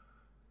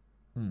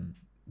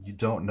 you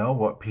don't know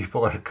what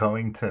people are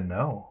going to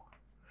know.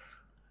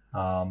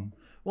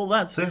 Well,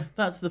 that's So, yeah.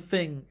 that's the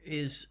thing.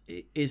 Is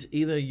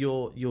either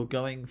you're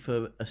going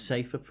for a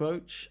safe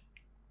approach,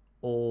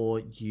 or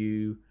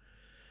you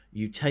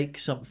take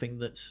something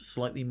that's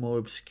slightly more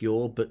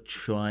obscure, but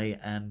try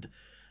and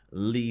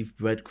leave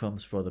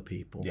breadcrumbs for other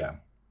people. Yeah.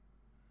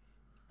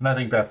 And I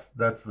think that's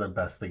the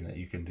best thing that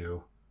you can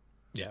do.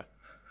 Yeah.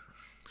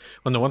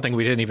 And the one thing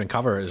we didn't even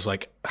cover is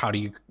like, how do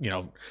you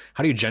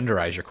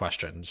genderize your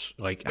questions?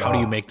 Like, how do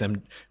you make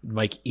them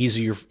like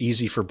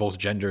easy for both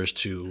genders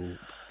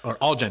or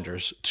all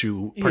genders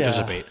to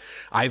participate?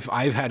 I've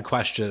had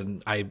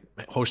I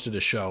hosted a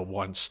show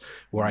once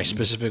where I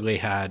specifically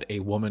had a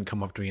woman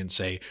come up to me and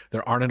say,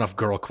 there aren't enough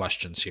girl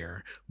questions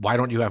here. Why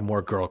don't you have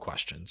more girl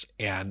questions?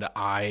 And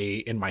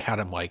in my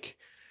head, I'm like,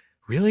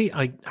 really?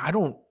 I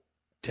don't,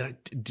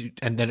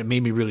 and then it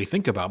made me really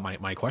think about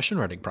my question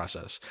writing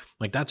process.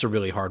 Like, that's a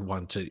really hard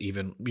one to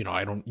even,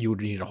 you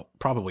would need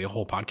probably a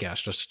whole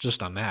podcast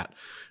just on that.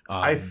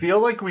 I feel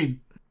like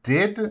we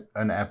did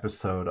an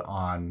episode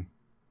on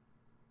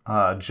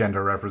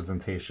gender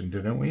representation,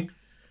 didn't we?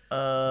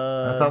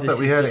 I thought that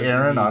we had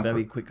Aaron on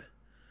very quick.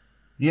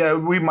 Yeah,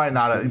 we might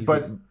not, It's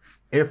but gonna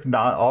if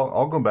not,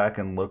 I'll go back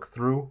and look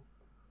through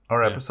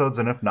our episodes,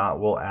 and if not,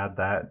 we'll add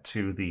that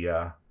to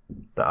the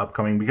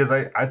upcoming, because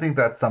I think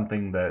that's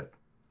something that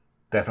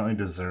definitely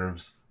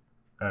deserves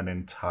an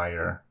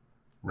entire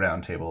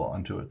roundtable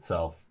unto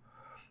itself.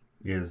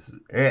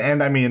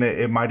 And I mean,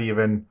 it might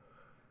even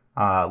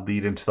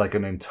lead into like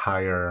an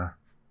entire,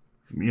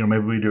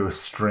 maybe we do a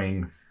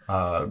string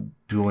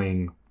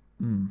doing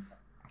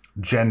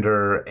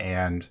gender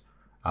and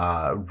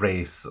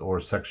race or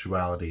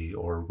sexuality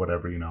or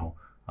whatever,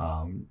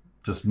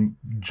 just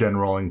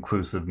general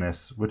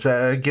inclusiveness, which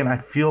again, I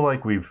feel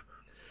like we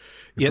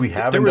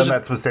haven't done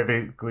that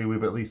specifically,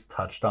 we've at least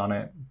touched on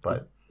it.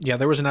 But yeah,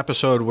 there was an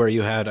episode where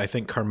you had, I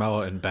think,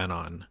 Carmela and Ben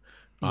on.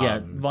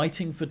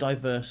 Writing for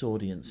diverse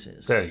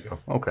audiences. There you go.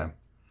 Okay.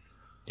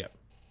 Yeah.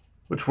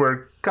 Which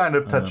we're kind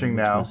of touching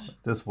now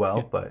as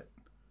well, but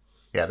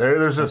yeah,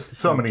 there's just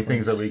so many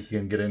things that we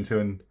can get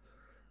into,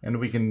 and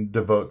we can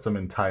devote some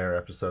entire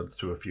episodes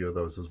to a few of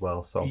those as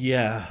well. So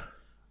yeah.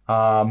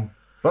 But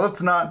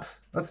let's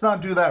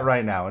not do that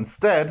right now.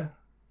 Instead,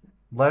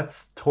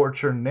 let's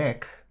torture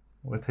Nick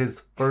with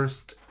his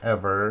first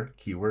ever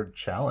keyword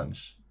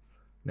challenge.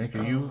 Nick,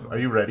 are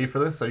you ready for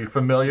this? Are you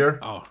familiar?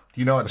 Oh,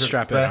 do you know what to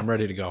strap expect? in. I'm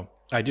ready to go.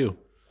 I do.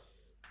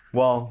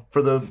 Well,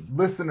 for the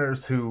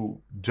listeners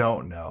who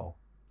don't know,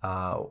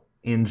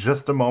 in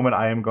just a moment,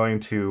 I am going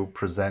to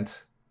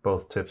present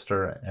both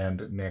Tipster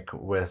and Nick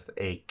with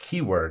a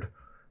keyword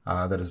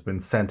that has been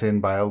sent in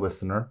by a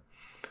listener.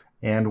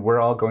 And we're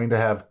all going to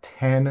have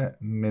 10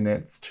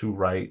 minutes to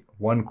write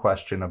one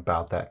question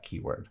about that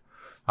keyword.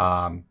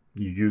 You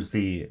use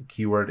the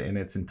keyword in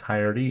its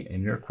entirety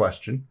in your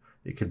question.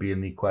 It could be in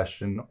the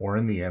question or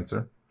in the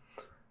answer.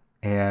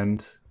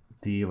 And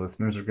the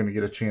listeners are going to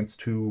get a chance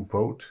to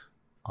vote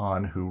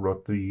on who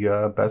wrote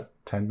the best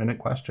 10-minute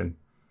question.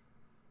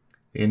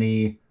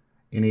 Any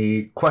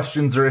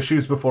questions or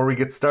issues before we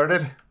get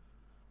started?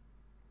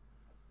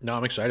 No,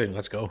 I'm excited.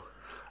 Let's go.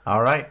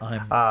 All right.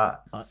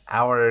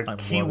 Our I'm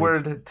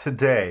keyword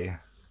today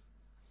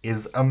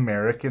is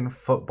American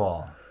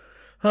football.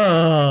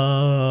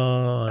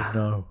 Oh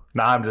no.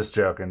 Nah, I'm just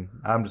joking.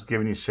 I'm just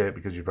giving you shit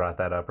because you brought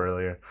that up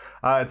earlier.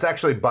 It's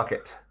actually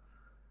bucket.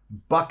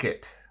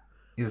 Bucket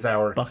is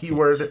our Bucket.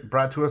 keyword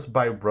brought to us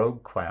by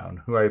Rogue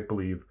Clown, who I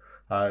believe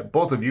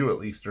both of you at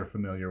least are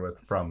familiar with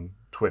from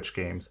Twitch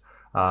games.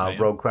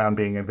 Rogue Clown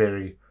being a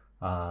very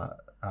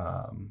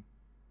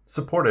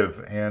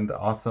supportive and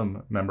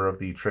awesome member of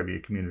the trivia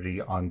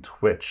community on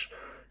Twitch.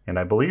 And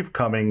I believe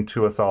coming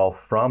to us all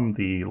from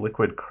the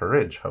Liquid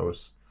Courage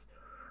hosts.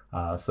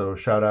 So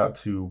shout out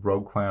to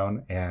Rogue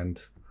Clown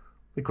and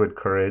Liquid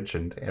Courage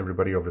and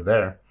everybody over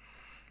there.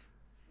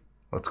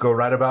 Let's go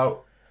right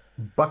about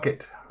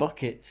bucket.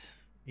 Bucket.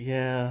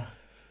 Yeah.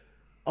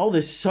 Oh,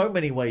 there's so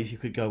many ways you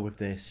could go with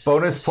this.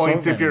 Bonus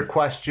points So if your many.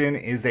 question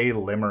is a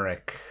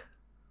limerick.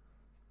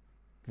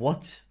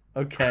 What?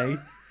 Okay.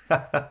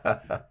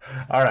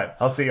 All right,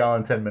 I'll see y'all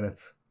in 10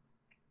 minutes.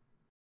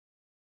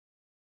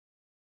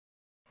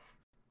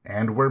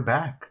 And we're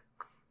back.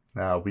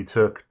 We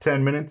took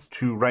 10 minutes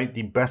to write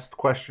the best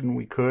question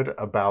we could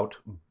about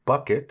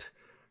bucket,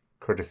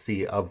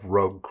 courtesy of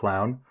Rogue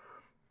Clown.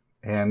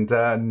 And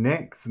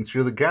Nick, since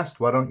you're the guest,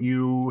 why don't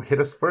you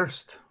hit us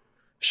first?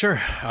 Sure.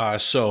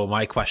 So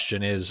my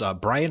question is,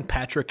 Brian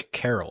Patrick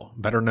Carroll,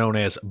 better known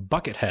as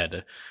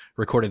Buckethead,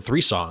 recorded 3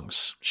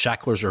 songs,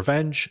 Shackler's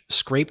Revenge,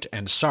 Scraped,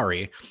 and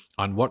Sorry,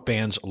 on what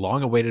band's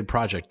long-awaited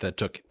project that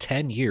took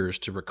 10 years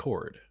to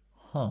record?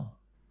 Huh.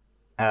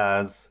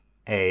 As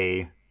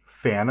a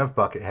fan of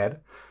Buckethead,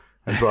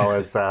 as well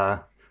as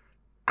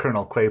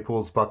Colonel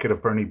Claypool's Bucket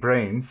of Bernie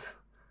Brains,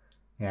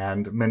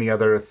 and many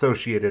other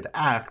associated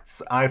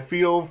acts, I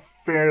feel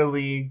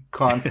fairly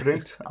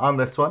confident on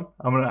this one.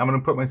 I'm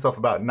gonna put myself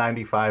about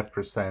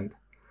 95%,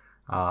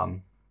 but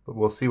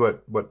we'll see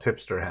what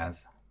Tipster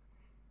has.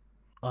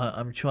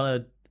 I'm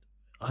trying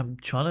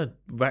to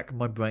rack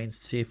my brains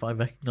to see if I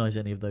recognize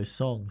any of those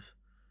songs.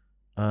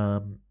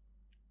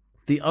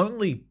 The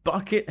only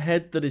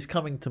Buckethead that is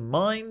coming to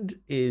mind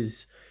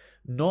is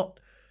not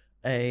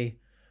an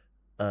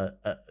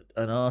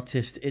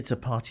artist. It's a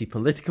party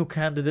political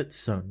candidate,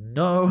 so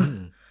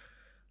no.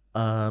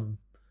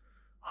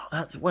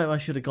 That's where I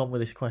should have gone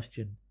with this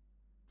question.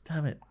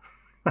 Damn it!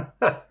 Damn it!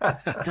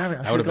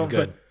 That would have been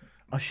good.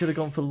 I should have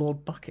gone for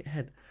Lord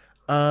Buckethead.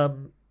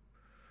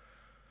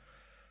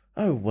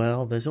 Oh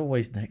well, there's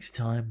always next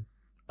time.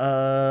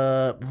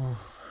 Oh,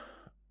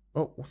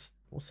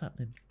 what's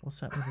happening? What's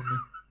happening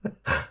with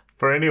me?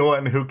 For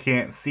anyone who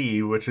can't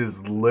see, which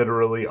is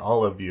literally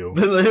all of you,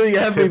 Literally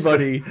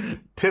everybody.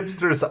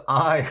 Tipster's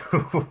eye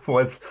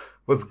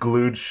was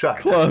glued shut.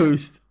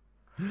 Closed.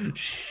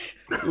 Shh.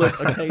 Look,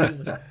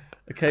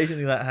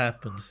 occasionally that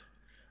happens.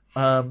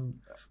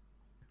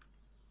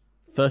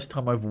 First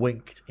time I've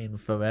winked in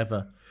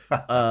forever.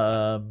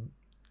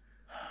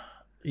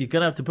 You're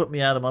gonna have to put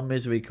me out of my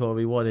misery,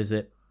 Corey. What is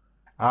it?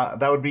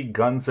 That would be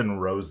Guns N'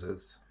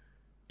 Roses.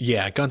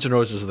 Yeah, Guns N'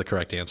 Roses is the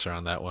correct answer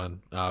on that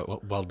one.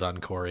 Well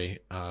done, Corey.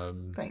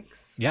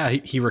 Thanks. Yeah,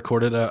 he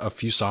recorded a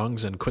few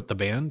songs and quit the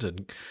band,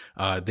 and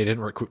they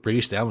didn't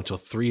release the album until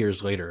 3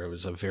 years later. It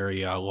was a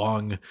very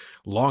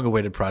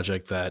long-awaited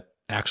project that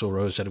Axl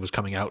Rose said it was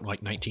coming out in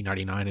like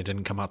 1999. It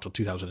didn't come out till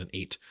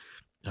 2008.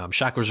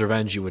 Shackler's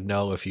Revenge you would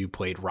know if you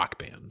played Rock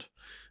Band.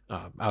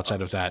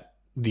 Outside of that,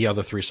 the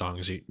other 2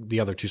 songs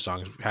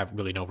have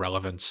really no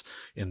relevance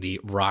in the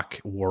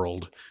rock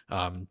world.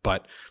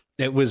 But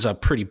it was a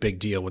pretty big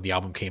deal when the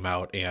album came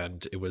out,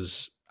 and it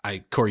was,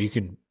 Corey, you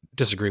can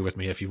disagree with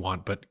me if you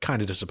want, but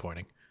kind of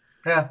disappointing.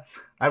 Yeah,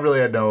 I really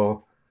had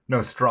no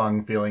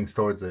strong feelings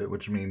towards it,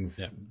 which means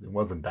it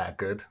wasn't that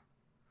good.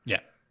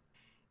 Yeah.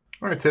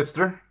 All right,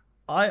 Tipster.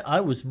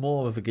 I was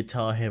more of a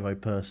Guitar Hero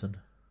person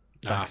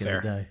back in Fair.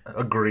 the day.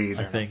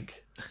 Agreed. I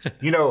think.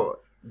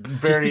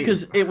 Very... Just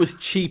because it was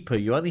cheaper,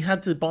 you only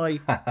had to buy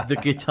the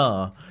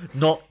guitar,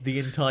 not the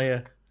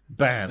entire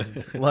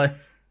band. Like,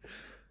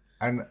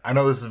 And I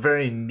know this is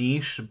very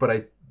niche,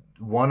 but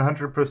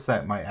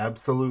 100% my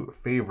absolute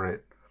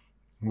favorite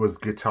was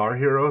Guitar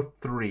Hero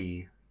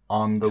 3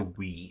 on the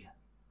Wii.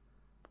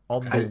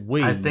 on the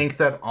Wii. I think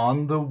that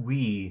on the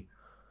Wii,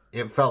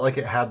 it felt like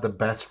it had the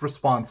best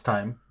response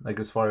time, like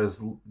as far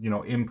as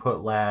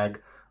input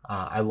lag.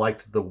 I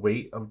liked the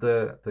weight of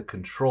the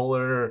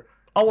controller.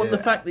 Oh, and the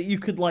fact that you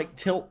could like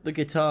tilt the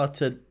guitar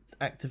to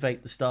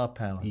activate the star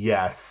power.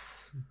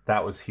 Yes,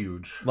 that was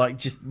huge. Like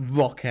just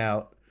rock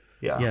out.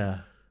 Yeah.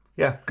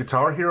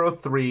 Guitar Hero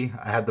 3,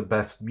 I had the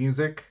best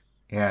music,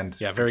 and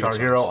very Guitar good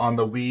Hero songs. on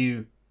the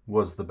Wii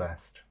was the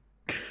best.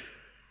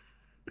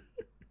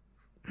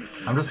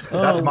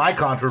 That's my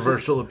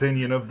controversial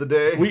opinion of the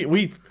day.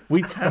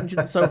 We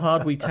tangent so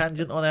hard we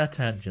tangent on our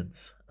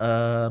tangents.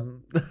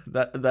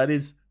 That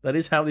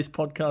is how this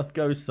podcast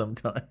goes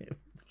sometimes.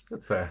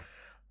 That's fair.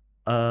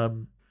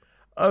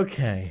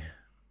 Okay.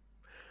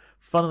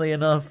 Funnily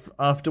enough,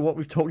 after what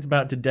we've talked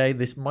about today,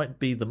 this might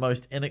be the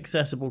most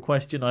inaccessible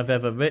question I've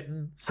ever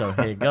written, so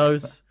here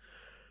goes.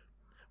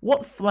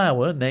 What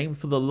flower, named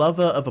for the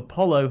lover of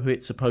Apollo who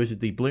it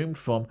supposedly bloomed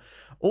from,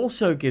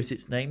 also gives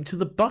its name to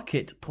the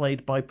bucket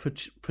played by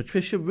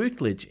Patricia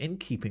Routledge in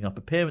Keeping Up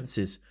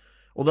Appearances?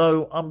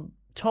 Although I'm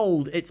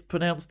told it's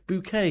pronounced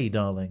bouquet,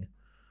 darling.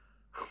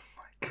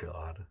 My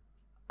God.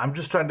 I'm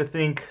just trying to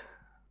think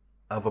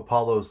of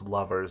Apollo's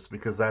lovers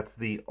because that's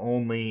the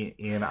only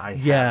in I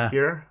have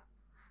here.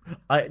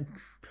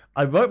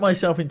 I wrote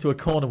myself into a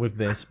corner with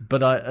this,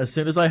 but as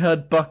soon as I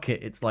heard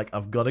bucket, it's like,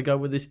 I've got to go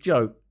with this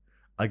joke.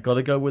 I got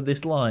to go with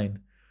this line.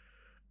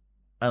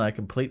 And I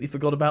completely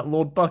forgot about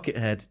Lord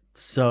Buckethead.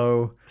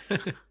 So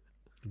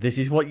this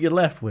is what you're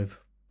left with.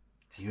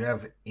 Do you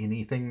have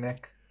anything,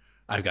 Nick?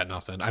 I've got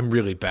nothing. I'm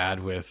really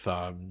bad with,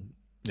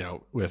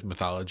 with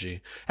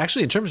mythology.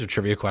 Actually, in terms of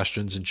trivia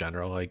questions in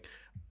general, like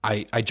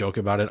I joke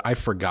about it. I've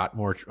forgotten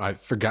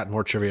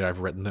more trivia I've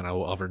written than I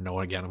will ever know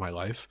again in my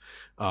life.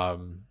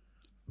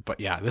 But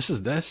yeah, this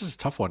is a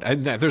tough one.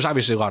 And there's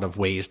obviously a lot of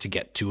ways to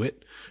get to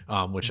it,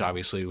 which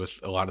obviously with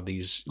a lot of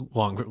these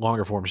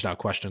longer form style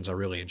questions, I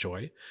really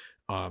enjoy.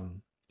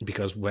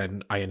 Because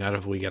when I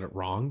inevitably get it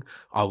wrong,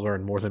 I'll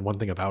learn more than one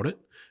thing about it.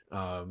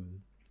 I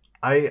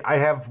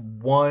have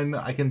one.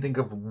 I can think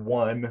of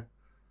one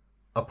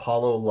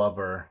Apollo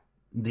lover.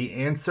 The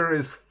answer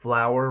is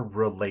flower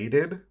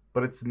related,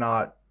 but it's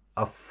not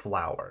a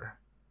flower.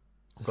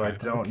 So I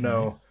don't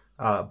know.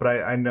 But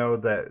I know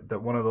that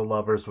one of the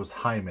lovers was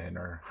Hymen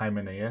or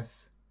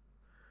Hymenaeus.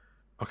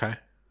 Okay.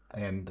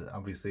 And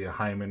obviously a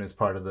hymen is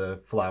part of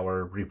the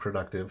flower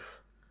reproductive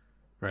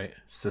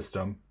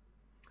system.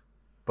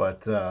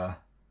 But I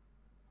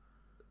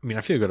mean,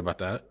 I feel good about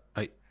that.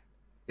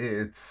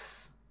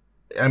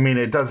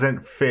 it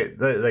doesn't fit.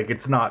 Like,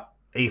 it's not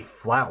a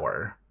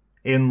flower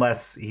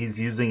unless he's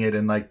using it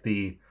in like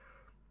the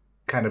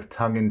kind of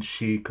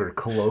tongue-in-cheek or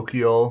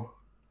colloquial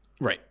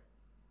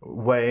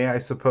way, I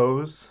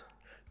suppose.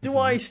 Do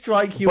I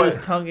strike you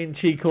as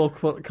tongue-in-cheek or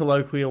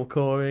colloquial,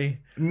 Corey?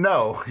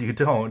 No, you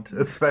don't.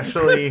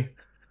 Especially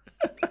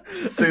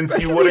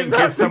since you wouldn't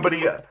give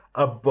somebody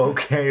a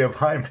bouquet of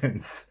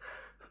hymens.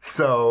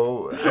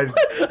 So no.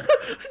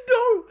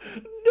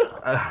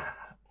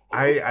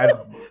 I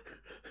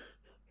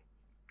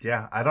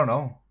don't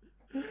know.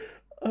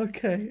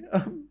 Okay.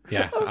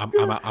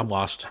 I'm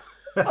lost.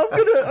 I'm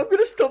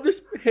gonna stop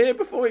this here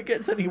before it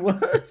gets any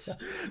worse.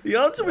 The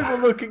answer we were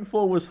looking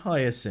for was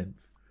hyacinth.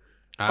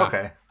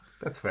 Okay,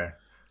 that's fair.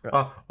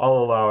 I'll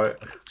allow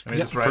it.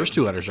 First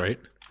two letters, right?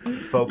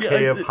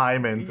 Bouquet of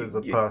hymens is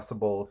a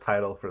possible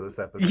title for this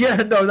episode. Yeah,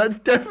 no, that's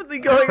definitely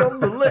going on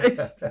the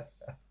list.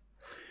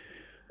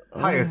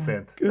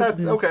 Hyacinth.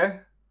 That's okay.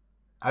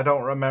 I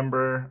don't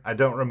remember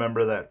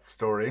that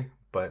story,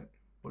 but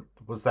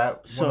was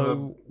that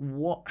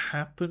what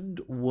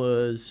happened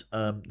was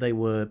they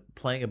were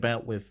playing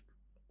about with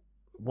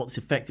what's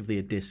effectively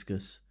a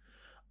discus.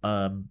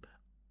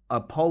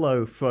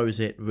 Apollo throws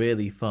it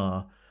really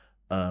far.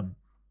 The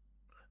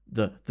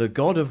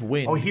god of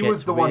wind. Oh, he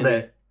was the one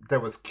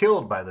that was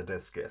killed by the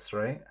discus,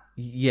 right?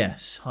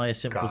 Yes,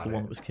 Hyacinth was the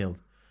one that was killed.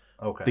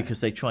 Okay.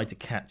 Because they tried to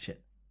catch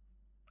it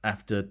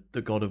after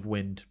the god of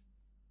wind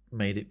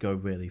made it go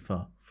really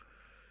far.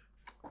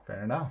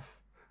 Fair enough.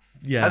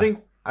 Yeah. I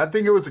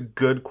think it was a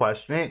good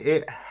question.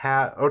 It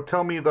had, or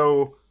tell me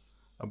though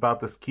about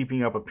this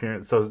keeping up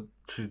appearance. So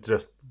she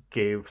just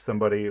gave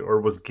somebody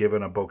or was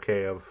given a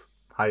bouquet of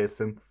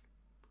hyacinths?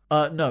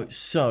 No.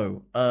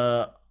 So,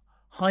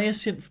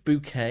 Hyacinth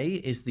Bouquet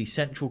is the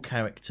central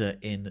character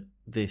in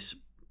this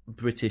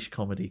British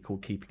comedy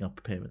called Keeping Up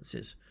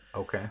Appearances.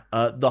 Okay.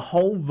 The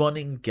whole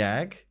running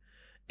gag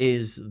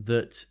is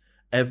that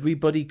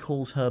everybody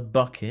calls her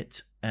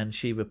Bucket, and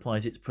she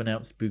replies, "It's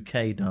pronounced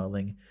bouquet,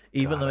 darling,"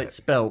 even though it's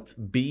spelt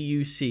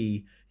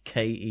Bucket,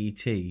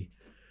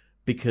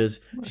 because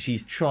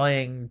she's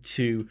trying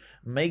to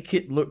make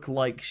it look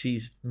like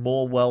she's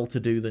more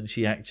well-to-do than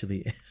she actually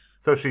is.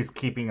 So she's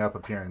keeping up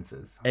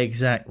appearances.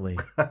 Exactly.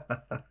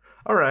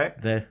 All right.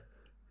 There.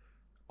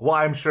 Well,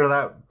 I'm sure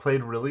that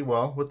played really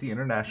well with the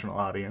international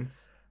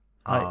audience.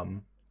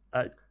 And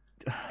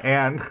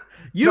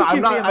you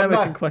give me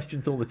American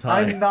questions all the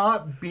time. I'm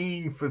not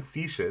being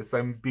facetious.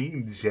 I'm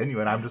being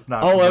genuine. I'm just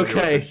not.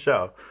 Okay. With the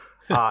show.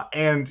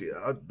 And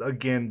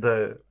again,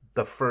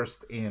 the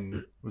first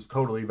in was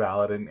totally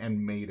valid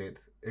and made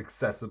it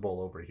accessible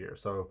over here.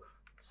 So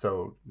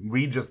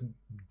we just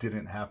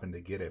didn't happen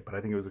to get it, but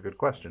I think it was a good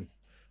question.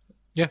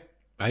 Yeah,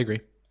 I agree.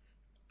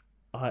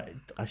 I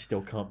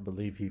still can't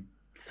believe you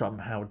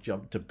somehow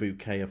jumped a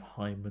bouquet of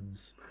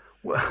hymens.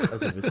 Well,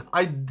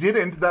 I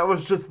didn't. That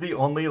was just the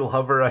only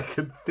lover I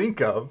could think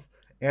of,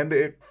 and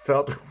it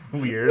felt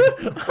weird.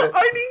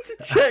 I need to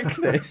check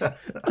this.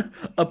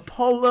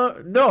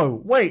 Apollo. No,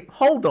 wait,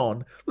 hold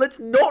on. Let's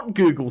not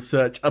Google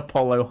search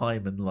Apollo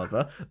hymen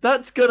lover.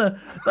 That's gonna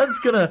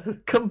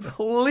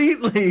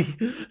completely.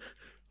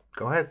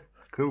 Go ahead,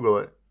 Google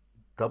it.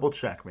 Double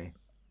check me.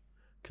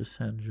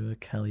 Cassandra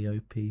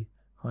Calliope.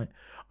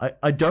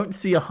 I don't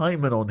see a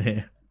hymen on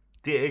here.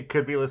 It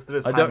could be listed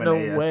as I don't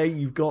know where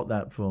you've got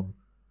that from.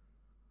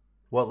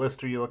 What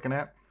list are you looking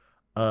at?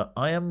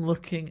 I am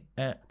looking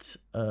at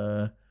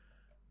a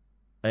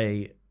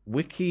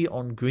wiki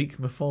on Greek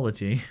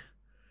mythology.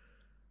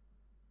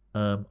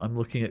 I'm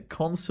looking at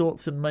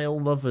consorts and male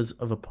lovers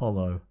of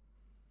Apollo.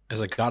 As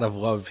a god of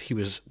love, he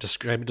was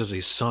described as a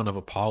son of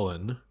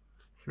Apollon.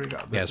 Here we go.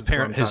 Yeah, This his is what I'm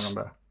parent,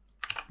 talking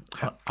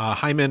about.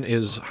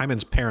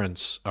 Hymen's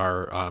parents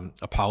are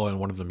Apollo and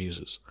one of the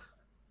muses.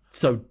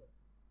 So,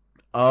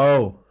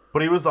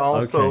 But he was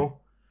also, Okay.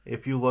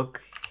 if you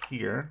look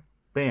here,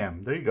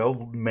 bam, there you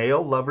go.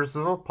 Male lovers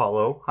of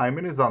Apollo.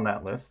 Hymen is on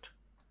that list.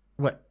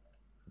 wait,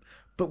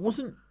 but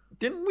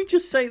didn't we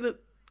just say that?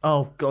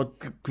 Oh God,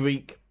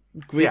 Greek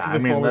Yeah, I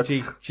mean, mythology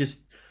that's- just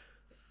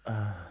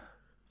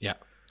Yeah,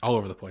 all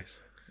over the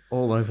place.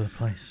 all over the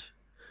place.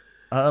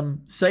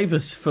 Save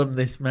us from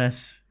this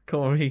mess,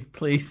 Corey,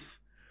 please.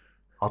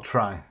 I'll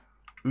try.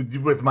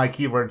 With my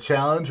keyword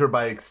challenge or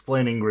by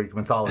explaining Greek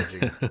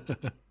mythology?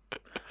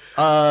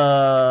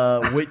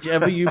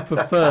 Whichever you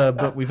prefer,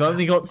 but we've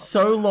only got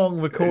so long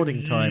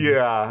recording time.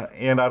 Yeah,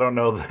 and I don't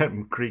know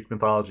that Greek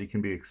mythology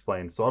can be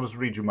explained, so I'll just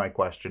read you my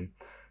question.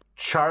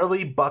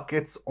 Charlie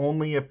Bucket's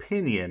only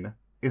opinion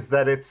is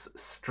that it's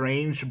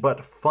strange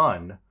but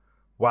fun,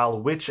 while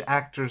which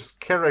actor's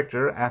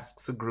character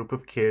asks a group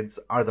of kids,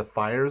 are the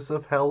fires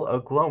of hell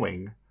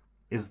a-glowing?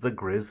 Is the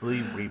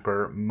Grizzly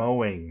Reaper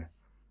mowing?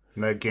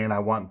 And again, I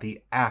want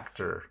the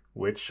actor.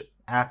 Which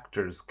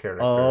actor's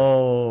character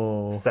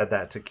Oh, said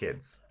that to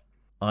kids?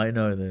 I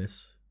know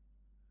this.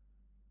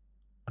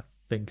 I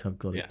think I've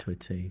got Yeah. it to a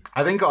T.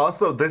 I think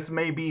also this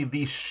may be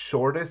the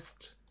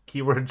shortest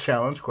keyword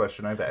challenge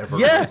question I've ever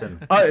Yeah,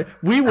 written.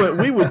 we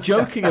were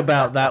joking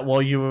about that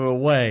while you were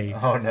away.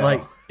 Oh, It's no.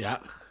 Like, Yeah.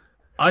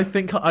 I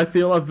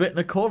feel I've written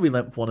a Corey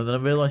length one, and then I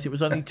realised it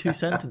was only 2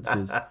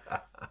 sentences.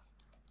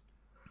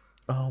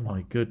 Oh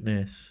my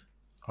goodness.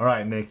 All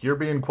right, Nick, you're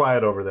being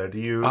quiet over there. Do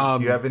you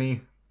have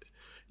any?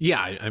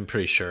 Yeah, I'm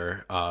pretty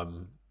sure.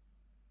 I'm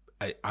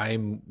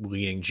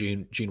leaning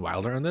Gene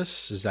Wilder on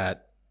this. Is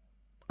that?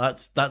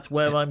 That's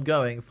where I'm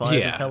going.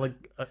 Fires Yeah. of hell,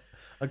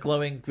 a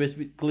glowing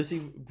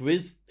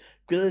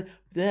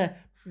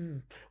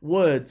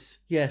words.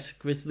 Yes,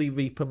 Grizzly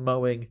Reaper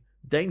mowing.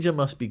 Danger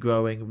must be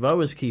growing.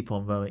 Rowers keep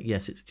on rowing.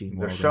 Yes, it's Gene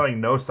They're Wilder.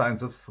 showing no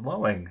signs of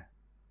slowing.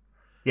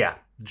 Yeah,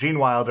 Gene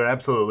Wilder,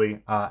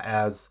 absolutely,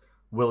 as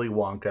Willy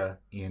Wonka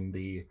in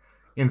the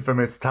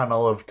infamous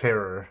Tunnel of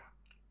Terror.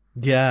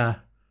 Yeah.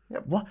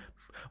 Yep. What?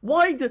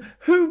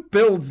 Who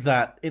builds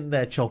that in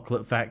their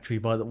chocolate factory?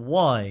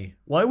 Why?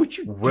 Why would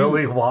you?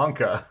 Willy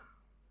Wonka.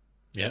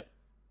 Yep.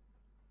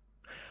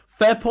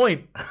 Fair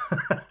point.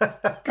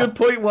 Good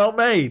point. Well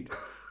made.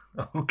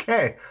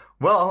 Okay.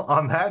 Well,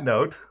 on that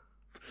note,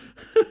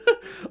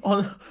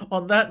 on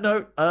that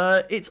note,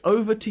 it's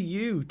over to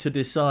you to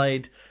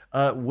decide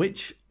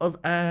which of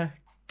our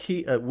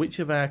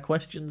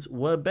questions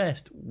were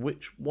best.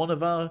 Which one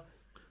of our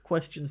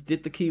questions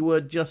did the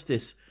keyword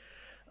justice?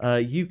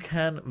 You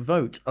can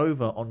vote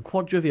over on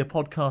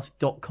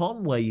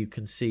quadriviapodcast.com, where you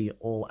can see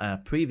all our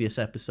previous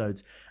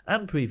episodes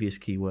and previous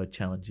keyword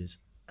challenges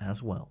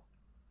as well.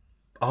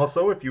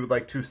 also, if you would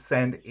like to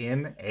send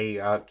in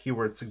a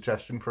keyword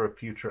suggestion for a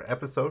future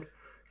episode,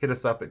 hit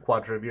us up at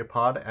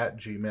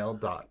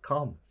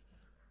quadriviapod@gmail.com.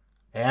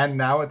 And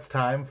now it's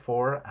time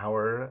for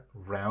our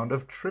round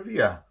of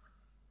trivia.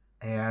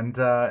 And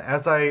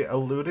as I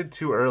alluded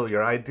to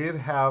earlier, I did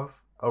have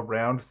a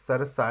round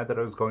set aside that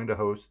I was going to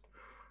host,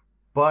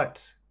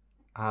 but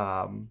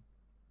I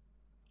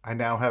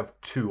now have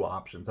 2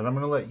 options, and I'm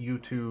going to let you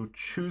 2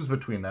 choose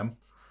between them.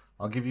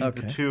 I'll give you the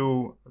Okay.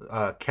 2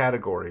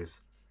 categories,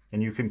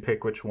 and you can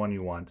pick which one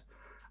you want.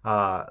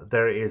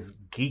 There is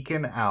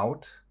Geekin'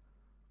 Out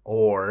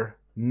or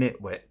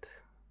Nitwit.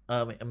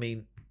 I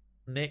mean,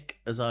 Nick,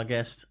 as our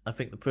guest, I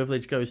think the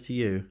privilege goes to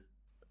you.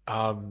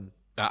 I'm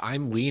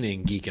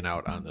leaning Geeking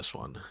Out on this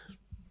one.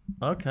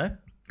 Okay.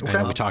 I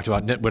know we talked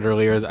about Nitwit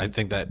earlier. I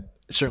think that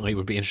certainly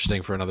would be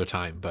interesting for another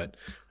time, but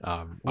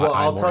Well,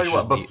 I'll tell you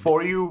what.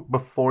 Before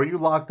you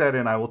lock that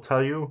in, I will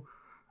tell you.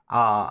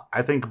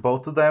 I think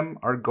both of them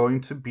are going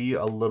to be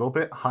a little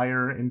bit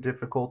higher in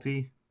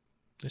difficulty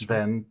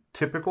than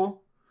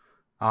typical.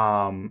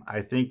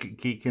 I think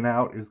Geeking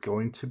Out is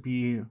going to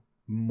be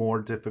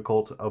more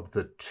difficult of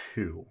the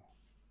 2.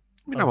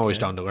 I mean, I'm always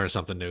Okay. down to learn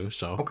something new.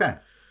 So Okay,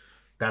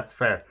 that's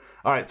fair.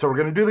 All right, so we're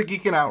going to do the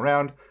Geeking Out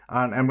round.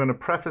 And I'm going to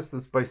preface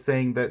this by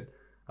saying that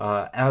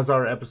as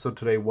our episode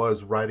today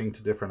was writing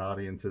to different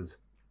audiences,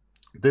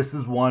 this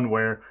is one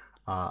where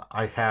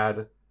I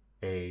had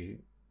it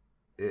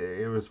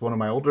was one of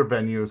my older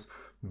venues,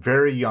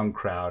 very young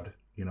crowd.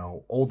 You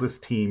know,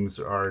 oldest teams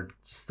are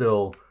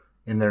still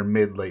in their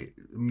mid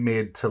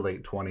to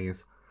late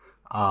 20s.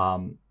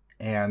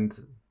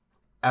 And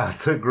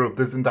as a group,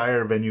 this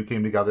entire venue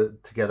came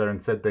together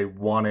and said they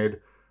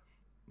wanted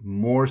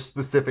more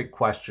specific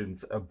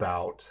questions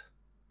about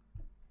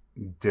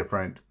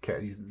different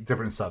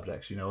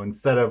subjects. You know,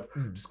 instead of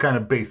just kind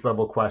of base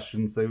level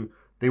questions,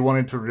 they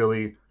wanted to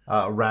really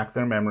rack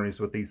their memories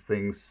with these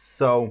things.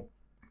 So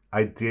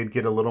I did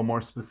get a little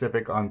more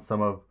specific on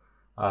some of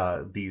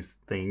these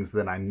things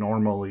than I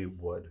normally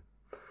would.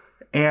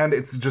 And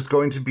it's just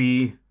going to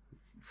be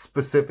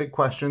specific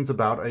questions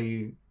about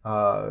a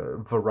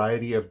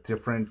variety of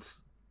different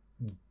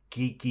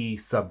geeky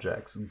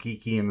subjects.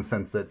 Geeky in the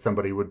sense that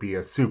somebody would be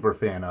a super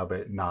fan of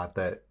it, not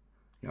that,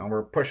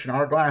 we're pushing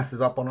our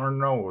glasses up on our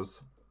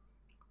nose.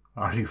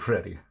 Are you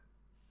ready?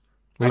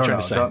 What are you trying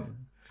to say?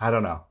 I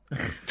don't know.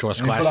 To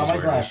us Let me put glasses on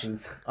my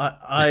wearers.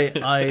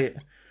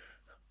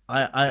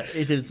 glasses.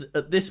 It is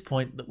at this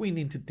point that we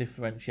need to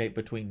differentiate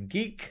between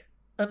geek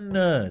and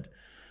nerd,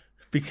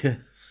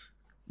 because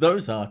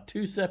those are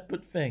two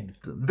separate things.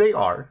 They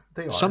are.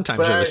 Sometimes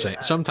But they're the same.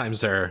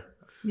 Sometimes they're.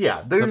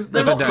 Yeah, They're there's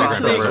not Venn diagram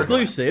mutually crossover.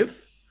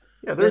 exclusive.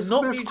 Yeah, They're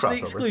not there's mutually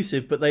crossover.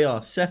 exclusive, but they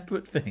are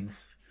separate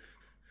things.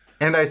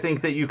 And I think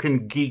that you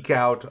can geek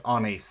out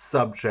on a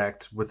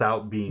subject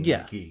without being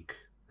Yeah. a geek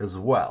as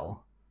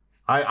well.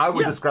 I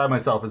would Yeah. describe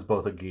myself as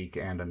both a geek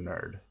and a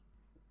nerd.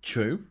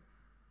 True.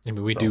 I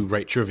mean, we do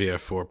write trivia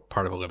for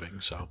part of a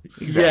living, so.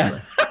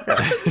 Yeah.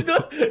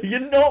 No, you're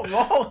not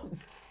wrong.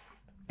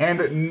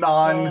 And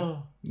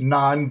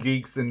non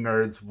geeks and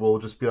nerds will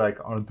just be like,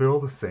 aren't they all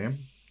the same?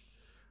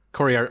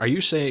 Corey, are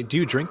you saying? Do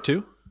you drink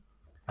too?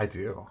 I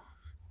do.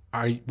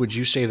 Would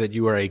you say that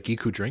you are a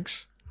geek who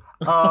drinks?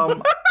 I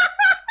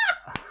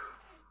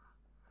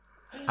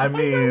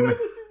mean, Where this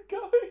is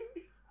going.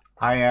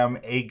 I am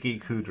a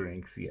geek who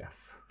drinks,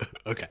 yes.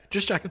 Okay,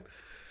 just checking.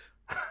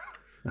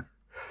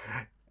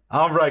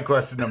 All right,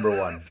 question number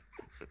 1.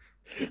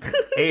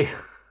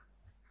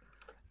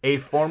 A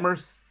former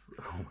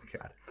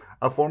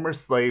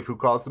slave who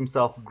calls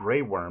himself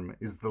Grey Worm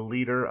is the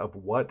leader of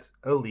what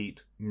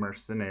elite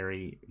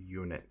mercenary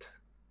unit?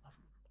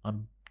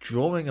 I'm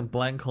drawing a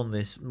blank on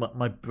this.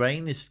 My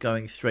brain is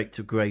going straight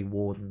to Grey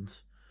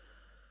Wardens,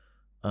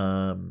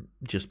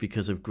 just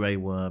because of Grey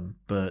Worm,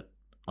 but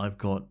I've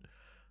got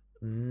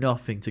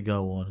nothing to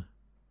go on.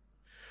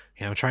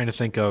 Yeah, I'm trying to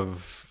think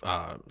of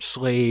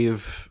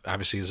slave.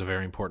 Obviously, is a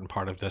very important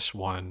part of this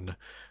one.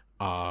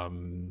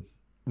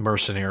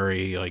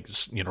 Mercenary, like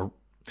I don't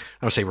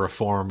say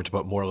reformed,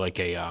 but more like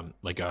a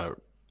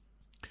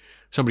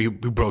somebody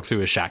who broke through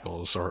his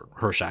shackles or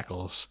her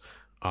shackles.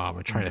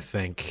 I'm trying to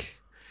think.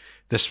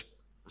 This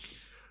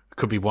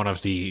could be one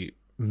of the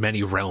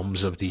many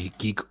realms of the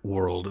geek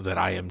world that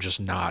I am just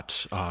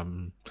not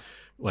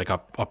like a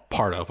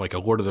part of, like a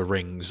Lord of the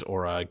Rings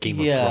or a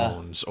Game of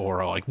Thrones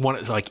or like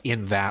one like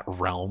in that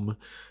realm.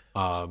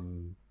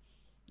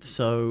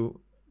 So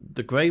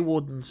the Grey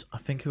Wardens, I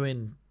think, are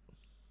in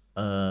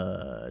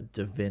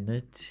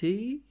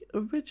Divinity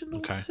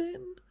Original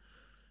Sin.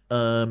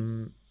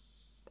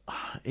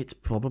 It's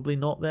probably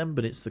not them,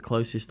 but it's the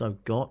closest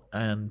I've got,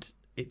 and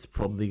it's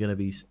probably going to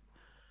be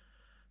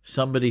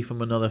somebody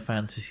from another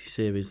fantasy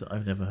series that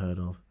I've never heard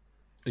of.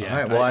 Yeah,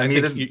 All right, well, I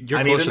need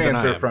an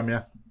answer from you.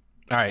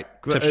 All right,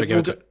 Tipster, give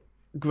it to.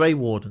 Grey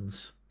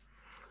Wardens.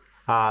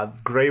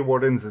 Grey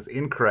Wardens is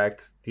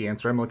incorrect. The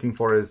answer I'm looking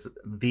for is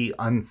the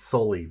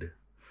Unsullied.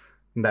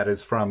 That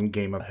is from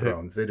Game of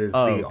Thrones. It is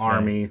the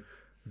army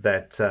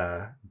that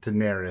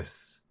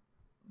Daenerys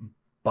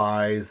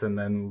buys and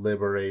then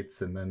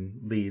liberates and then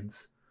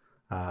leads.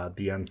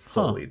 The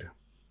Unsullied.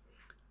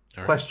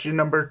 Right. Question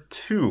number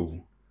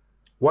 2.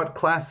 What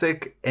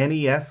classic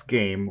NES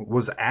game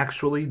was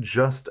actually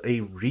just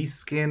a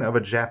reskin of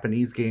a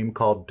Japanese game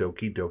called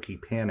Doki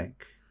Doki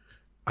Panic?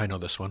 I know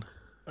this one.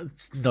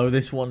 Know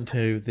this one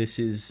too. This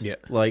is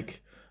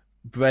like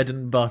bread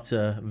and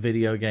butter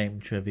video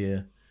game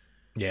trivia.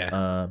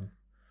 Yeah.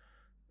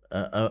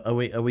 Are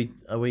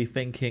we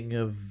thinking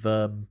of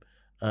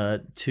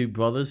Two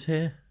Brothers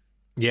here?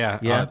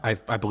 Yeah.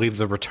 I believe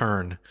the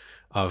return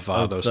of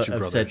those two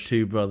brothers. Said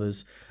Two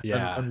Brothers.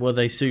 Yeah. And were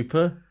they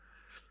super?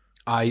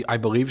 I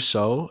believe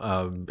so.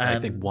 I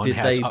think one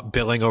has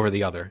billing over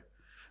the other.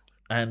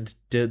 And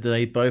did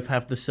they both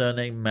have the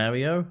surname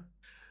Mario?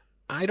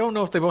 I don't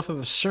know if they both have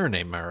the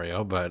surname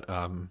Mario, but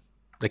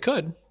they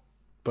could.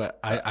 But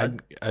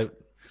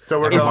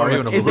so we're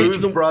Mario talking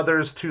Blues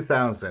Brothers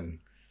 2000.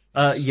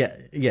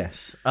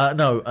 Yes.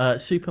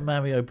 Super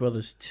Mario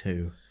Brothers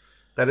 2.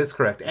 That is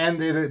correct. And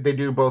they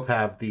do both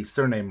have the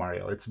surname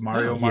Mario. It's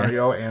Mario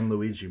Mario and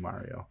Luigi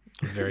Mario.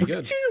 Very good.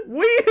 Which is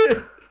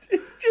weird.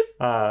 It's just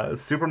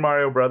Super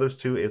Mario Brothers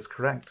 2 is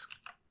correct.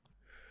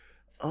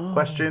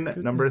 Question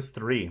number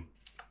 3.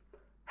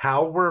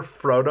 How were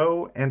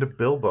Frodo and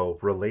Bilbo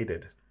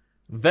related?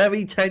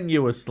 Very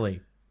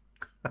tenuously.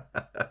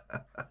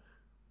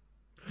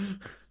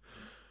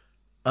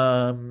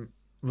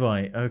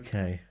 Right,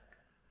 okay.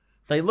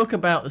 They look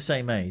about the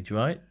same age,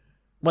 right?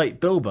 Wait,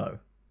 Bilbo.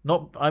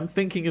 I'm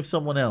thinking of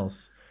someone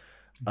else.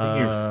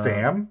 Thinking of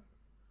Sam?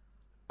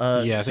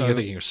 I think you're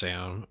thinking of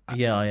Sam.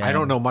 Yeah, I am. I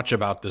don't know much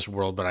about this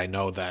world, but I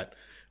know that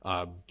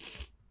I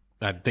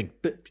think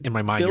in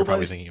my mind you're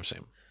probably thinking of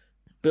Sam.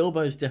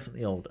 Bilbo's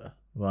definitely older,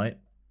 right?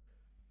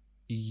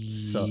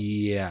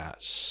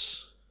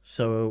 Yes.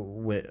 So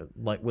we're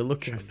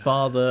looking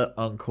father,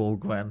 uncle,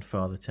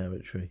 grandfather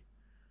territory.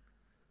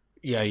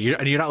 Yeah,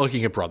 you're not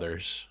looking at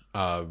brothers.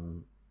 I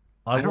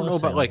don't know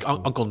about like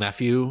uncle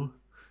nephew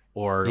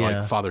or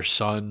like father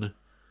son.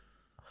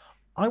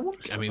 I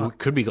mean, it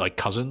could be like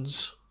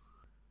cousins.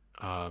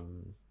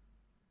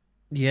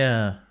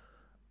 Yeah,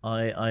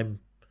 I'm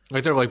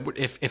like they're like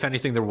if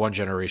anything they're one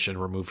generation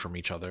removed from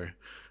each other.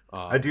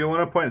 I do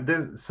want to point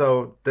this.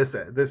 So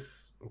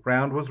this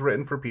round was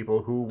written for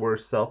people who were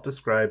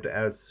self-described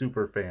as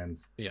super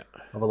fans Yeah.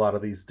 of a lot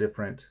of these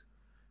different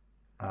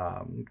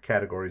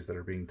categories that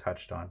are being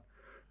touched on.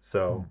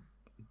 So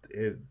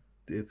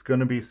it's going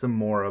to be some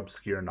more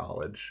obscure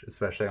knowledge,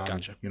 especially on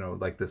Gotcha.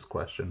 like this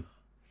question.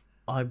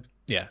 I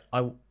Yeah.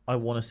 I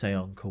want to say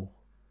uncle.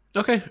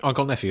 Okay,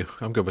 uncle nephew.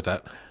 I'm good with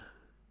that.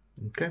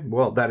 Okay,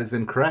 well that is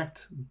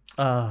incorrect.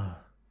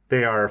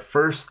 They are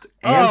first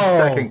and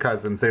second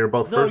cousins. They are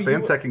both first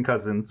and second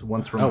cousins.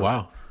 Once removed. Oh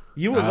wow.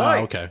 You were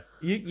right. Okay.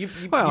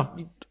 Well,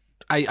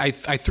 I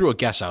threw a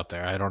guess out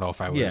there. I don't know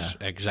if I was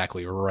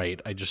exactly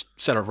right. I just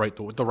said it right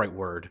the right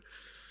word.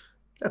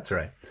 That's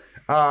right.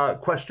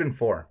 Question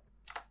 4.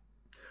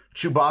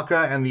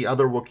 Chewbacca and the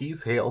other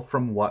Wookiees hail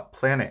from what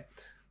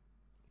planet?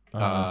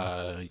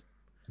 Do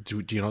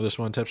you know this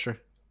one, Tipster?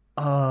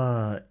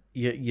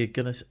 You're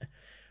gonna.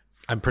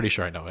 I'm pretty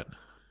sure I know it.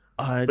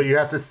 But you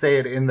have to say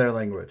it in their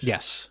language.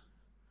 Yes.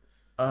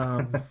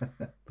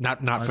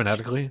 Not I'm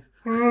phonetically.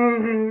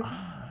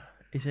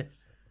 Is it?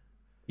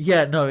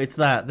 Yeah, no, it's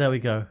that. There we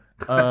go.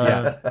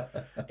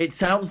 It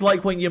sounds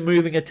like when you're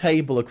moving a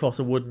table across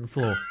a wooden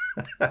floor.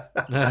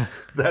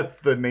 That's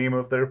the name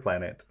of their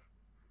planet.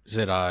 Is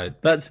it?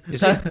 Is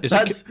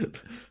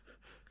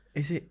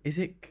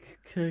it?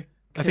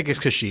 I think it's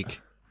Kashyyyk.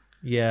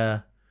 Yeah.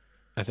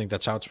 I think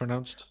that's how it's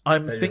pronounced.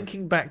 I'm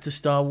thinking back to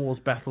Star Wars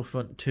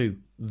Battlefront 2,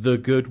 the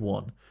good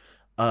one,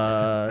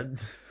 back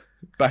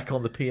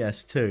on the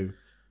PS2,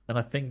 and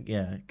I think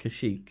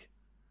Kashyyyk.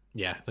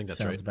 Yeah, I think that's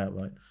sounds right. about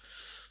right.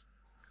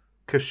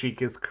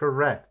 Kashyyyk is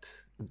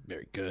correct.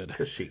 Very good.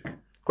 Kashyyyk.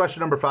 Question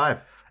number 5.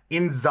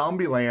 In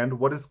Zombieland,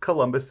 what is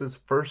Columbus's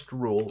first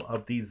rule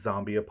of the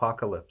zombie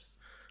apocalypse?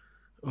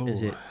 Oh.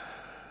 Is it?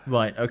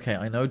 Right, okay,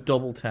 I know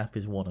double tap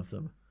is one of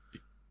them.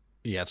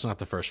 Yeah, it's not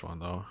the first one,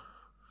 though.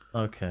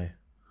 Okay.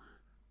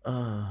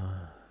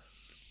 Don't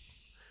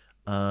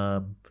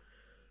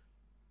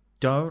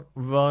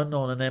run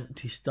on an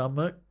empty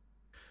stomach.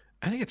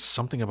 I think it's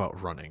something about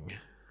running.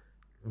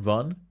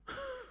 Run?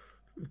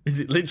 Is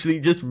it literally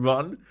just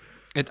run?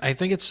 I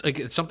think it's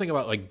something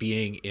about like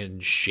being in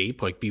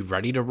shape, like be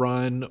ready to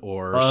run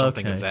or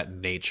something of that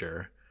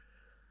nature.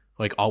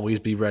 Like always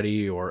be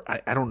ready, or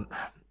I don't.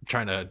 I'm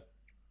trying to.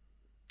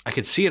 I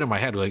could see it in my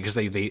head, like because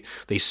they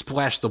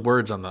splash the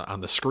words on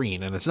the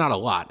screen, and it's not a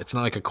lot. It's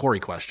not like a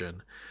Corey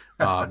question.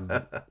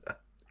 Okay.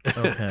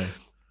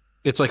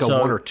 It's like a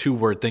 1 or 2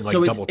 word thing, like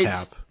double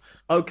tap.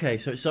 Okay,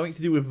 so it's something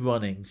to do with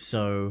running.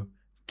 So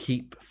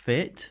keep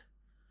fit.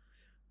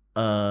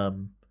 Yeah,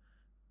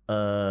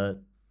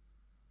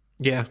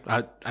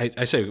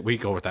 I say we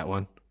go with that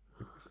one.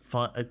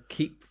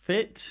 Keep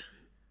fit.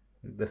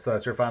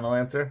 That's your final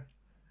answer?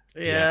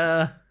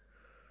 Yeah.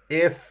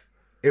 If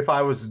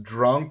I was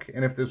drunk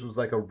and if this was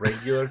like a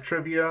regular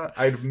trivia,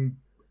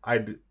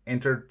 I'd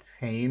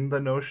entertain the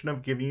notion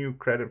of giving you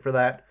credit for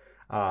that.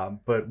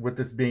 But with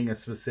this being a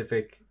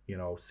specific,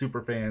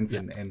 super fans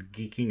and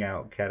geeking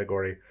out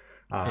category,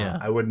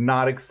 I would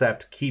not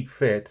accept keep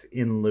fit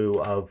in lieu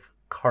of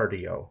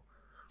cardio.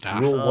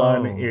 Rule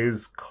 1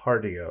 is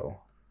cardio.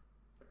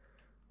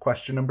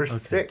 Question number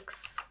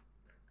 6.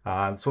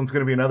 This one's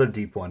going to be another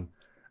deep one.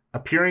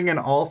 Appearing in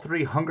all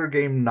 3 Hunger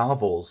Game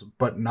novels,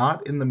 but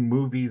not in the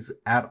movies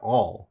at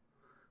all.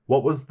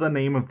 What was the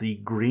name of the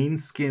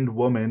green-skinned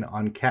woman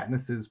on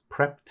Katniss's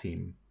prep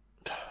team?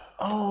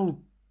 Oh,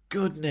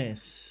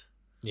 goodness.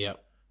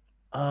 Yep.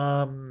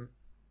 How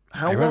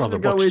long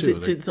ago is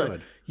it since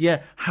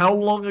how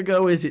long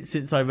ago is it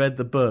since I read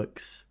the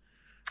books?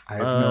 I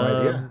have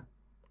no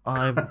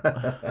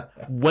idea.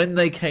 When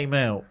they came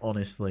out,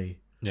 honestly.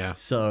 Yeah.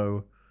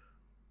 So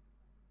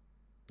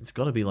it's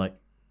got to be like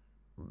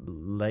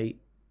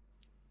late.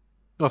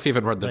 Well, if you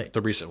haven't read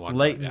the recent one,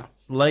 late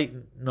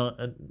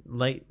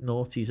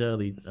noughties,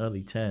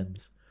 early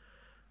tens.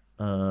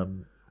 I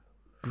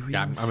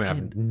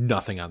have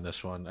nothing on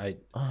this one.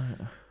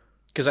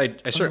 Because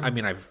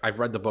I've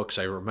read the books.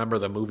 I remember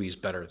the movies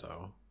better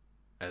though,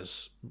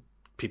 as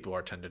people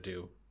tend to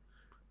do,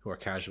 who are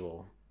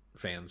casual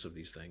fans of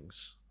these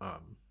things.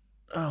 Oh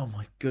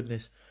my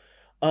goodness.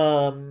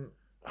 I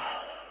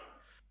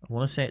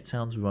want to say it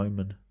sounds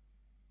Roman.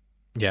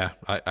 Yeah,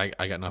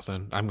 I got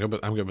nothing. I'm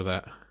good with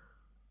that.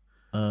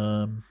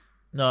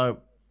 No,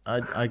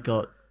 I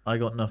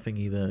got nothing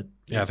either.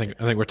 Yeah, I think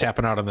we're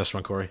tapping out on this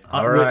one, Corey.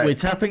 All right. We're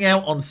tapping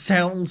out on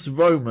sounds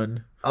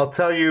Roman. I'll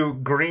tell you,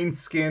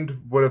 green-skinned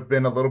would have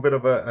been a little bit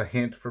of a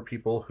hint for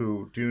people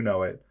who do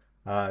know it,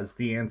 as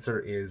the answer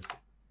is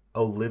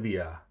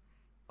Olivia.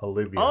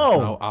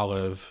 Oh,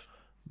 Olive.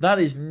 That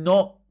is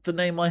not the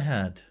name I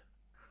had.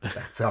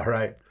 That's all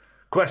right.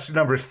 Question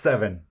number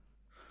 7.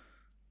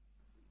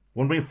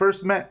 When we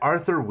first met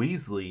Arthur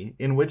Weasley,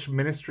 in which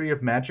Ministry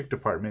of Magic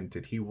department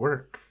did he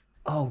work?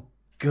 Oh,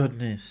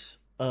 goodness.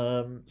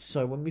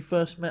 So when we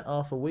first met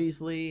Arthur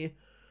Weasley,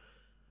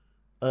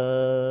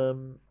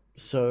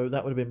 so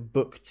that would have been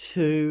book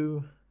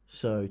 2,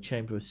 so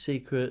Chamber of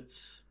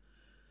Secrets.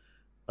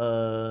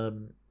 Oh,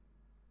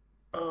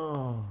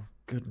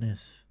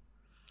 goodness.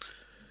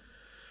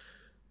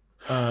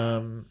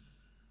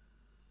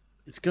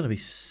 It's going to be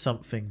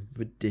something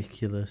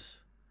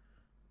ridiculous.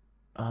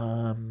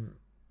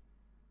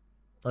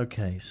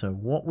 Okay, so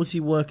what was he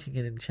working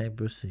in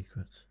Chamber of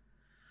Secrets?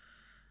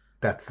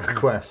 That's the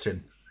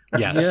question.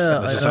 Yes, Yeah,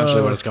 that's I essentially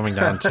know. what it's coming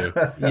down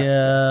to.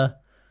 Yeah.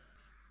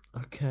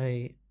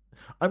 Okay.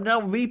 I'm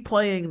now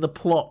replaying the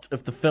plot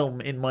of the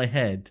film in my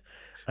head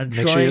and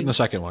Make sure you're in the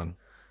second one.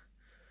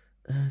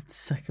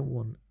 second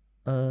one.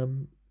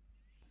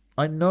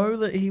 I know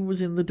that he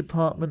was in the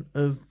department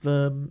of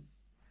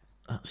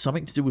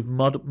something to do with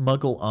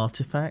Muggle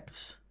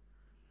artifacts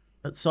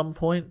at some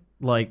point,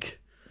 like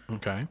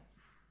Okay.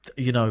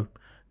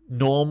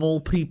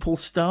 Normal people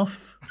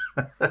stuff.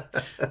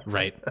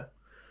 Right.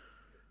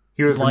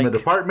 He was in Like the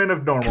Department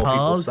of Normal People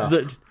Cars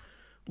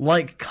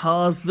Stuff.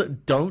 cars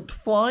that don't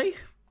fly.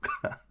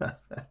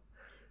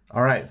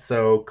 All right,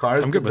 so cars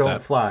I'm that good with don't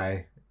that.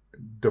 fly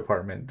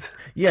department.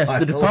 Yes, the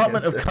Final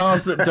Department of answer.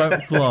 Cars That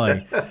Don't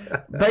Fly.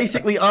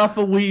 Basically,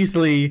 Arthur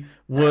Weasley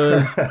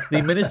was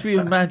the Ministry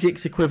of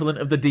Magic's equivalent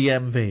of the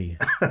DMV.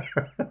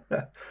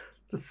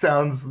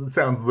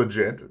 Sounds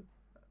legit.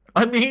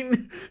 I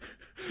mean,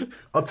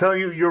 I'll tell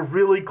you, you're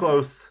really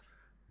close,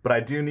 but I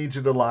do need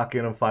you to lock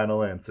in a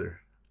final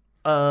answer.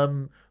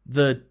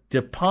 the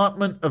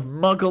Department of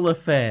Muggle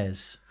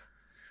Affairs.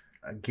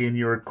 Again,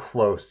 you were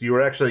close. You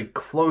were actually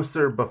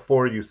closer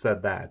before you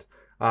said that.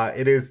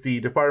 It is the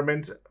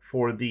Department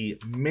for the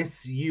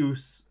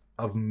Misuse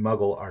of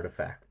Muggle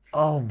Artifacts.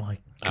 Oh my goodness.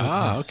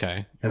 Ah,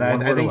 okay. And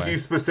One I word think away. you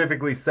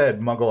specifically said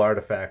Muggle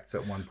artifacts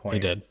at one point. He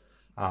did,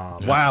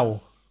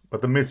 Wow.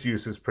 But the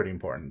misuse is pretty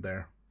important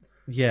there.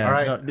 Yeah. All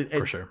right. no,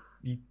 for sure.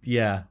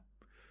 Yeah.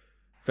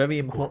 Very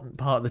important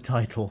part of the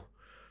title.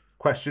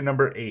 Question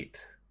number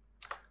 8.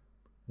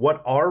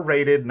 What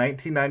R-rated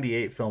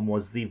 1998 film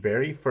was the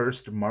very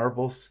first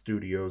Marvel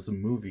Studios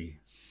movie?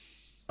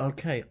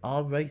 Okay,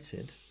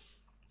 R-rated.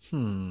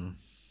 Hmm.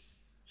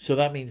 So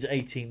that means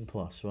 18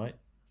 plus, right?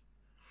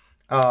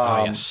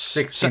 yes.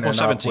 16 and up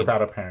 17.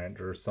 without a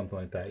parent or something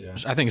like that, yeah.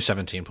 I think it's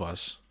 17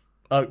 plus.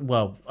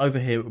 Well, over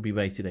here it would be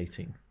rated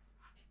 18.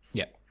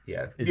 Yeah.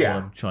 Yeah. Is what Yeah.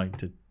 I'm trying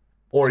to.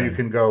 Or say. you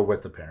can go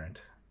with the parent.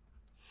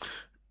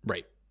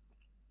 Right.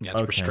 Yeah, it's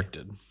Okay.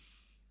 restricted.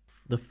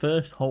 The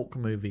first Hulk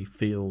movie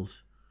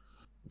feels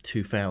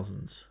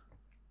 2000s.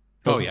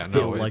 Oh, Doesn't yeah, no,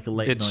 feel it- like a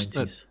late it's-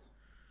 90s.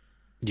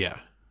 Yeah.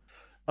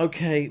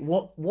 Okay,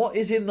 what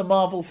is in the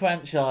Marvel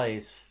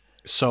franchise?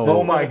 So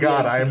Oh my gonna be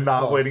god, I 18 am not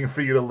plus. waiting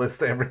for you to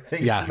list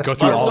everything. yeah, go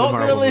through I'm all not the going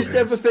Marvel to list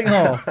movies. everything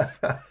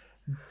off.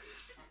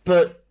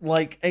 But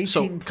like 18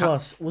 So,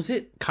 plus, was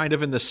it? Kind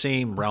of in the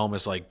same realm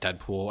as like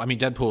Deadpool. I mean,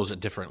 Deadpool is a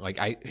different. Like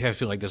I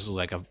feel like this is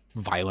like a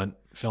violent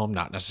film,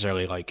 not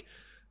necessarily like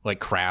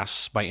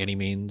crass by any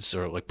means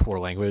or like poor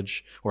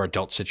language or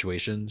adult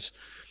situations.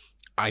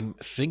 I'm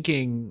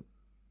thinking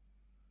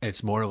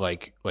it's more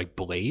like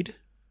Blade.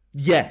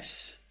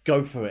 Yes,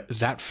 go for it.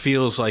 That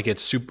feels like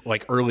it's super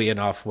like early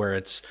enough where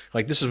it's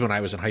like this is when I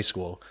was in high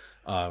school,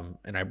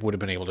 and I would have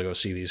been able to go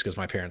see these because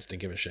my parents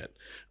didn't give a shit.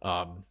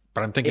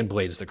 But I'm thinking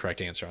Blade's the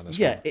correct answer on this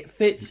Yeah, one. it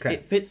fits. Okay.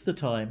 It fits the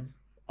time.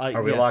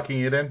 Are we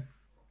locking it in?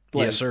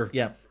 Blade. Yes, sir.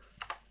 Yeah.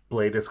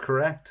 Blade is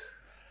correct.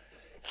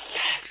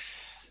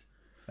 Yes.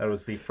 That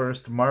was the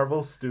first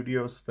Marvel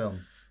Studios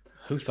film.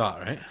 Who thought,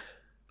 right?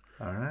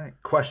 All right.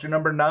 Question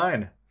number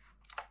 9.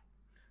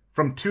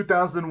 From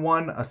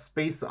 2001, A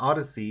Space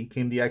Odyssey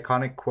came the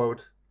iconic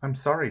quote, "I'm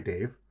sorry,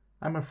 Dave.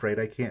 I'm afraid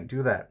I can't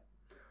do that."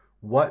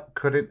 What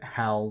couldn't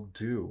Hal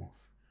do?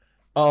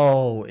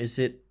 Oh, is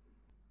it?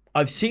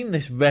 I've seen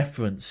this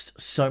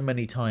referenced so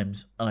many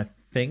times, and I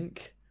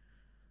think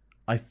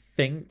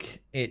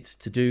it's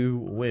to do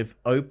with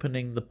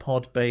opening the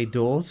pod bay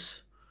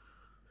doors,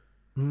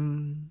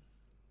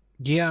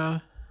 Yeah.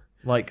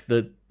 like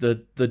the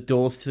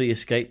doors to the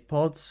escape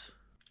pods.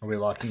 Are we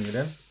locking it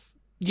in?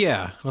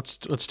 Yeah. Let's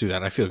do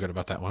that. I feel good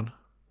about that one.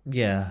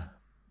 Yeah,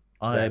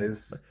 That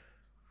is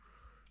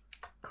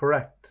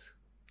correct.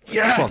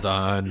 yes. Well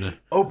done.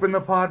 Open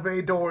the pod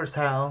bay doors,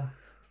 Hal.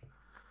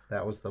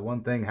 That was the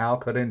one thing Hal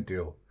couldn't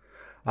do.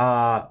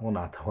 Well,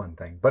 not the one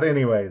thing. But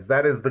anyways,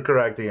 that is the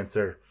correct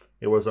answer.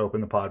 It was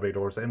open the pod bay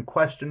doors. And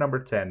question number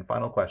 10,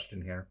 final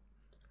question here.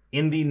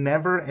 In the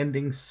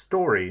never-ending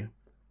story,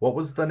 what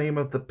was the name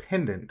of the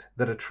pendant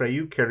that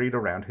Atreyu carried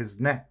around his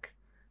neck?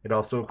 It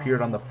also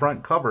appeared on the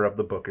front cover of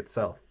the book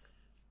itself.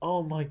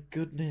 Oh my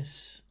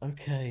goodness.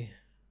 Okay.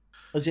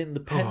 As in the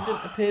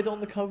pendant appeared on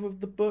the cover of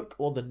the book,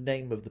 or the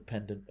name of the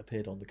pendant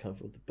appeared on the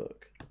cover of the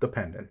book? The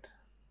pendant.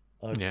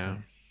 Okay. Yeah.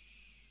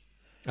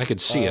 I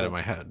could see it in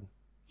my head.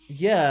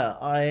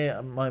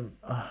 Yeah,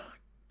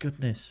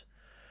 goodness.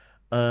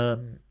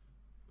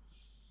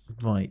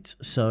 Right.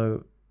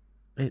 So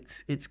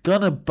it's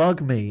gonna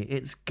bug me.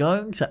 It's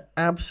going to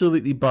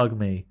absolutely bug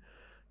me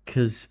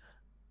because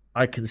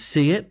I can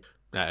see it.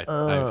 I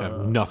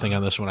have nothing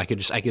on this one. I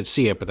could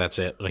see it, but that's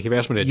it. Like if you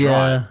asked me to draw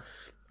Yeah. it,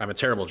 I'm a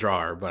terrible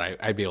drawer, but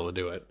I'd be able to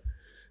do it.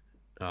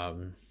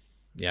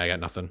 Yeah, I got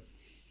nothing.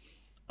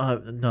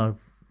 No.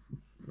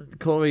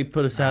 Corey,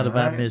 put us out of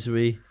our Alright.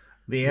 misery.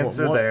 The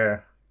answer What?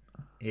 there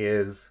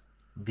is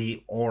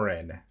the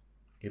Orin.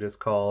 It is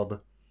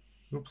called.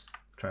 Oops,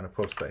 trying to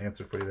post the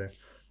answer for you there.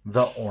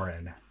 The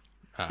Orin.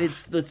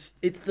 It's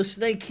the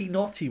snaky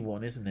knotty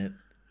one, isn't it?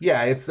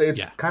 Yeah, it's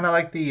kind of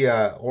like the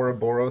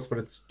Ouroboros, but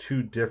it's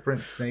two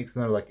different snakes,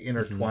 and they're like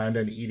intertwined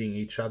and eating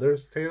each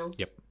other's tails.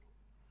 Yep.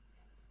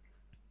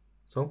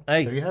 So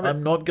Hey, there you have it.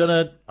 I'm not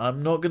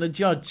gonna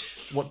judge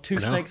what two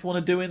snakes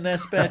want to do in their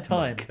spare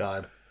time.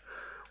 God.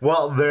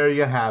 Well, there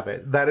you have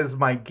it. That is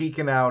my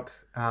geeking out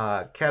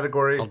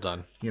category. Well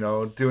done. You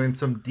know, doing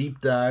some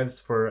deep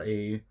dives for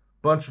a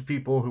bunch of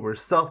people who were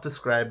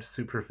self-described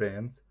super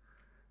fans,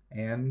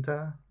 and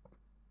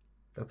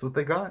that's what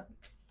they got.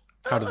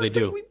 How did they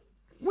do?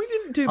 We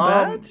didn't do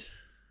bad.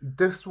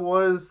 This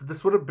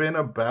would have been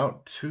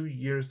about 2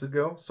 years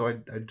ago, so I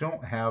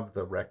don't have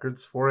the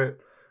records for it.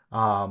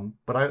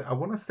 But I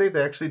want to say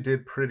they actually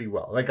did pretty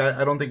well. Like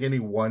I don't think any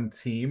one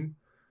team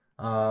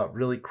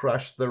really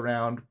crushed the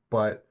round,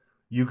 but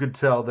you could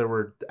tell there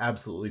were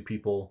absolutely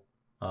people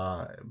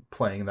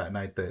playing that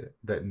night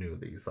that knew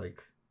these.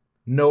 Like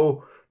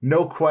no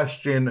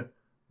question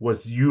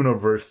was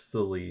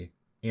universally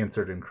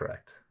answered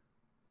incorrect.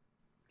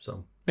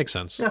 So Makes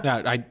sense.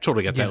 Yeah. I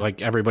totally get that.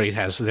 Like everybody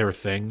has their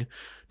thing.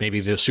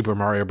 Maybe the Super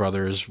Mario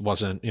Brothers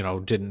wasn't,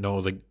 didn't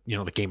know the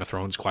Game of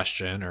Thrones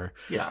question or,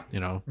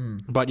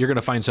 but you're going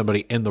to find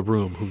somebody in the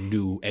room who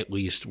knew at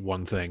least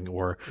one thing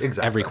or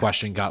every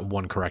question got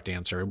one correct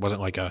answer. It wasn't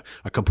like a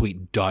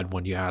complete dud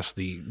when you asked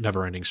the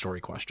never ending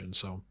story question.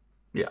 So,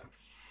 yeah.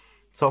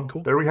 So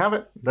cool. There we have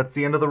it. That's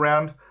the end of the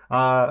round.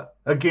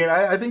 Again,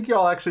 I think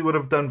y'all actually would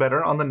have done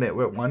better on the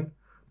Nitwit one,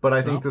 but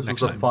I think this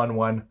was a fun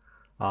one.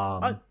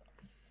 I'd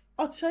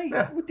say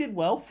we did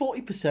well,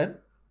 40%.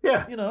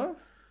 Yeah.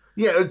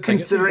 Yeah,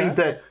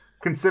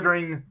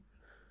 considering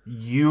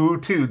you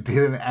two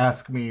didn't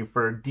ask me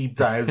for deep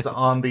dives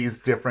on these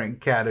different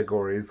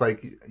categories,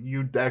 like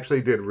you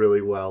actually did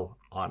really well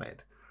on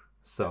it.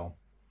 So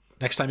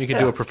next time you can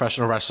do a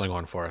professional wrestling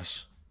one for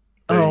us.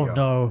 Oh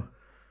no.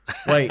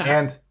 Wait.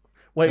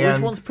 Wait, which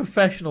one's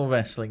professional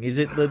wrestling? Is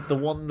it the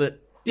one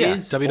that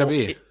is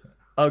WWE?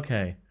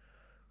 Okay.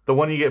 The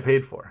one you get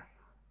paid for.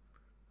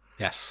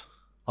 Yes.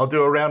 I'll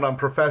do a round on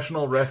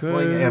professional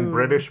wrestling and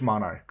British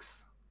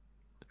monarchs.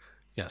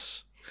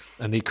 Yes.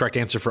 And the correct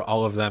answer for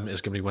all of them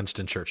is going to be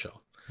Winston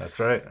Churchill. That's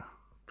right.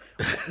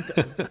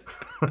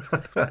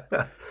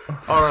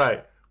 All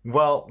right.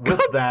 Well, with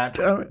that,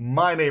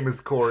 my name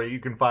is Corey. You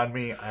can find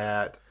me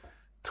at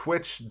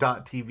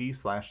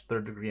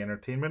twitch.tv/Third Degree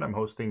Entertainment. I'm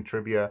hosting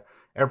trivia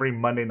every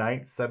Monday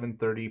night,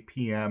 7:30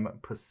 p.m.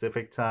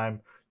 Pacific time.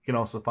 You can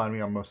also find me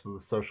on most of the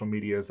social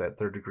medias at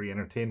Third Degree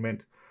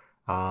Entertainment.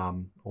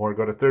 Or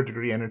go to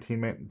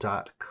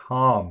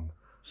thirddegreeentertainment.com.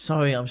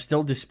 Sorry, I'm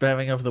still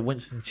despairing of the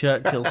Winston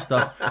Churchill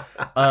stuff.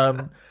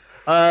 I'm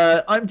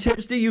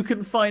Tipster. You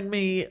can find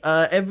me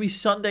every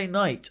Sunday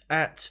night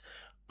at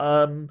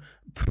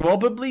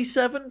probably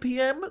 7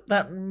 p.m.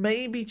 That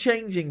may be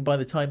changing by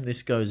the time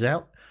this goes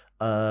out.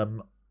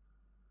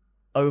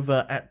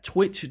 Over at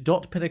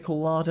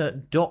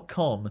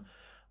twitch.pinnaclelarder.com.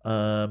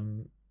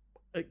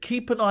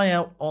 Keep an eye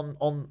out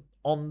on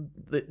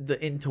the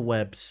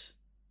interwebs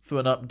for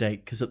an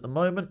update, because at the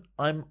moment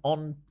I'm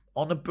on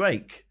a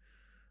break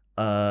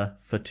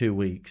for 2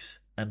 weeks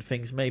and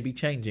things may be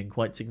changing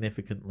quite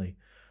significantly.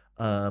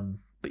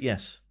 But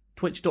yes,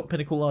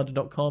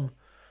 twitch.pinnaclelarder.com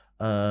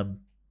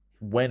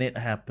when it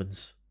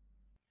happens.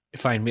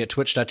 Find me at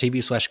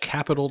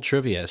twitch.tv/capital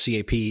trivia,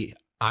 CAPITAL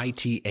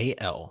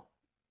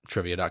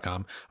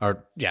trivia.com,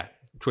 or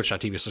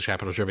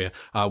twitch.tv/capital trivia.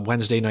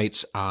 Wednesday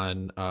nights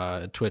on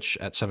Twitch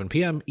at 7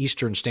 p.m.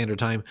 Eastern Standard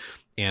Time.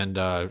 And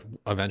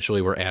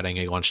eventually we're adding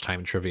a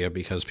lunchtime trivia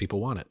because people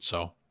want it.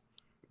 So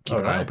keep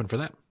an eye open for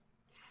that.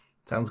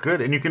 Sounds good.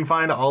 And you can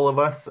find all of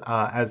us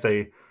as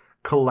a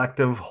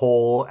collective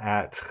whole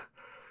at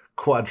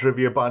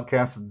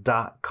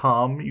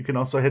quadriviapodcast.com. You can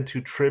also head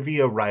to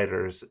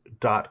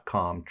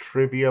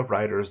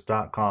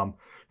triviawriters.com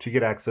to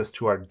get access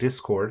to our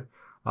Discord,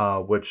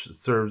 which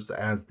serves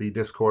as the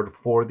Discord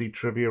for the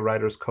Trivia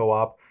Writers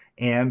Co-op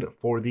and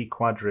for the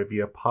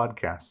Quadrivia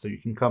podcast. So you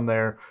can come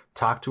there,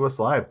 talk to us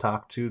live,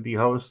 talk to the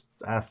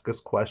hosts, ask us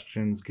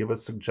questions, give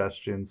us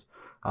suggestions,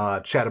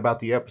 chat about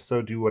the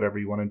episode, do whatever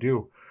you want to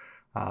do.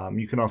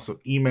 You can also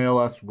email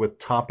us with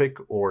topic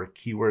or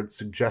keyword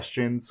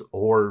suggestions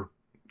or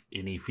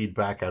any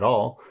feedback at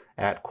all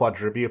at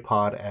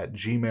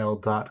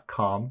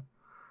quadriviapod@gmail.com.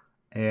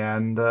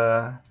 And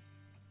I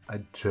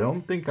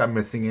don't think I'm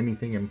missing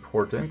anything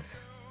important.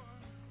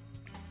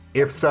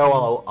 If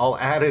so, I'll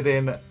add it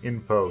in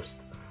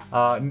post.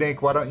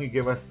 Nick, why don't you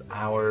give us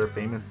our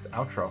famous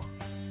outro?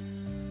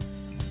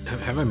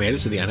 Have I made it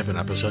to the end of an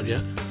episode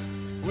yet?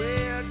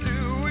 Where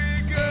do we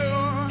go?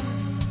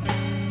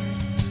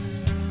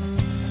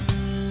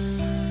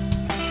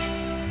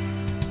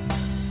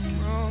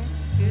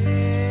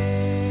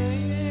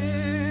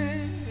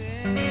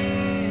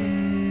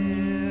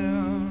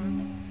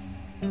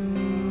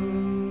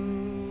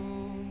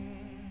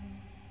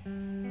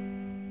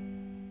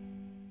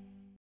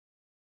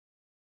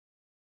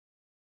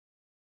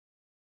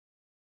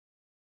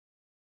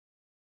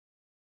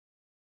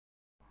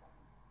 Oh,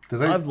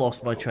 Did I? I've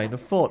lost my train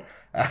of thought.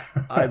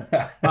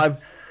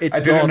 I've. It's I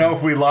didn't gone. know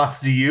if we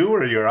lost you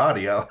or your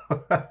audio.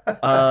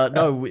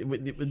 No,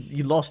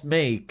 you lost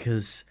me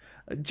because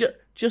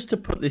just to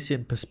put this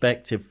in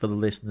perspective for the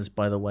listeners.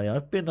 By the way,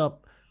 I've been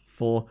up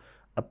for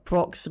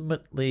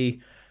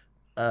approximately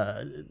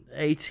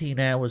 18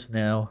 hours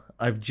now.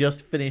 I've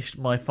just finished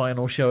my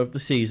final show of the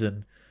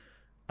season.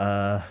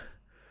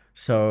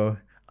 So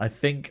I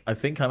think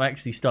I'm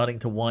actually starting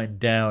to wind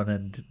down,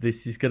 and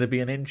this is going to be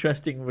an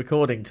interesting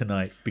recording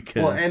tonight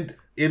because. Well, and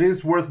it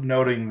is worth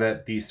noting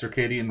that the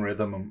circadian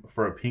rhythm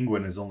for a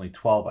penguin is only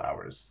 12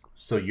 hours.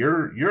 So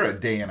you're a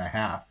day and a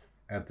half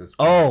at this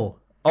point.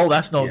 Oh,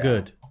 that's not Yeah.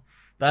 good.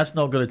 That's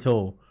not good at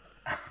all.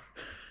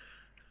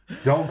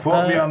 Don't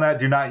quote me on that.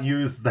 Do not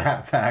use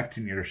that fact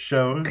in your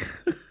shows.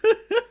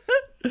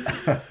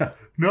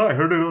 No, I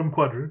heard it on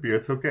Quadrivia.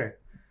 It's okay.